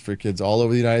Memphis. It's for kids all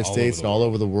over the United States and all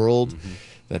over the world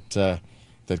that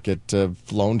get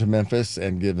flown to Memphis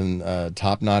and given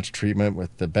top-notch treatment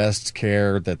with the best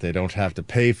care that they don't have to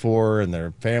pay for, and their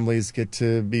families get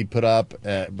to be put up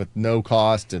with no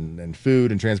cost and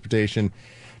food and transportation,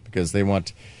 because they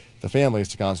want the families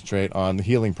to concentrate on the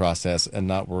healing process and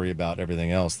not worry about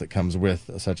everything else that comes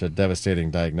with such a devastating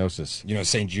diagnosis. You know,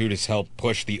 St. Jude has helped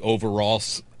push the overall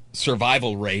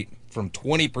survival rate from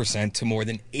 20% to more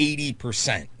than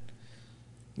 80%.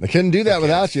 They couldn't do that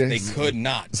without you. They could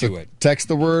not do it. Text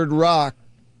the word ROCK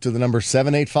to the number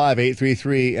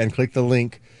 785-833 and click the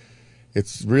link.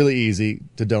 It's really easy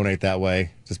to donate that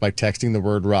way, just by texting the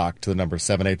word rock to the number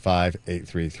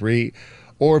 785-833.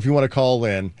 Or if you want to call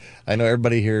in, I know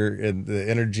everybody here, in the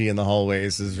energy in the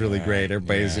hallways is really great.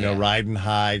 Everybody's, riding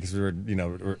high because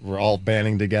we're all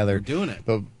banding together. We're doing it.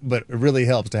 But it really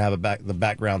helps to have the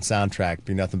background soundtrack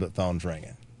be nothing but phones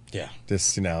ringing. Yeah.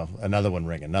 Just, another one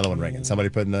ringing. Somebody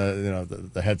putting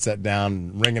the headset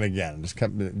down, ringing again. Just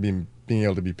being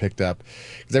able to be picked up.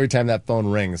 Because every time that phone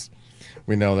rings,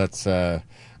 we know that's a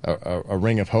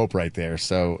ring of hope right there.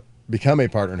 So become a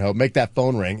partner in hope. Make that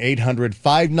phone ring.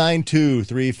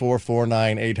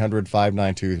 800-592-3449.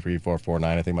 800-592-3449.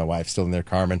 I think my wife's still in there.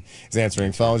 Carmen is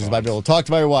answering phones. You might be able to talk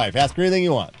to my wife. Ask her anything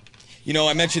you want.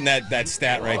 I mentioned that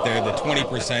stat right there, the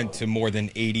 20% to more than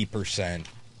 80%.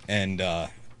 And,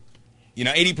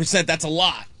 80%, that's a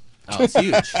lot. Oh, it's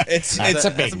huge. It's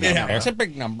a big number. It's a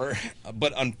big number.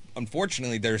 But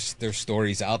unfortunately, there's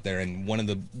stories out there, and one of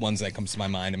the ones that comes to my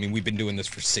mind, we've been doing this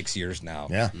for 6 years now.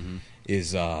 Yeah.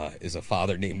 Is a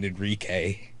father named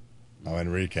Enrique. Oh,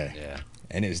 Enrique. Yeah.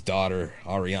 And his daughter,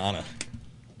 Ariana.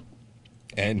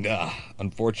 And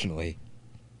unfortunately,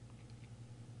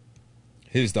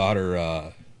 his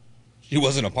daughter, she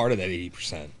wasn't a part of that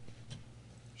 80%.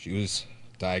 She was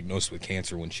diagnosed with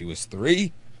cancer when she was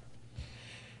 3.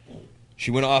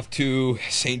 She went off to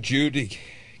St. Jude to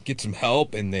get some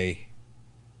help, and they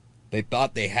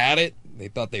thought they had it. They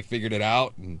thought they figured it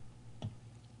out, and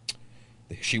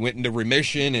she went into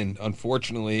remission. And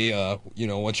unfortunately,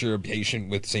 once you're a patient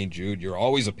with St. Jude, you're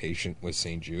always a patient with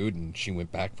St. Jude. And she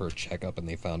went back for a checkup, and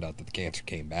they found out that the cancer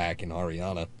came back in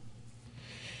Ariana.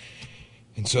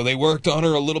 And so they worked on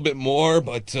her a little bit more,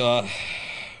 but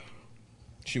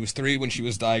she was 3 when she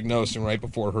was diagnosed, and right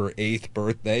before her 8th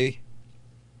birthday,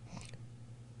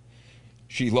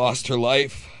 she lost her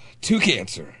life to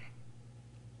cancer.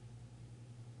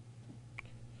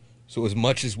 So as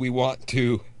much as we want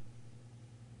to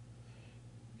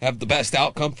have the best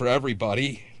outcome for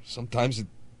everybody, sometimes it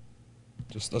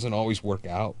just doesn't always work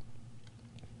out.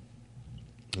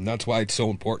 And that's why it's so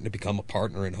important to become a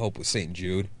partner in hope with St.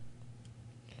 Jude.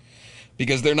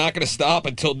 Because they're not going to stop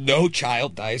until no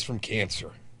child dies from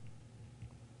cancer.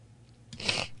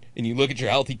 And you look at your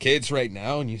healthy kids right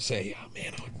now and you say, oh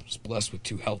man, I was blessed with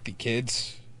 2 healthy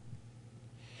kids.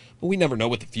 But we never know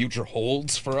what the future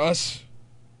holds for us.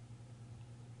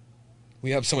 We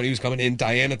have somebody who's coming in,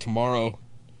 Diana, tomorrow.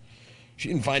 She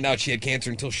didn't find out she had cancer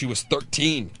until she was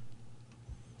 13.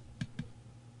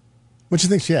 What do you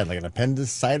think she had? Like an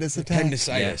appendicitis attack?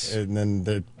 Appendicitis. Yeah. And then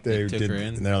they took her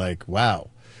in. And they're like, wow,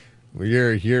 well,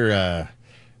 your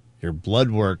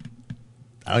blood work,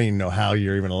 I don't even know how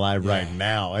you're even alive right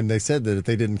now. And they said that if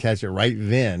they didn't catch it right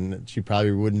then, she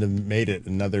probably wouldn't have made it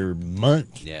another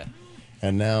month. Yeah.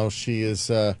 And now she's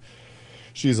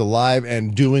alive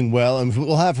and doing well. And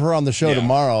we'll have her on the show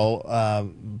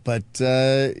tomorrow.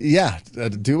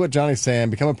 Do what Johnny's saying.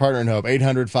 Become a partner in hope.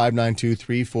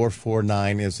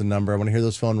 800-592-3449 is the number. I want to hear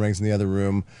those phone rings in the other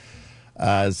room.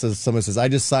 Someone says, I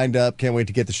just signed up. Can't wait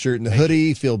to get the shirt and the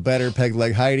hoodie. Feel better. Peg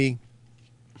Leg Heidi.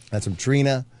 That's from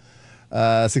Trina.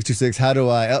 626, how do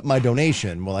I up my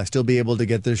donation? Will I still be able to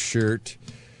get this shirt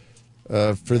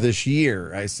for this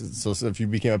year? So if you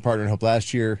became a partner in Hope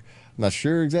last year, I'm not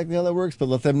sure exactly how that works, but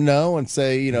let them know and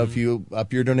say, if you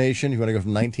up your donation, if you want to go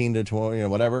from 19 to 20,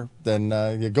 whatever, then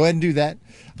go ahead and do that.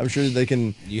 I'm sure they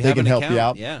can help you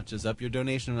out. Yeah, just up your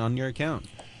donation on your account.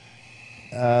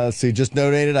 See, just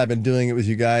donated. I've been doing it with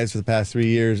you guys for the past 3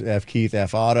 years. F Keith,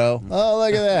 F Otto. Oh,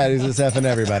 look at that. He's just effing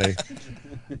everybody.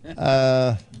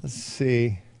 Let's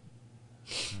see.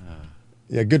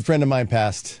 Yeah, a good friend of mine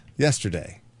passed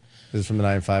yesterday. This is from the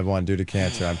 951 due to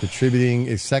cancer. I'm contributing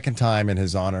a second time in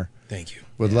his honor. Thank you.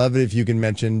 Would love it if you can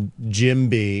mention Jim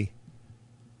B.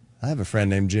 I have a friend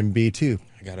named Jim B. too.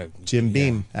 Jim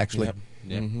Beam, actually. Yep.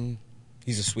 Mm-hmm.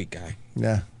 He's a sweet guy.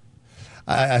 Yeah.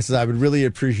 I said I would really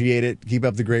appreciate it. Keep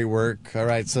up the great work. All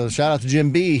right, so shout out to Jim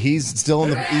B. He's still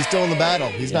in the battle.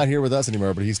 He's not here with us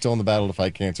anymore, but he's still in the battle to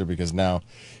fight cancer because now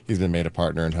he's been made a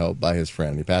partner in hope by his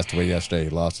friend. He passed away yesterday. He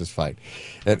lost his fight.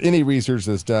 And any research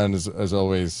that's done is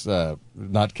always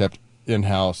not kept in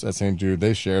house at St. Jude.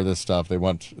 They share this stuff.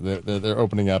 They're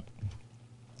opening up,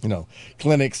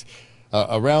 clinics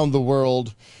around the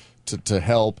world to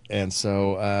help, and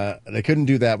so they couldn't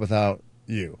do that without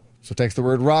you. So text the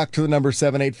word rock to the number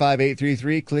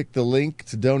 785-833. Click the link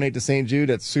to donate to St. Jude.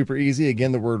 That's super easy.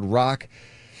 Again, the word rock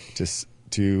to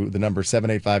the number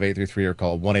 785-833 or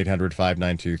call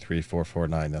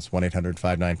 1-800-592-3449. That's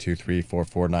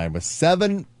 1-800-592-3449 with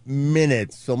 7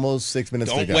 minutes, almost 6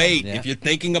 minutes to go. Don't wait. Yeah. If you're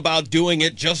thinking about doing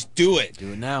it, just do it.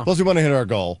 Do it now. Plus, we want to hit our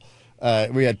goal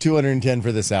We had 210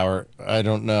 for this hour. I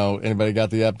don't know. Anybody got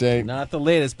the update? Not the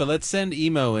latest, but let's send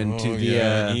Emo into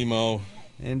Emo.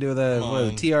 Into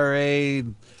the TRA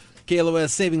KLOS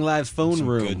Saving Lives phone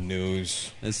room. Good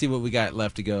news. Let's see what we got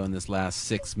left to go in this last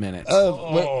 6 minutes.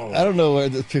 I don't know where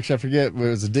the picture. I forget. It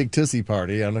was a Dig Tussie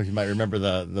party. I don't know if you might remember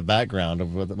the background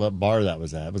of what bar that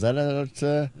was at. Was that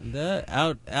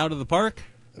out of the park?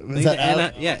 Was that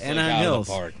Anaheim Hills. Out of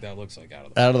the park. That looks like out of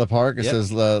the park. Out of the park. It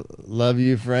says, "Love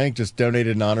you, Frank. Just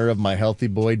donated in honor of my healthy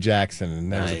boy Jackson."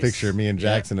 And there's a picture of me and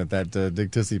Jackson at that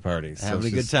Dig Tussie party. Having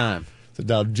a good time. So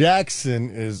now Jackson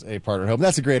is a partner in hope.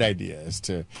 That's a great idea. Is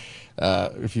to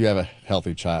if you have a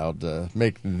healthy child,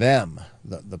 make them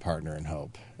the partner in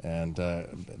hope, and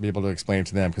be able to explain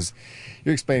to them, because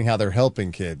you're explaining how they're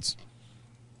helping kids.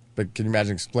 But can you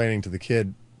imagine explaining to the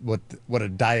kid what a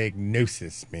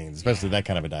diagnosis means, especially that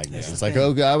kind of a diagnosis? Yeah. It's like,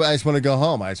 I just want to go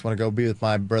home. I just want to go be with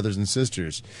my brothers and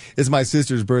sisters. It's my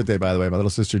sister's birthday, by the way, my little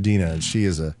sister Dina, and she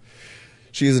is an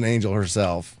angel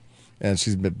herself. And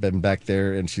she's been back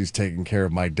there, and she's taking care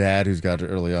of my dad, who's got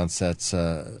early onset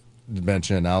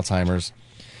dementia and Alzheimer's.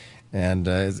 And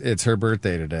it's her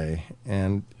birthday today.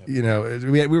 And, you know,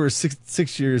 we were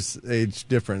six years age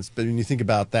difference. But when you think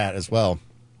about that as well,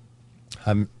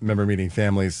 I remember meeting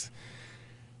families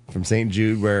from St.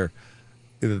 Jude where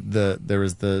there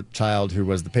was the child who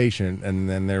was the patient, and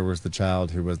then there was the child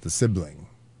who was the sibling,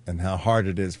 and how hard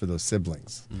it is for those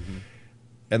siblings. Mm-hmm.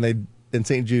 And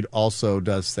St. Jude also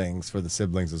does things for the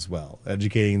siblings as well,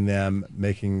 educating them,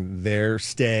 making their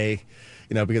stay,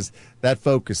 you know, because that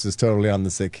focus is totally on the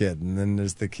sick kid. And then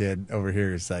there's the kid over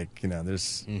here who's like, you know,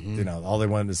 there's, you know, all they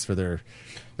want is for their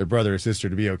brother or sister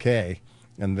to be okay.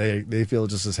 And they feel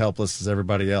just as helpless as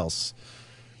everybody else.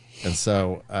 And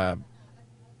so I'm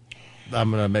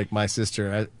going to make my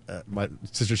sister,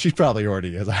 she probably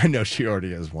already is. I know she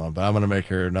already is one, but I'm going to make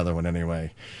her another one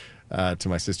anyway, to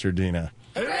my sister Dina.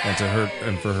 And to her,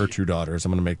 and for her two daughters,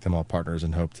 I'm going to make them all partners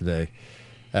in hope today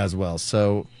as well.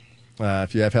 So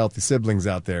if you have healthy siblings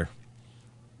out there,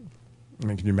 I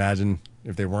mean, can you imagine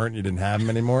if they weren't, you didn't have them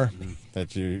anymore,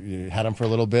 that you had them for a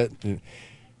little bit, and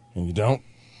you don't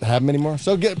have them anymore?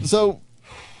 So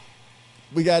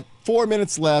we got 4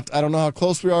 minutes left. I don't know how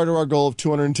close we are to our goal of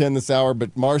 210 this hour,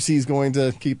 but Marcy's going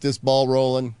to keep this ball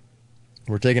rolling.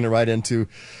 We're taking it right into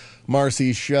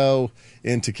Marcy's show,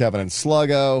 into Kevin and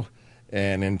Sluggo,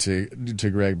 and into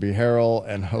Greg B. Harrell,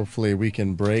 and hopefully we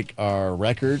can break our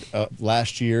record.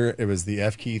 Last year, it was the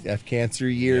F. Cancer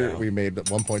year. Yeah. We made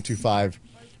 $1.25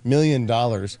 million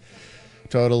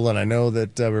total, and I know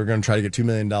that we were going to try to get $2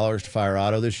 million to Fire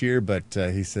Auto this year, but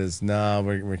he says, no,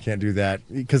 we can't do that,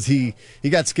 because he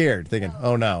got scared, thinking,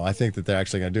 oh, no, I think that they're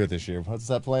actually going to do it this year. What's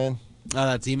that playing? Oh,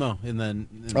 that's Emo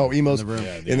Emo's in the room.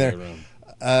 Yeah, in there. Room.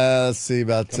 Let's see,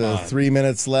 about 3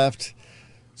 minutes left.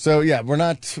 So, yeah, we're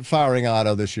not firing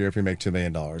Auto this year if we make $2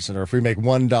 million. Or if we make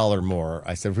 $1 more.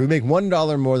 I said, if we make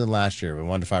 $1 more than last year, we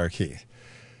wanted to fire Keith.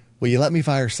 Will you let me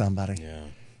fire somebody? Yeah.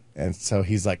 And so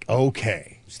he's like,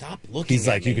 okay. Stop looking He's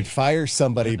like, you can fire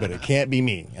somebody, but it can't be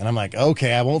me. And I'm like,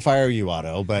 okay, I won't fire you,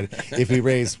 Otto. But if we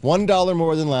raise $1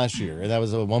 more than last year, and that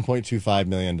was $1.25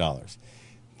 million,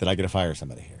 then I get to fire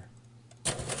somebody here.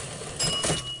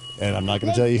 And I'm not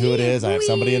going to tell you who it is. I have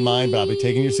somebody in mind, but I'll be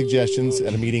taking your suggestions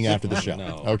at a meeting after the show.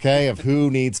 Okay? Of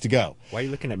who needs to go. Why are you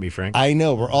looking at me, Frank? I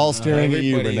know. We're all staring at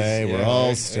you, Renee. We're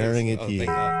all staring at you.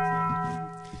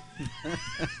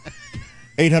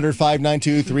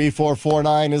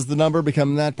 800-592-3449 is the number.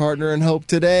 Become that partner in hope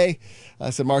today. I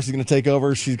said Marcy's going to take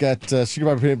over. She's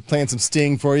probably playing some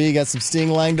Sting for you. You got some Sting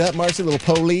lined up, Marcy? A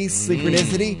little police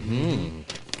synchronicity?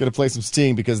 Going to play some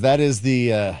Sting, because that is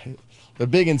the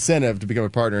big incentive to become a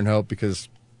partner in hope, because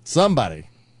somebody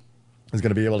is going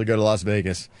to be able to go to Las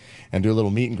Vegas and do a little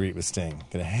meet and greet with Sting.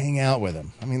 Going to hang out with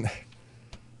him. I mean,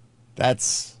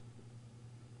 that's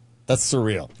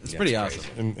surreal. It's pretty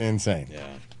awesome. Insane. Yeah.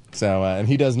 So, and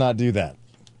he does not do that.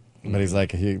 But he's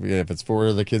like, if it's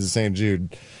for the kids of St.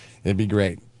 Jude, it'd be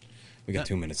great. We got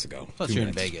 2 minutes to go. Plus, you're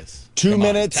in Vegas. 2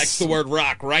 minutes. Text the word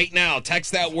rock right now.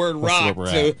 Text that word rock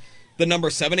to the number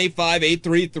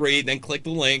 785-833. Then click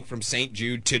the link from St.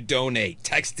 Jude to donate.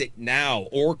 Text it now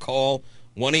or call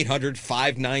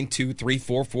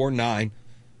 1-800-592-3449.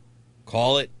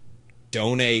 Call it,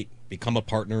 donate, become a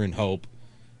partner in hope,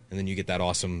 and then you get that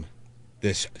awesome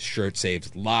This Shirt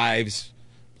Saves Lives,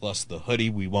 plus the hoodie,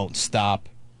 We Won't Stop.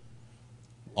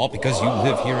 All because you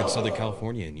live here in Southern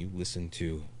California and you listen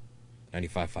to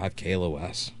 95.5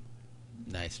 KLOS.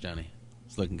 Nice, Johnny.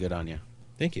 It's looking good on you.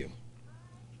 Thank you.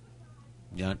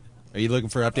 John, are you looking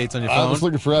for updates on your phone? I was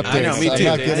looking for updates. I know, me too. I'm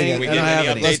not getting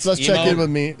it. Let's check in with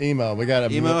me. Emo. We got a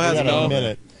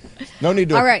minute. No need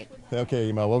to. All right. Okay,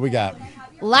 Emo, what we got?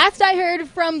 Last I heard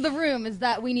from the room is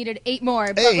that we needed 8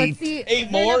 more. But let's see.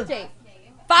 8 more? 5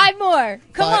 more.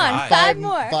 Come on, 5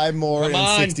 more. 5 more Come in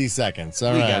on. 60 seconds.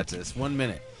 All We right. got this. 1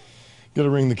 minute. Got to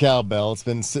ring the cowbell.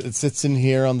 It sits in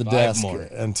here on the 5 desk more.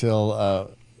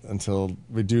 until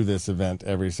we do this event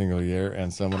every single year.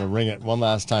 And so I'm going to ring it one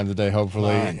last time today,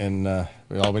 hopefully. And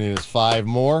all we need is 5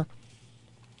 more.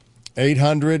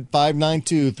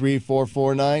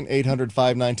 800-592-3449.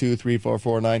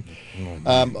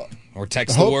 800-592-3449. Or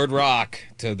text the word rock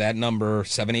to that number,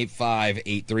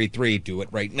 785-833. Do it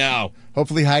right now.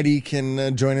 Hopefully Heidi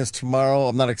can join us tomorrow.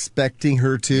 I'm not expecting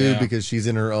her to because she's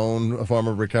in her own form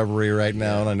of recovery right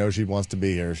now, and I know she wants to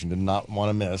be here. She did not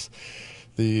want to miss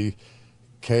the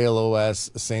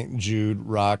KLOS St. Jude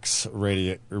Rocks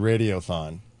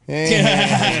Radiothon.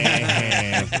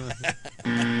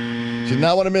 She did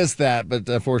not want to miss that, but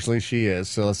unfortunately she is.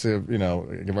 So let's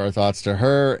give our thoughts to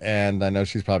her, and I know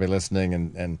she's probably listening,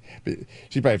 and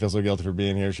she probably feels so guilty for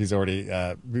being here. She's already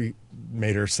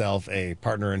made herself a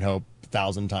partner in hope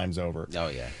 1,000 times over. Oh,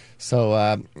 yeah.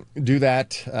 So do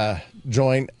that.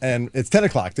 Join, and it's 10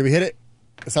 o'clock. Did we hit it?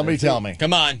 Somebody tell me.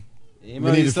 Come on. We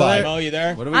need to find. Emo, you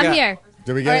there? What do we I'm got? here.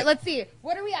 Did we get All right, it? let's see.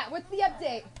 What are we at? What's the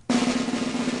update?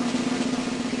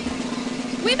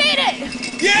 We made it!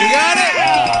 Yeah! We got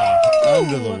it!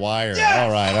 Under the wire. Yes!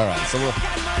 All right. So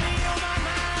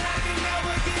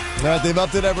all right, they've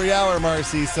upped it every hour,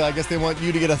 Marcy, so I guess they want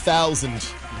you to get 1,000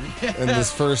 in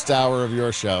this first hour of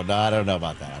your show. No, I don't know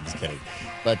about that. I'm just kidding.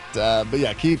 But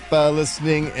yeah, keep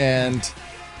listening and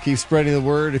keep spreading the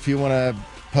word. If you want to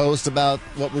post about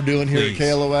what we're doing here at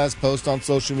KLOS, post on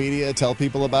social media, tell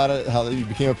people about it, how you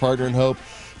became a partner in hope.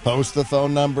 Post the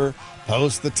phone number,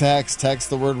 post the text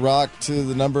the word rock to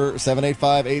the number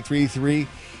 785-833.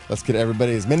 Let's get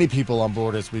everybody, as many people on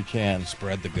board as we can.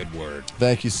 Spread the good word.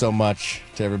 Thank you so much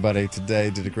to everybody today.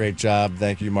 Did a great job.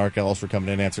 Thank you, Mark Ellis, for coming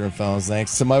in and answering phones.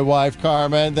 Thanks to my wife,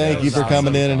 Carmen. Thank you for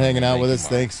coming in and hanging out with us.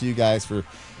 Thanks to you guys for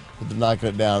knocking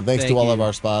it down. Thanks to all of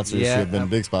our sponsors who have been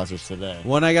big sponsors today.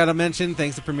 One I got to mention,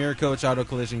 thanks to Premier Coach Auto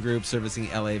Collision Group, servicing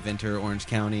LA, Ventura, Orange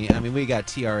County. I mean, we got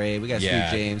TRA, we got Sweet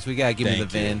James, we got Give Me the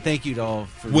Vin. Thank you to all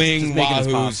for Wing making this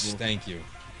Wahoos. possible. Thank you.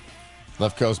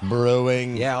 Left Coast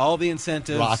Brewing. Yeah, all the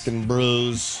incentives. Rock and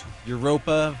Brews.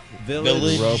 Europa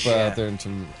Village. Europa out there in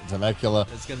Temecula.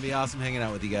 It's going to be awesome hanging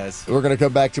out with you guys. We're going to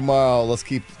come back tomorrow. Let's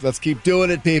keep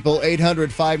doing it, people.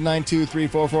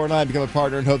 800-592-3449. Become a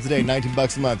partner in Hope today.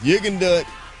 $19 a month. You can do it.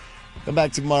 Come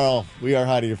back tomorrow. We are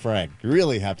Heidi and Frank. You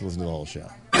really have to listen to the whole show.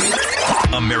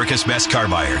 America's Best Car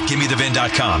Buyer,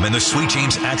 GimmeTheVin.com, and the Sweet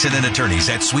James Accident Attorneys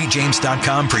at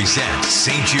SweetJames.com present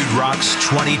St. Jude Rocks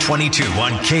 2022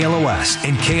 on KLOS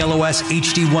and KLOS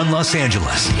HD1 Los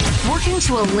Angeles. Working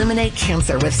to eliminate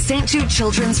cancer with St. Jude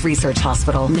Children's Research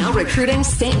Hospital. Now recruiting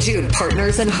St. Jude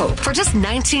Partners in Hope for just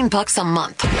 $19 a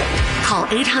month. Call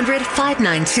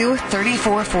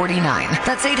 800-592-3449.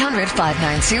 That's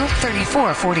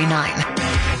 800-592-3449.